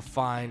can to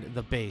find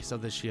the base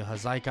of the Shiha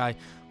Zykai,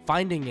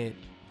 finding it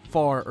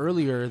far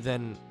earlier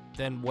than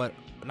what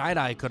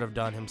Night-Eye could have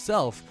done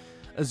himself.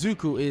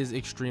 Izuku is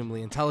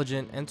extremely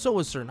intelligent, and so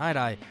is Sir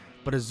Night-Eye,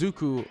 but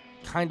Izuku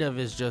kind of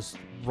is just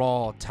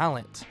raw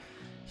talent.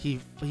 He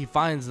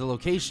finds the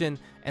location,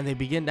 and they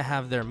begin to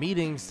have their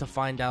meetings to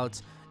find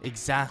out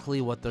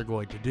exactly what they're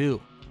going to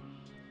do.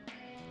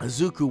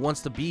 Izuku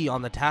wants to be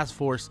on the task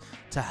force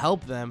to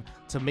help them,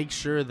 to make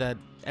sure that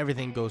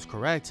everything goes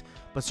correct,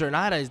 but Sir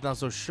Night-Eye is not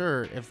so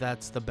sure if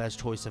that's the best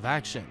choice of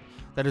action.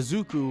 That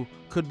Izuku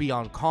could be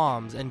on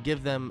comms and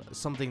give them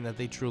something that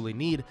they truly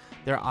need,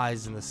 their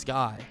eyes in the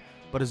sky.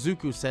 But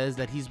Izuku says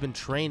that he's been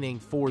training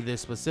for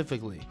this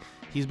specifically.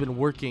 He's been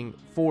working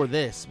for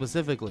this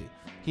specifically.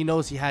 He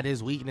knows he had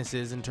his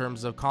weaknesses in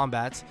terms of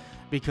combats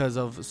because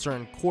of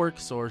certain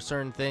quirks or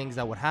certain things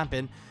that would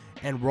happen,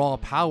 and raw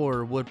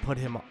power would put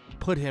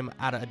him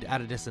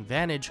at a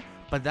disadvantage,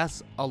 but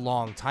that's a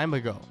long time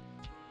ago.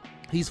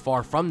 He's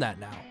far from that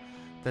now.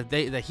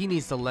 They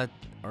need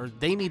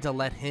to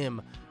let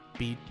him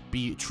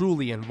be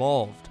truly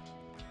involved.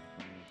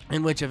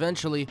 In which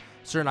eventually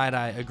Sir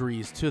Night-Eye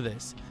agrees to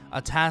this.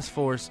 A task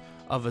force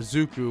of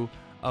Izuku,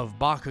 of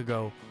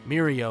Bakugo,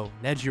 Mirio,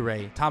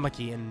 Nejire,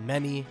 Tamaki, and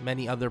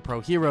many other pro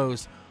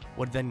heroes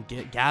would then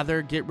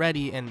get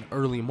ready, and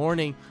early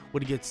morning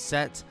would get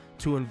set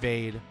to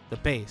invade the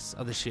base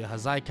of the Shiha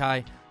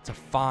Zykai to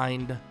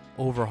find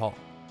Overhaul.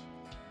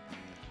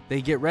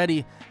 They get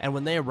ready, and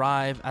when they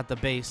arrive at the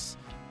base,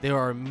 they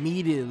are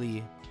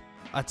immediately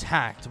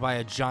attacked by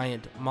a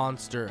giant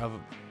monster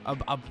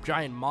a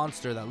giant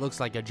monster that looks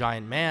like a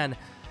giant man,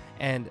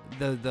 and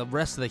the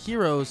rest of the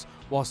heroes,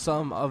 while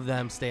some of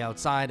them stay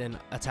outside and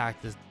attack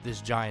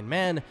this giant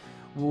man,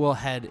 will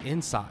head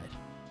inside.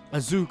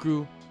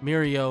 Izuku,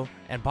 Mirio,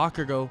 and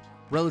Bakugo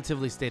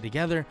relatively stay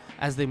together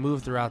as they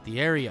move throughout the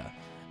area.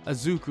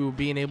 Izuku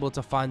being able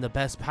to find the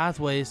best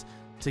pathways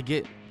to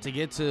get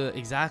to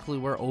exactly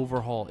where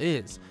Overhaul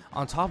is.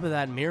 On top of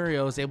that,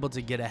 Mirio is able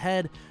to get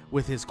ahead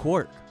with his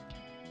Quirk.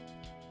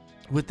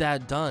 With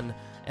that done,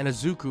 and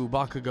Izuku,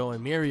 Bakugo,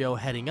 and Mirio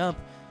heading up,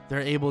 they're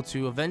able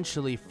to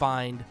eventually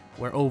find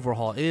where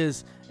Overhaul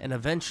is, and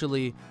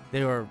eventually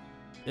they're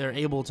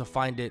able to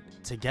find it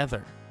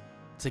together.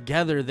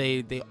 Together,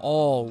 they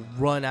all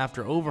run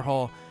after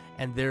Overhaul,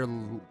 and their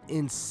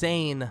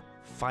insane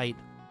fight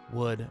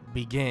would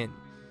begin.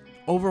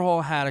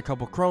 Overhaul had a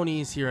couple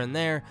cronies here and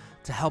there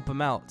to help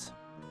him out,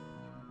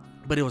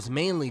 but it was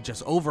mainly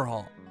just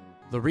Overhaul.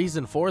 The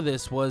reason for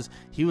this was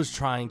he was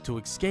trying to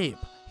escape.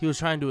 He was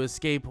trying to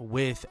escape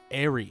with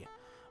Eri,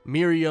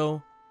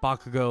 Mirio,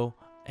 Bakugo,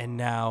 and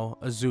now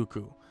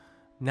Izuku.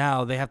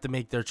 Now they have to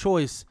make their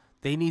choice.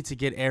 They need to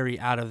get Eri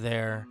out of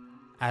there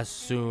as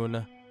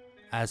soon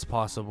as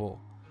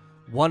possible.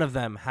 One of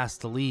them has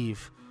to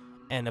leave,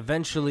 and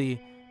eventually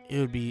it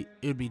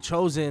would be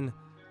chosen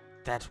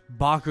that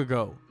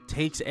Bakugo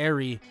takes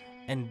Eri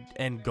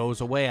and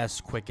goes away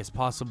as quick as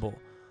possible.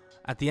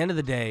 At the end of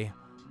the day,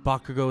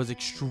 Bakugo is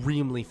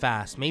extremely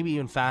fast, maybe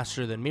even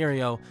faster than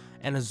Mirio,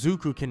 and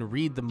Izuku can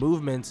read the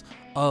movements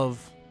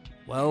of,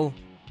 well,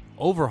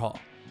 Overhaul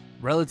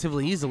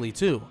relatively easily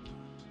too.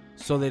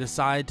 So they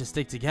decide to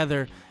stick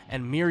together,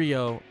 and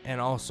Mirio and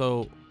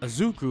also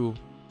Izuku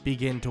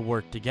begin to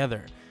work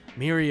together.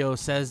 Mirio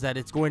says that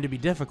it's going to be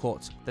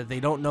difficult, that they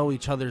don't know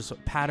each other's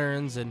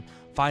patterns and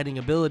fighting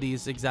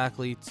abilities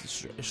exactly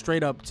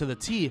straight up to the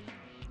T,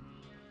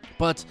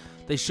 but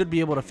they should be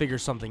able to figure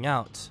something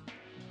out.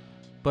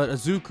 But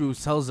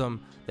Izuku tells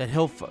him that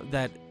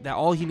that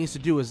all he needs to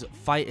do is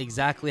fight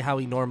exactly how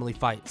he normally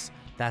fights.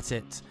 That's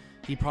it.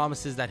 He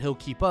promises that he'll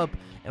keep up,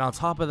 and on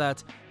top of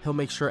that, he'll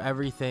make sure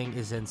everything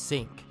is in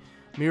sync.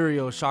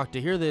 Mirio is shocked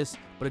to hear this,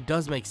 but it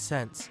does make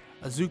sense.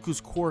 Izuku's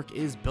quirk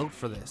is built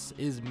for this,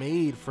 is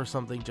made for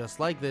something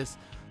just like this,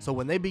 so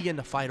when they begin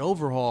to fight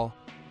Overhaul,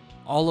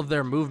 all of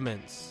their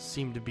movements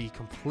seem to be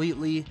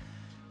completely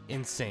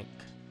in sync.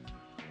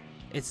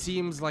 It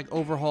seems like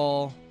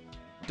Overhaul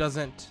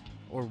doesn't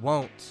or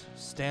won't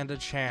stand a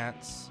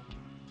chance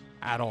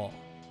at all.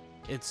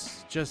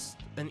 It's just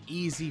an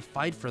easy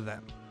fight for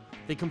them.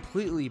 They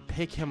completely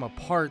pick him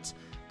apart,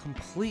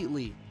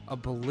 completely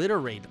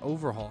obliterate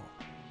Overhaul.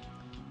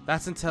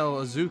 That's until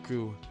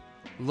Izuku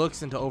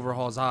looks into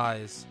Overhaul's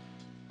eyes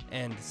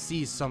and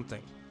sees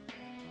something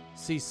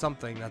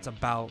that's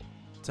about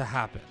to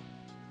happen.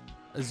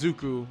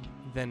 Izuku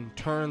then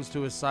turns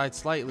to his side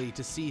slightly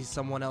to see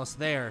someone else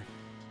there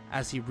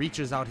as he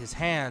reaches out his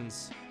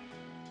hands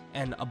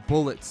and a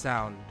bullet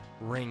sound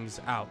rings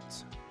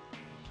out.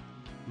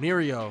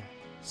 Mirio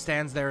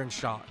stands there in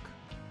shock,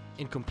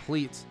 in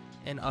complete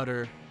and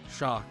utter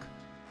shock,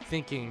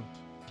 thinking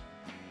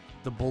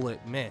the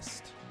bullet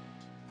missed.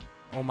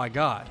 Oh my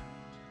god.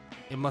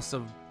 It must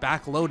have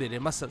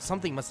backloaded.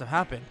 Something must have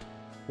happened.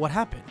 What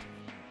happened?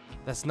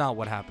 That's not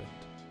what happened.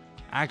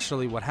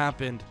 Actually, what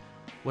happened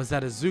was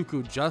that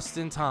Izuku, just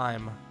in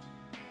time,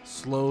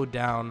 slowed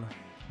down,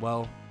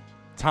 well,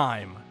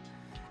 time.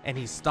 And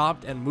he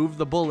stopped and moved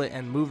the bullet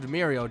and moved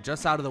Mirio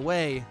just out of the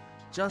way,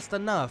 just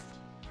enough.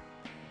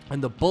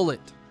 And the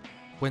bullet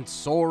went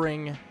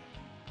soaring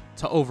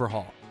to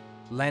Overhaul,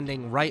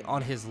 landing right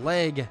on his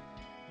leg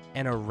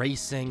and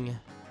erasing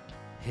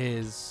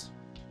his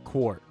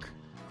quirk.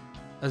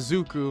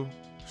 Izuku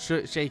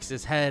shakes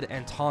his head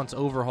and taunts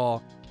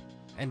Overhaul,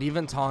 and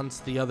even taunts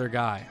the other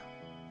guy,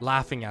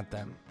 laughing at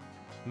them,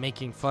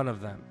 making fun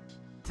of them,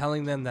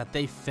 telling them that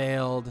they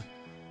failed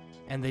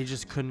and they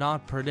just could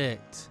not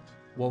predict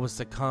what was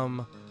to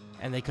come,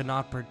 and they could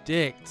not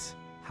predict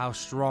how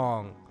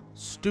strong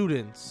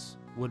students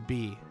would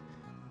be.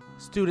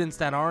 Students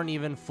that aren't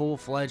even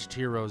full-fledged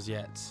heroes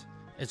yet.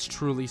 It's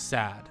truly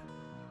sad.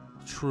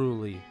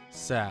 Truly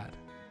sad.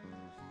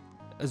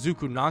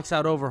 Izuku knocks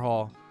out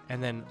Overhaul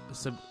and then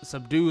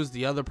subdues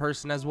the other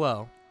person as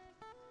well.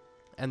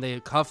 And they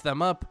cuff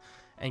them up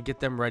and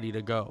get them ready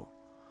to go.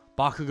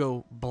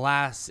 Bakugo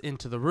blasts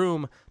into the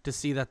room to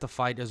see that the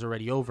fight is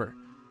already over.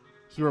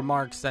 He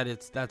remarks that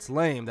that's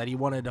lame, that he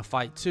wanted to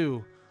fight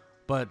too,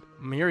 but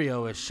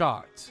Mirio is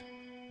shocked.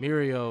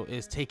 Mirio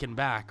is taken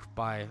back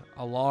by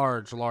a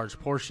large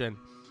portion.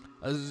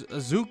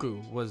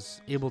 Izuku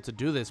was able to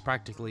do this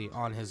practically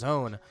on his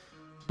own,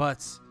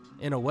 but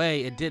in a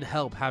way it did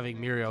help having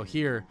Mirio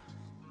here.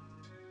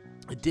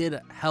 It did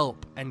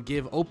help and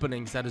give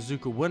openings that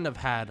Izuku wouldn't have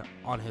had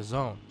on his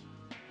own.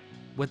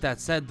 With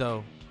that said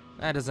though,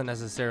 that doesn't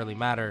necessarily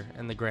matter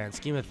in the grand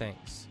scheme of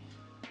things.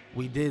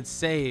 We did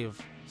save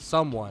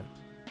someone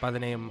by the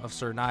name of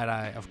Sir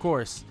Night-Eye, of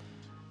course,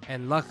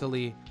 and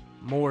luckily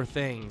more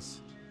things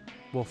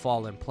will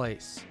fall in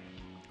place.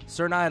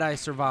 Sir Night-Eye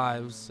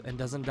survives and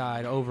doesn't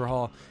die to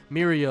Overhaul.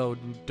 Mirio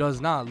does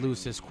not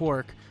lose his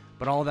quirk,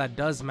 but all that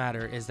does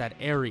matter is that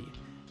Eri,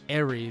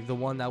 the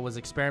one that was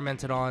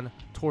experimented on,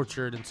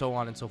 tortured, and so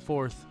on and so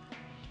forth,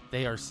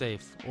 they are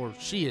safe, or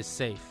she is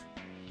safe.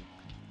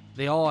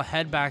 They all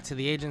head back to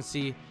the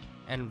agency,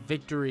 and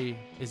victory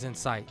is in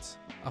sight.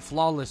 A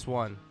flawless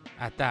one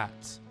at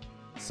that.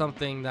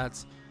 Something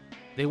that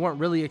they weren't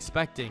really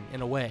expecting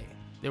in a way.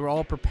 They were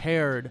all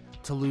prepared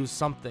to lose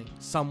something,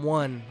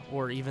 someone,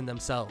 or even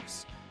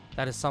themselves.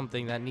 That is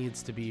something that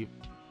needs to be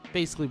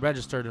basically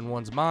registered in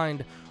one's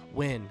mind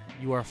when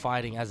you are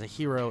fighting as a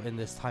hero in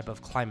this type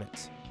of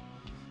climate.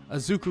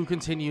 Izuku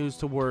continues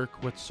to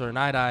work with Sir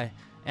Night-Eye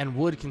and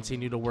would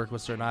continue to work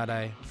with Sir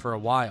Night-Eye for a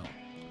while.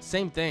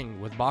 Same thing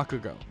with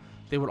Bakugo.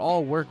 They would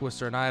all work with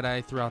Sir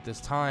Night-Eye throughout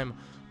this time,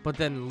 but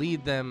then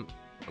lead them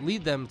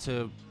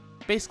to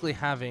basically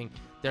having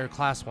their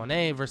Class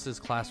 1A versus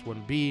Class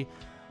 1B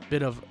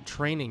bit of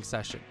training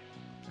session.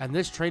 And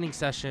this training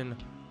session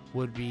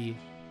would be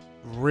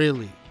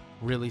really,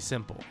 really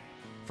simple.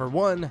 For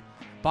one,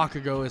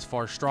 Bakugo is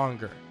far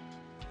stronger.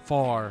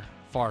 Far,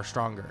 far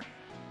stronger.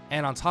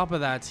 And on top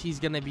of that, he's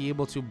going to be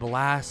able to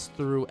blast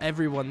through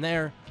everyone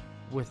there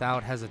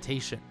without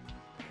hesitation.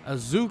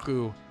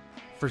 Izuku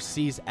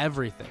foresees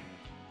everything.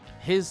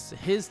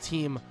 His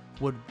team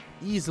would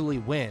easily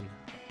win,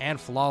 and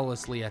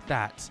flawlessly at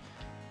that.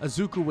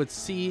 Izuku would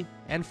see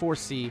and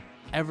foresee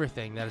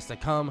everything that is to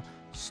come,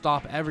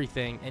 stop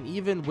everything, and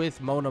even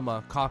with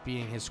Monoma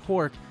copying his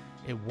quirk,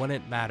 it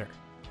wouldn't matter.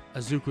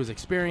 Izuku's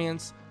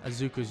experience,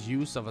 Izuku's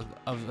use of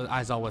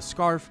Aizawa's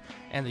scarf,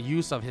 and the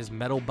use of his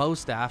metal bow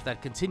staff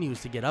that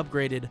continues to get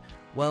upgraded,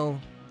 well,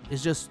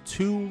 is just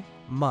too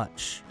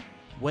much.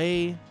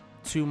 Way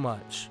too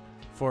much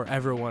for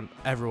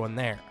everyone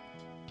there.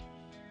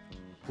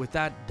 With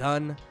that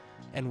done,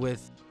 and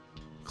with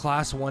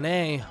Class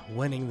 1A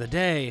winning the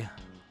day,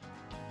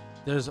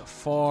 there's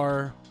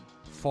far,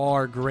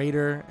 far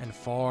greater and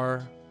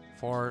far,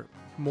 far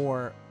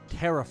more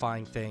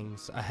terrifying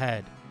things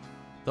ahead.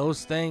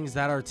 Those things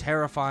that are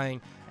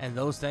terrifying and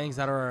those things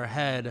that are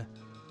ahead,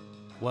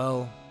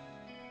 well,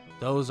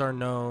 those are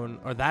known,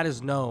 or that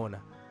is known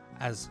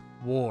as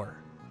war.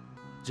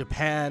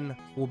 Japan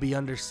will be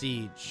under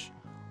siege.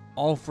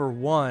 All for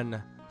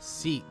One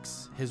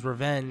seeks his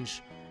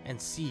revenge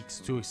and seeks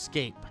to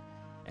escape.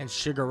 And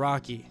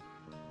Shigaraki,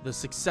 the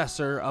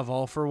successor of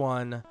All for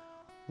One,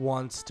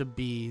 wants to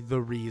be the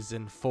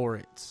reason for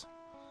it.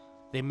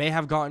 They may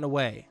have gotten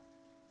away,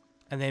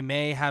 and they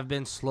may have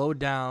been slowed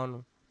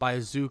down by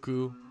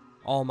Izuku,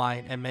 All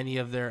Might, and many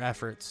of their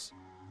efforts,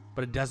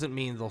 but it doesn't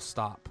mean they'll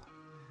stop.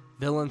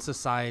 Villain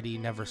society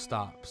never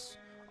stops.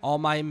 All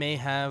Might may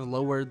have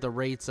lowered the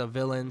rates of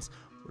villains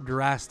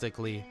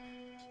drastically,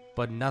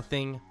 but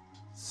nothing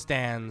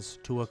stands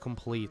to a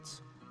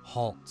complete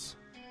halt.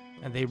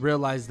 And they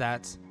realize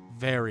that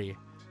very,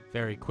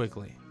 very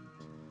quickly.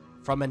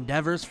 From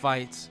Endeavor's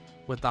fight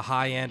with the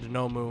high-end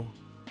Nomu,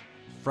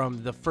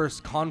 from the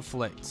first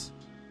conflict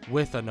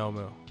with a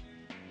Nomu,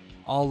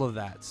 all of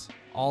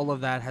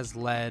that has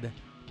led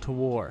to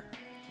war.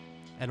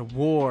 And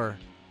war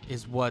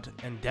is what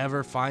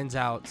Endeavor finds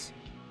out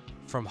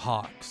from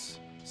Hawks.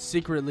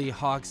 Secretly,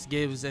 Hawks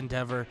gives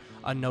Endeavor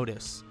a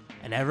notice,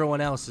 and everyone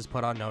else is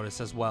put on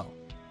notice as well,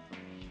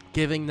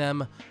 giving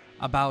them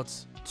about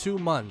 2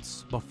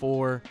 months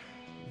before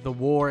the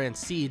war and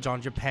siege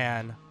on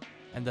Japan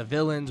and the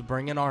villains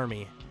bring an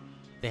army.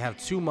 They have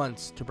 2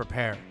 months to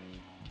prepare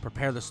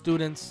the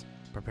students,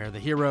 prepare the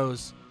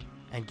heroes,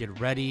 and get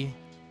ready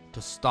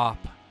to stop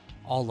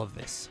all of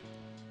this.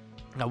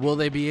 Now, will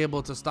they be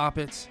able to stop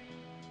it?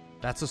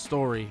 That's a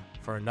story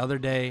for another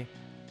day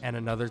and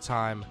another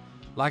time.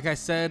 Like I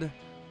said,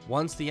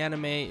 once the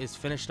anime is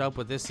finished up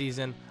with this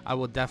season, I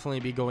will definitely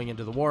be going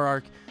into the war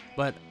arc.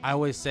 But I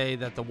always say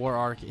that the war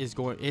arc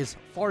is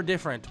far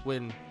different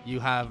when you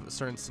have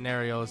certain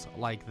scenarios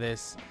like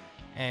this.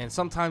 And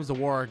sometimes the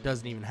war arc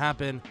doesn't even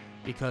happen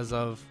because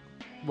of,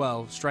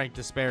 well, strength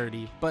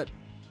disparity. But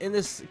in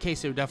this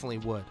case, it definitely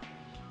would.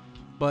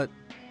 But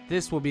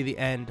this will be the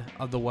end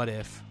of the What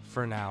If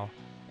for now.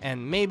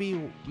 And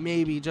maybe,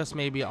 just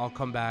maybe, I'll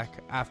come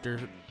back after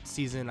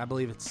season, I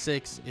believe it's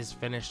 6, is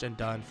finished and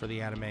done for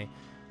the anime.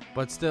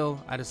 But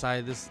still, I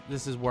decided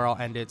this is where I'll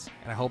end it.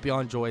 And I hope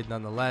y'all enjoyed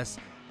nonetheless.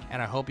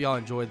 And I hope y'all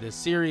enjoyed this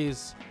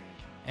series.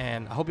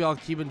 And I hope y'all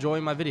keep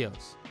enjoying my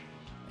videos.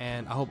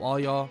 And I hope all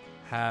y'all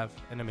have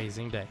an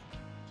amazing day.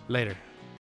 Later.